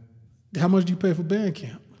 Yeah. How much do you pay for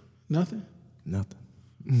Bandcamp? Nothing. Nothing.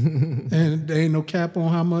 And there ain't no cap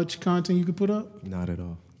on how much content you can put up. Not at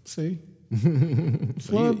all. See,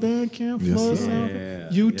 flood Bandcamp, Yes, flood sir.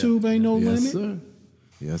 SoundCloud. YouTube ain't no Yes, limit. sir.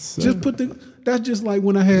 Yes, sir. Just put that's just like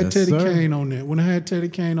when I had Yes, Teddy sir. Kane on there. When I had Teddy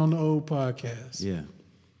Kane on the old podcast, Yeah.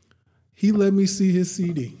 he let me see his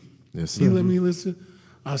CD. Yes, He sir. let me listen.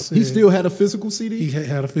 I said He still had a physical CD? he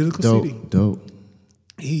had a physical dope. CD. Dope.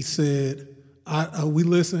 He said, we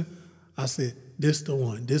listen. I said, this the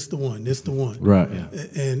one, this the one, this the one. Right.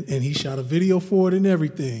 And he shot a video for it and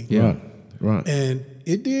everything. Yeah. Right. And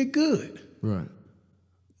it did good. Right.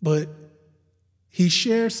 But he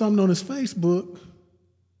shared something on his Facebook,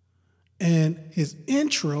 and his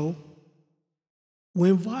intro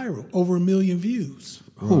went viral, over 1 million views.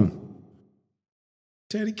 Who?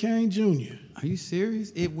 Teddy Kane Jr., Are you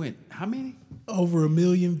serious? It went how many? over 1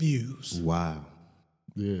 million views. Wow.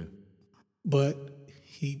 Yeah. But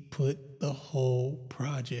he put the whole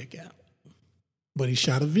project out. But he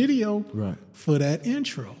shot a video Right. for that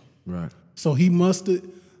intro. Right. So he must have.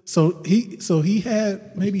 So he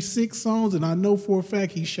had maybe 6 songs, and I know for a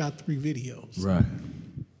fact he shot 3 videos. Right.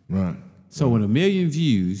 Right. So with 1 million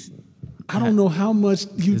views, I don't know how much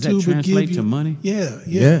YouTube that would give translate you. to money? Yeah.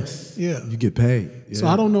 Yes. Yeah. You get paid. Yeah. So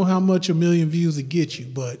I don't know how much 1 million views would get you,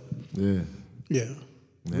 but Yeah. yeah,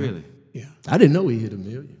 really? yeah, I didn't know he hit 1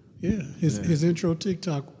 million. yeah. His intro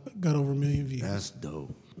TikTok got over 1 million views. That's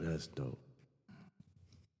dope. That's dope.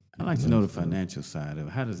 I'd like to know the financial side of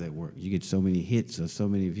it. How does that work? You get so many hits or so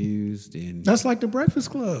many views, then That's like the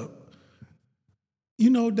Breakfast Club.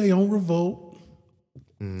 They on Revolt,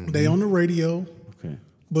 they on the radio, okay.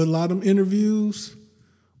 but a lot of them interviews,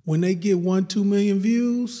 when they get 1-2 million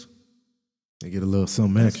views, They get a little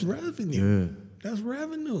something That's extra. revenue. Yeah. That's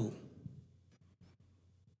revenue.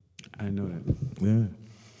 I didn't know that. Yeah.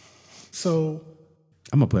 So,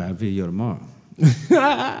 I'm gonna put out a video tomorrow.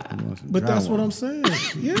 but that's what I'm saying.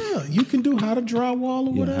 Yeah, you can do how to drywall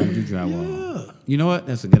or Yeah, whatever. how to do drywall. Yeah. You know what?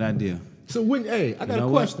 That's a good idea. So hey, I got know a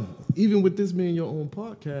what? question. Even with this being your own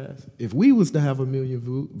podcast, if we was to have 1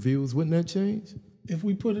 million views, wouldn't that change? If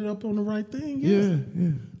we put it up on the right thing,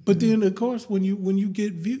 Yeah. But then, of course, when you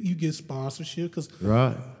get view, you get sponsorship because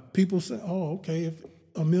Right. people say, "Oh, okay, if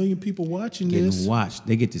 1 million people watching Getting this, watched.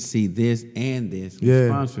 They get to see this and this. Yeah.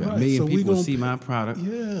 Sponsor. Right, A million so we people gonna see pay- my product.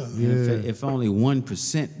 Yeah. And if only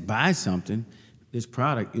 1% buy something, this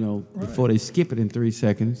product, before they skip it in 3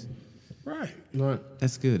 seconds, right." Right.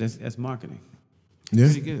 that's good. That's marketing. Yeah.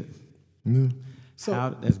 Pretty good. Yeah.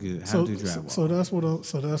 That's good. How to do drywall.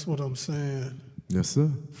 So that's what I'm saying. Yes,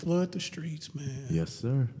 sir. Flood the streets, man. Yes,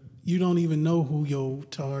 sir. You don't even know who your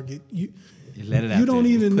target. You let it out you don't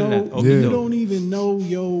there. even Just put it know. out. Open the You door. don't even know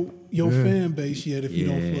your fan base yet if you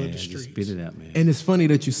don't flood the just streets. spit it out, man. And it's funny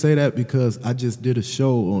that you say that because I just did a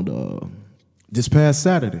show on this past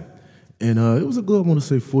Saturday. And it was a good, I want to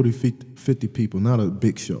say 40, 50 people, not a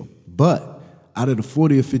big show. But out of the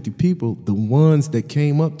 40 or 50 people, the ones that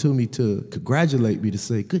came up to me to congratulate me to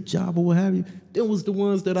say, good job or what have you, it was the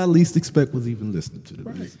ones that I least expect was even listening to the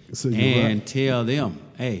music. So you're And right. tell them,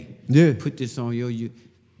 hey, Yeah. put this on you.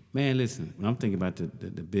 Man, listen, when I'm thinking about the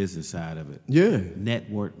business side of it, Yeah.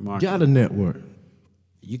 network marketing. Got a network.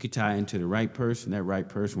 You could tie into the right person. That right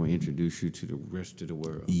person will introduce you to the rest of the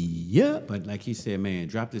world. Yep. But like he said, man,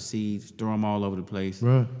 drop the seeds, throw them all over the place.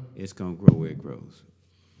 Right. It's going to grow where it grows.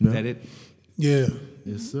 Yeah. Is that it? Yeah.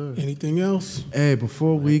 Yes, sir. Anything else? Hey,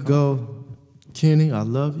 before we go, Kenny, I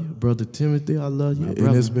love you. Brother Timothy, I love you. My And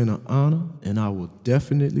brother. it's been an honor, and I will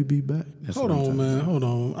definitely be back. That's Hold what I'm on, talking man. about. Hold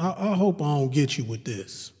on. I hope I don't get you with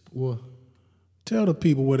this. What? Tell the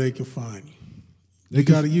people where they can find you. They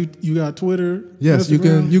can- You got Twitter? Yes,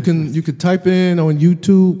 Instagram? you can type in on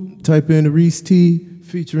YouTube, type in Reese T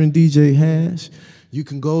featuring DJ Hash. You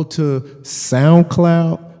can go to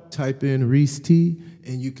SoundCloud, type in Reese T,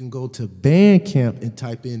 and you can go to Bandcamp and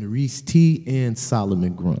type in Reese T and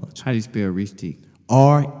Solomon Grunge. How do you spell Reese T?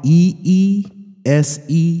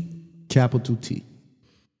 REESE capital T.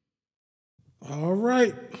 All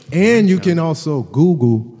right. And you can also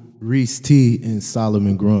Google Reese T and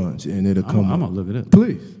Solomon Grunge, and it'll come I'm up. going to look it up.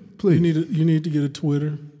 Please. You need to get a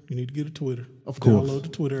Twitter. You need to get a Twitter. Of course. Download the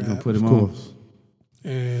Twitter You're going app. to put him Of on? course.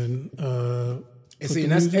 And And put see, the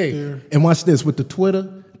and that's music there. and watch this with the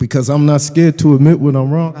Twitter, because I'm not scared to admit when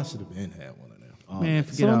I'm wrong. I should have been had one of them. Man,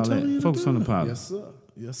 So forget I'm all telling you that. to Focus do on the it. positive. Yes, sir.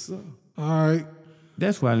 Yes, sir. All right.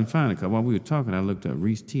 That's why I didn't find it, because while we were talking, I looked up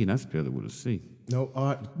Reese T, and I spelled it with a C. No,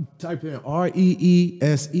 type in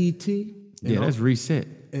REESET. Yeah, that's reset.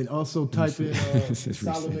 And also type in It's reset.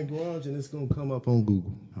 Solomon Grunge, and it's gonna come up on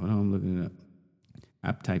Google. Hold on, I'm looking it up.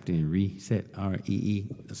 I typed in reset, REE,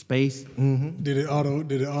 a space, Did it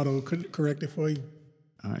auto correct it for you?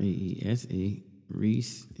 REESE,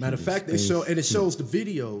 Reese. Matter of fact, it shows the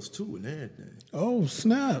videos too and everything. Oh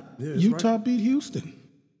snap! Yeah, that's Utah beat Houston.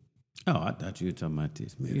 Oh, I thought you were talking about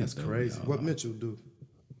this. Man, That's crazy. What Mitchell do?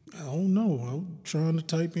 I don't know. I'm trying to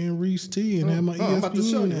type in Reese T and have my ESPN I'm about to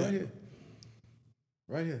show you app. right here.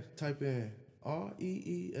 Right here. Type in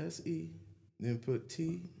REESE, then put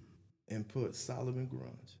T, and put Solomon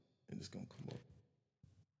Grunge, and it's gonna come up.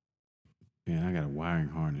 Man, I got a wiring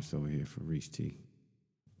harness over here for Reese T.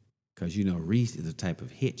 Because you know Reese is a type of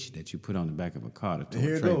hitch that you put on the back of a car to tow And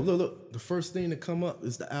here a it trailer. goes. Look. The first thing to come up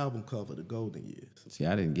is the album cover, The Golden Years. See,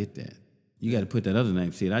 I didn't get that. You got to put that other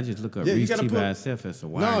name. See, I just look up Yeah, you Reese gotta T put- by itself as a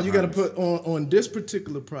wiring No, you got to harness. put on this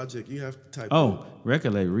particular project. You have to type. Oh,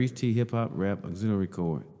 record label, Reese T, hip hop, rap, auxiliary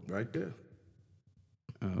chord. right there.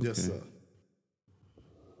 Oh, okay. Yes, sir.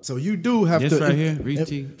 So you do have This to. right here, Reese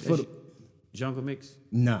T, For the, Jungle Mix.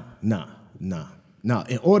 nah.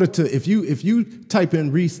 In order to, if you type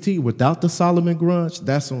in Reese T without the Solomon Grunge,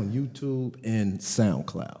 that's on YouTube and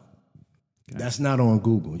SoundCloud. That's not on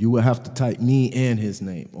Google. You will have to type me and his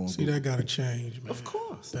name on See, Google. that got to change, man. Of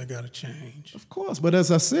course. That got to change. Of course. But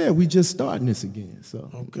as I said, we just starting this again. So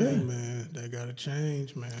Okay, yeah. man. That got to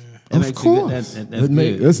change, man. That Of makes you good. course. That's It's good.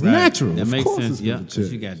 Right. natural. That Of makes course sense. it's Yeah, gonna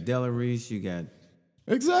because you change. got Della Reese, you got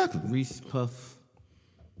Exactly. Reese Puff.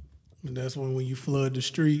 And that's when you flood the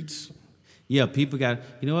streets. Yeah, people got,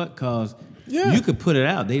 you know what? Because Yeah. you could put it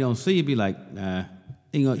out. They don't see you, be like, nah.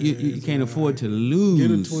 You can't afford to lose.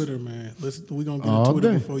 Get a Twitter, man. We're going to get All a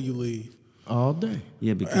Twitter day. before you leave. All day.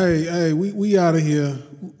 Yeah, because Hey, we out of here.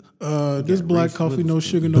 This black Reese coffee, no Witherspoon.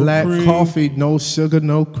 sugar, no Black cream. coffee, no sugar,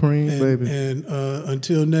 no cream, And, baby. and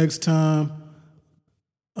until next time,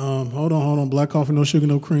 Hold on. Black Coffee, No Sugar,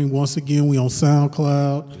 No Cream. Once again, we on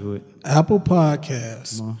SoundCloud. Do it. Apple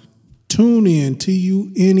Podcasts. TuneIn,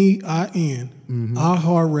 TUNEIN.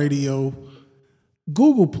 iHeartRadio.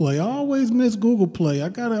 Google Play. I always miss Google Play. I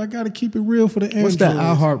gotta keep it real for the Androids. What's that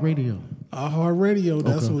iHeartRadio? iHeartRadio.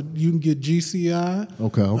 That's what you can get GCI.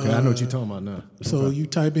 Okay. I know what you're talking about now. So you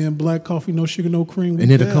type in Black Coffee, No Sugar, No Cream. And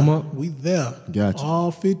it'll come up? We there. Gotcha.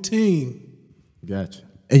 All 15. Gotcha.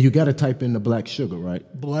 And you got to type in the black sugar, right?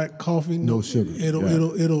 Black Coffee, No sugar.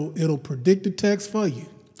 It'll predict the text for you.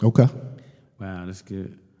 Okay. Wow, that's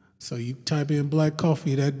good. So you type in Black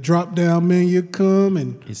Coffee, that drop down menu come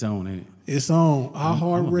and It's on, ain't it? it's on I'm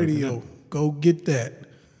gonna look it iHeartRadio. up. Go get that.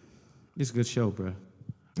 It's a good show, bro.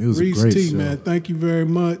 It was Reese a great T, show. man, thank you very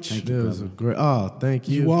much. It was a great. Oh, thank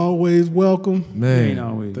you. You always welcome. Man. You ain't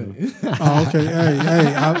always. Oh, okay.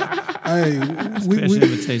 Hey, Special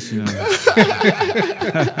invitation.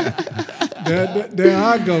 there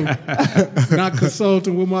I go. Not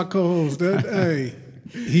consulting with my co-host. Hey,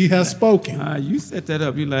 he has spoken. You set that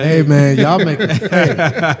up. You like, Hey man, y'all make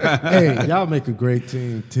y'all make a great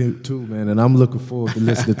team too, man. And I'm looking forward to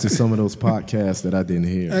listening to some of those podcasts that I didn't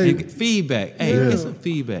hear. Hey, get feedback. Hey, get some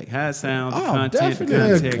feedback. How it sounds, the content, the definitely.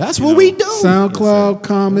 context. That's you what know. we do. SoundCloud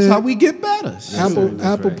comment. That's how we get better. Apple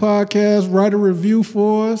right. Podcast. Write a review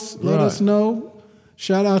for us. Let Right. us know.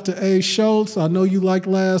 Shout out to A. Schultz. I know you liked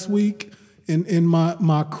last week in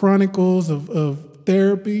my chronicles of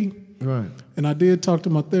therapy. Right. And I did talk to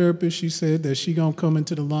my therapist. She said that she gonna come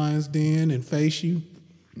into the Lion's Den and face you.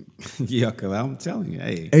 Yeah, because I'm telling you,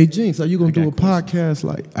 hey. Hey Jinx, are you gonna do a got podcast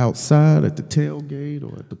like outside at the tailgate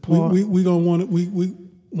or at the park? We gonna want it. We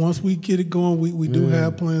once we get it going, we do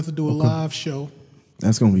have plans to do a live show.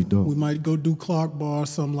 That's gonna be dope. We might go do Clark Bar or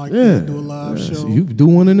something like Yeah, that. Do a live show. So you can do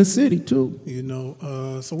one in the city too. You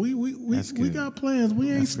know, so we good. got plans.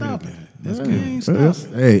 We ain't stopping. That's we good. ain't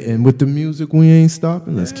stopping. Hey, and with the music, we ain't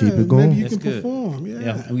stopping. Let's keep it going. Maybe you That's can good. perform.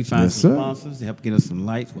 Yeah. And we find Yes, some sir. sponsors to help get us some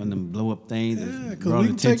lights, one of them blow up things. Yeah, that because draw we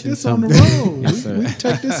can take attention this to on the something. road. we can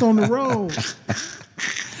take this on the road.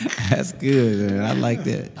 That's good, man. I like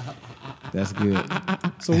that. That's good.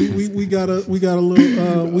 So we got a little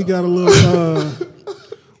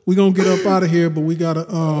we gonna get up out of here, but we gotta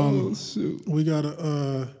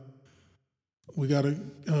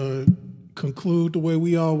conclude the way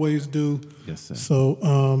we always do. Yes, sir.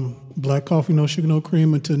 So Black Coffee, No Sugar, No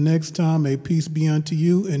Cream. Until next time, may peace be unto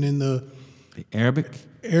you. And in the Arabic,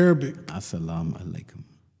 assalamu alaikum.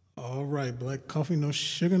 all right, Black Coffee, No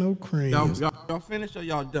Sugar, No Cream. Y'all finished or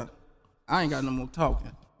y'all done? I ain't got no more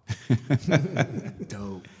talking.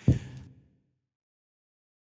 Dope.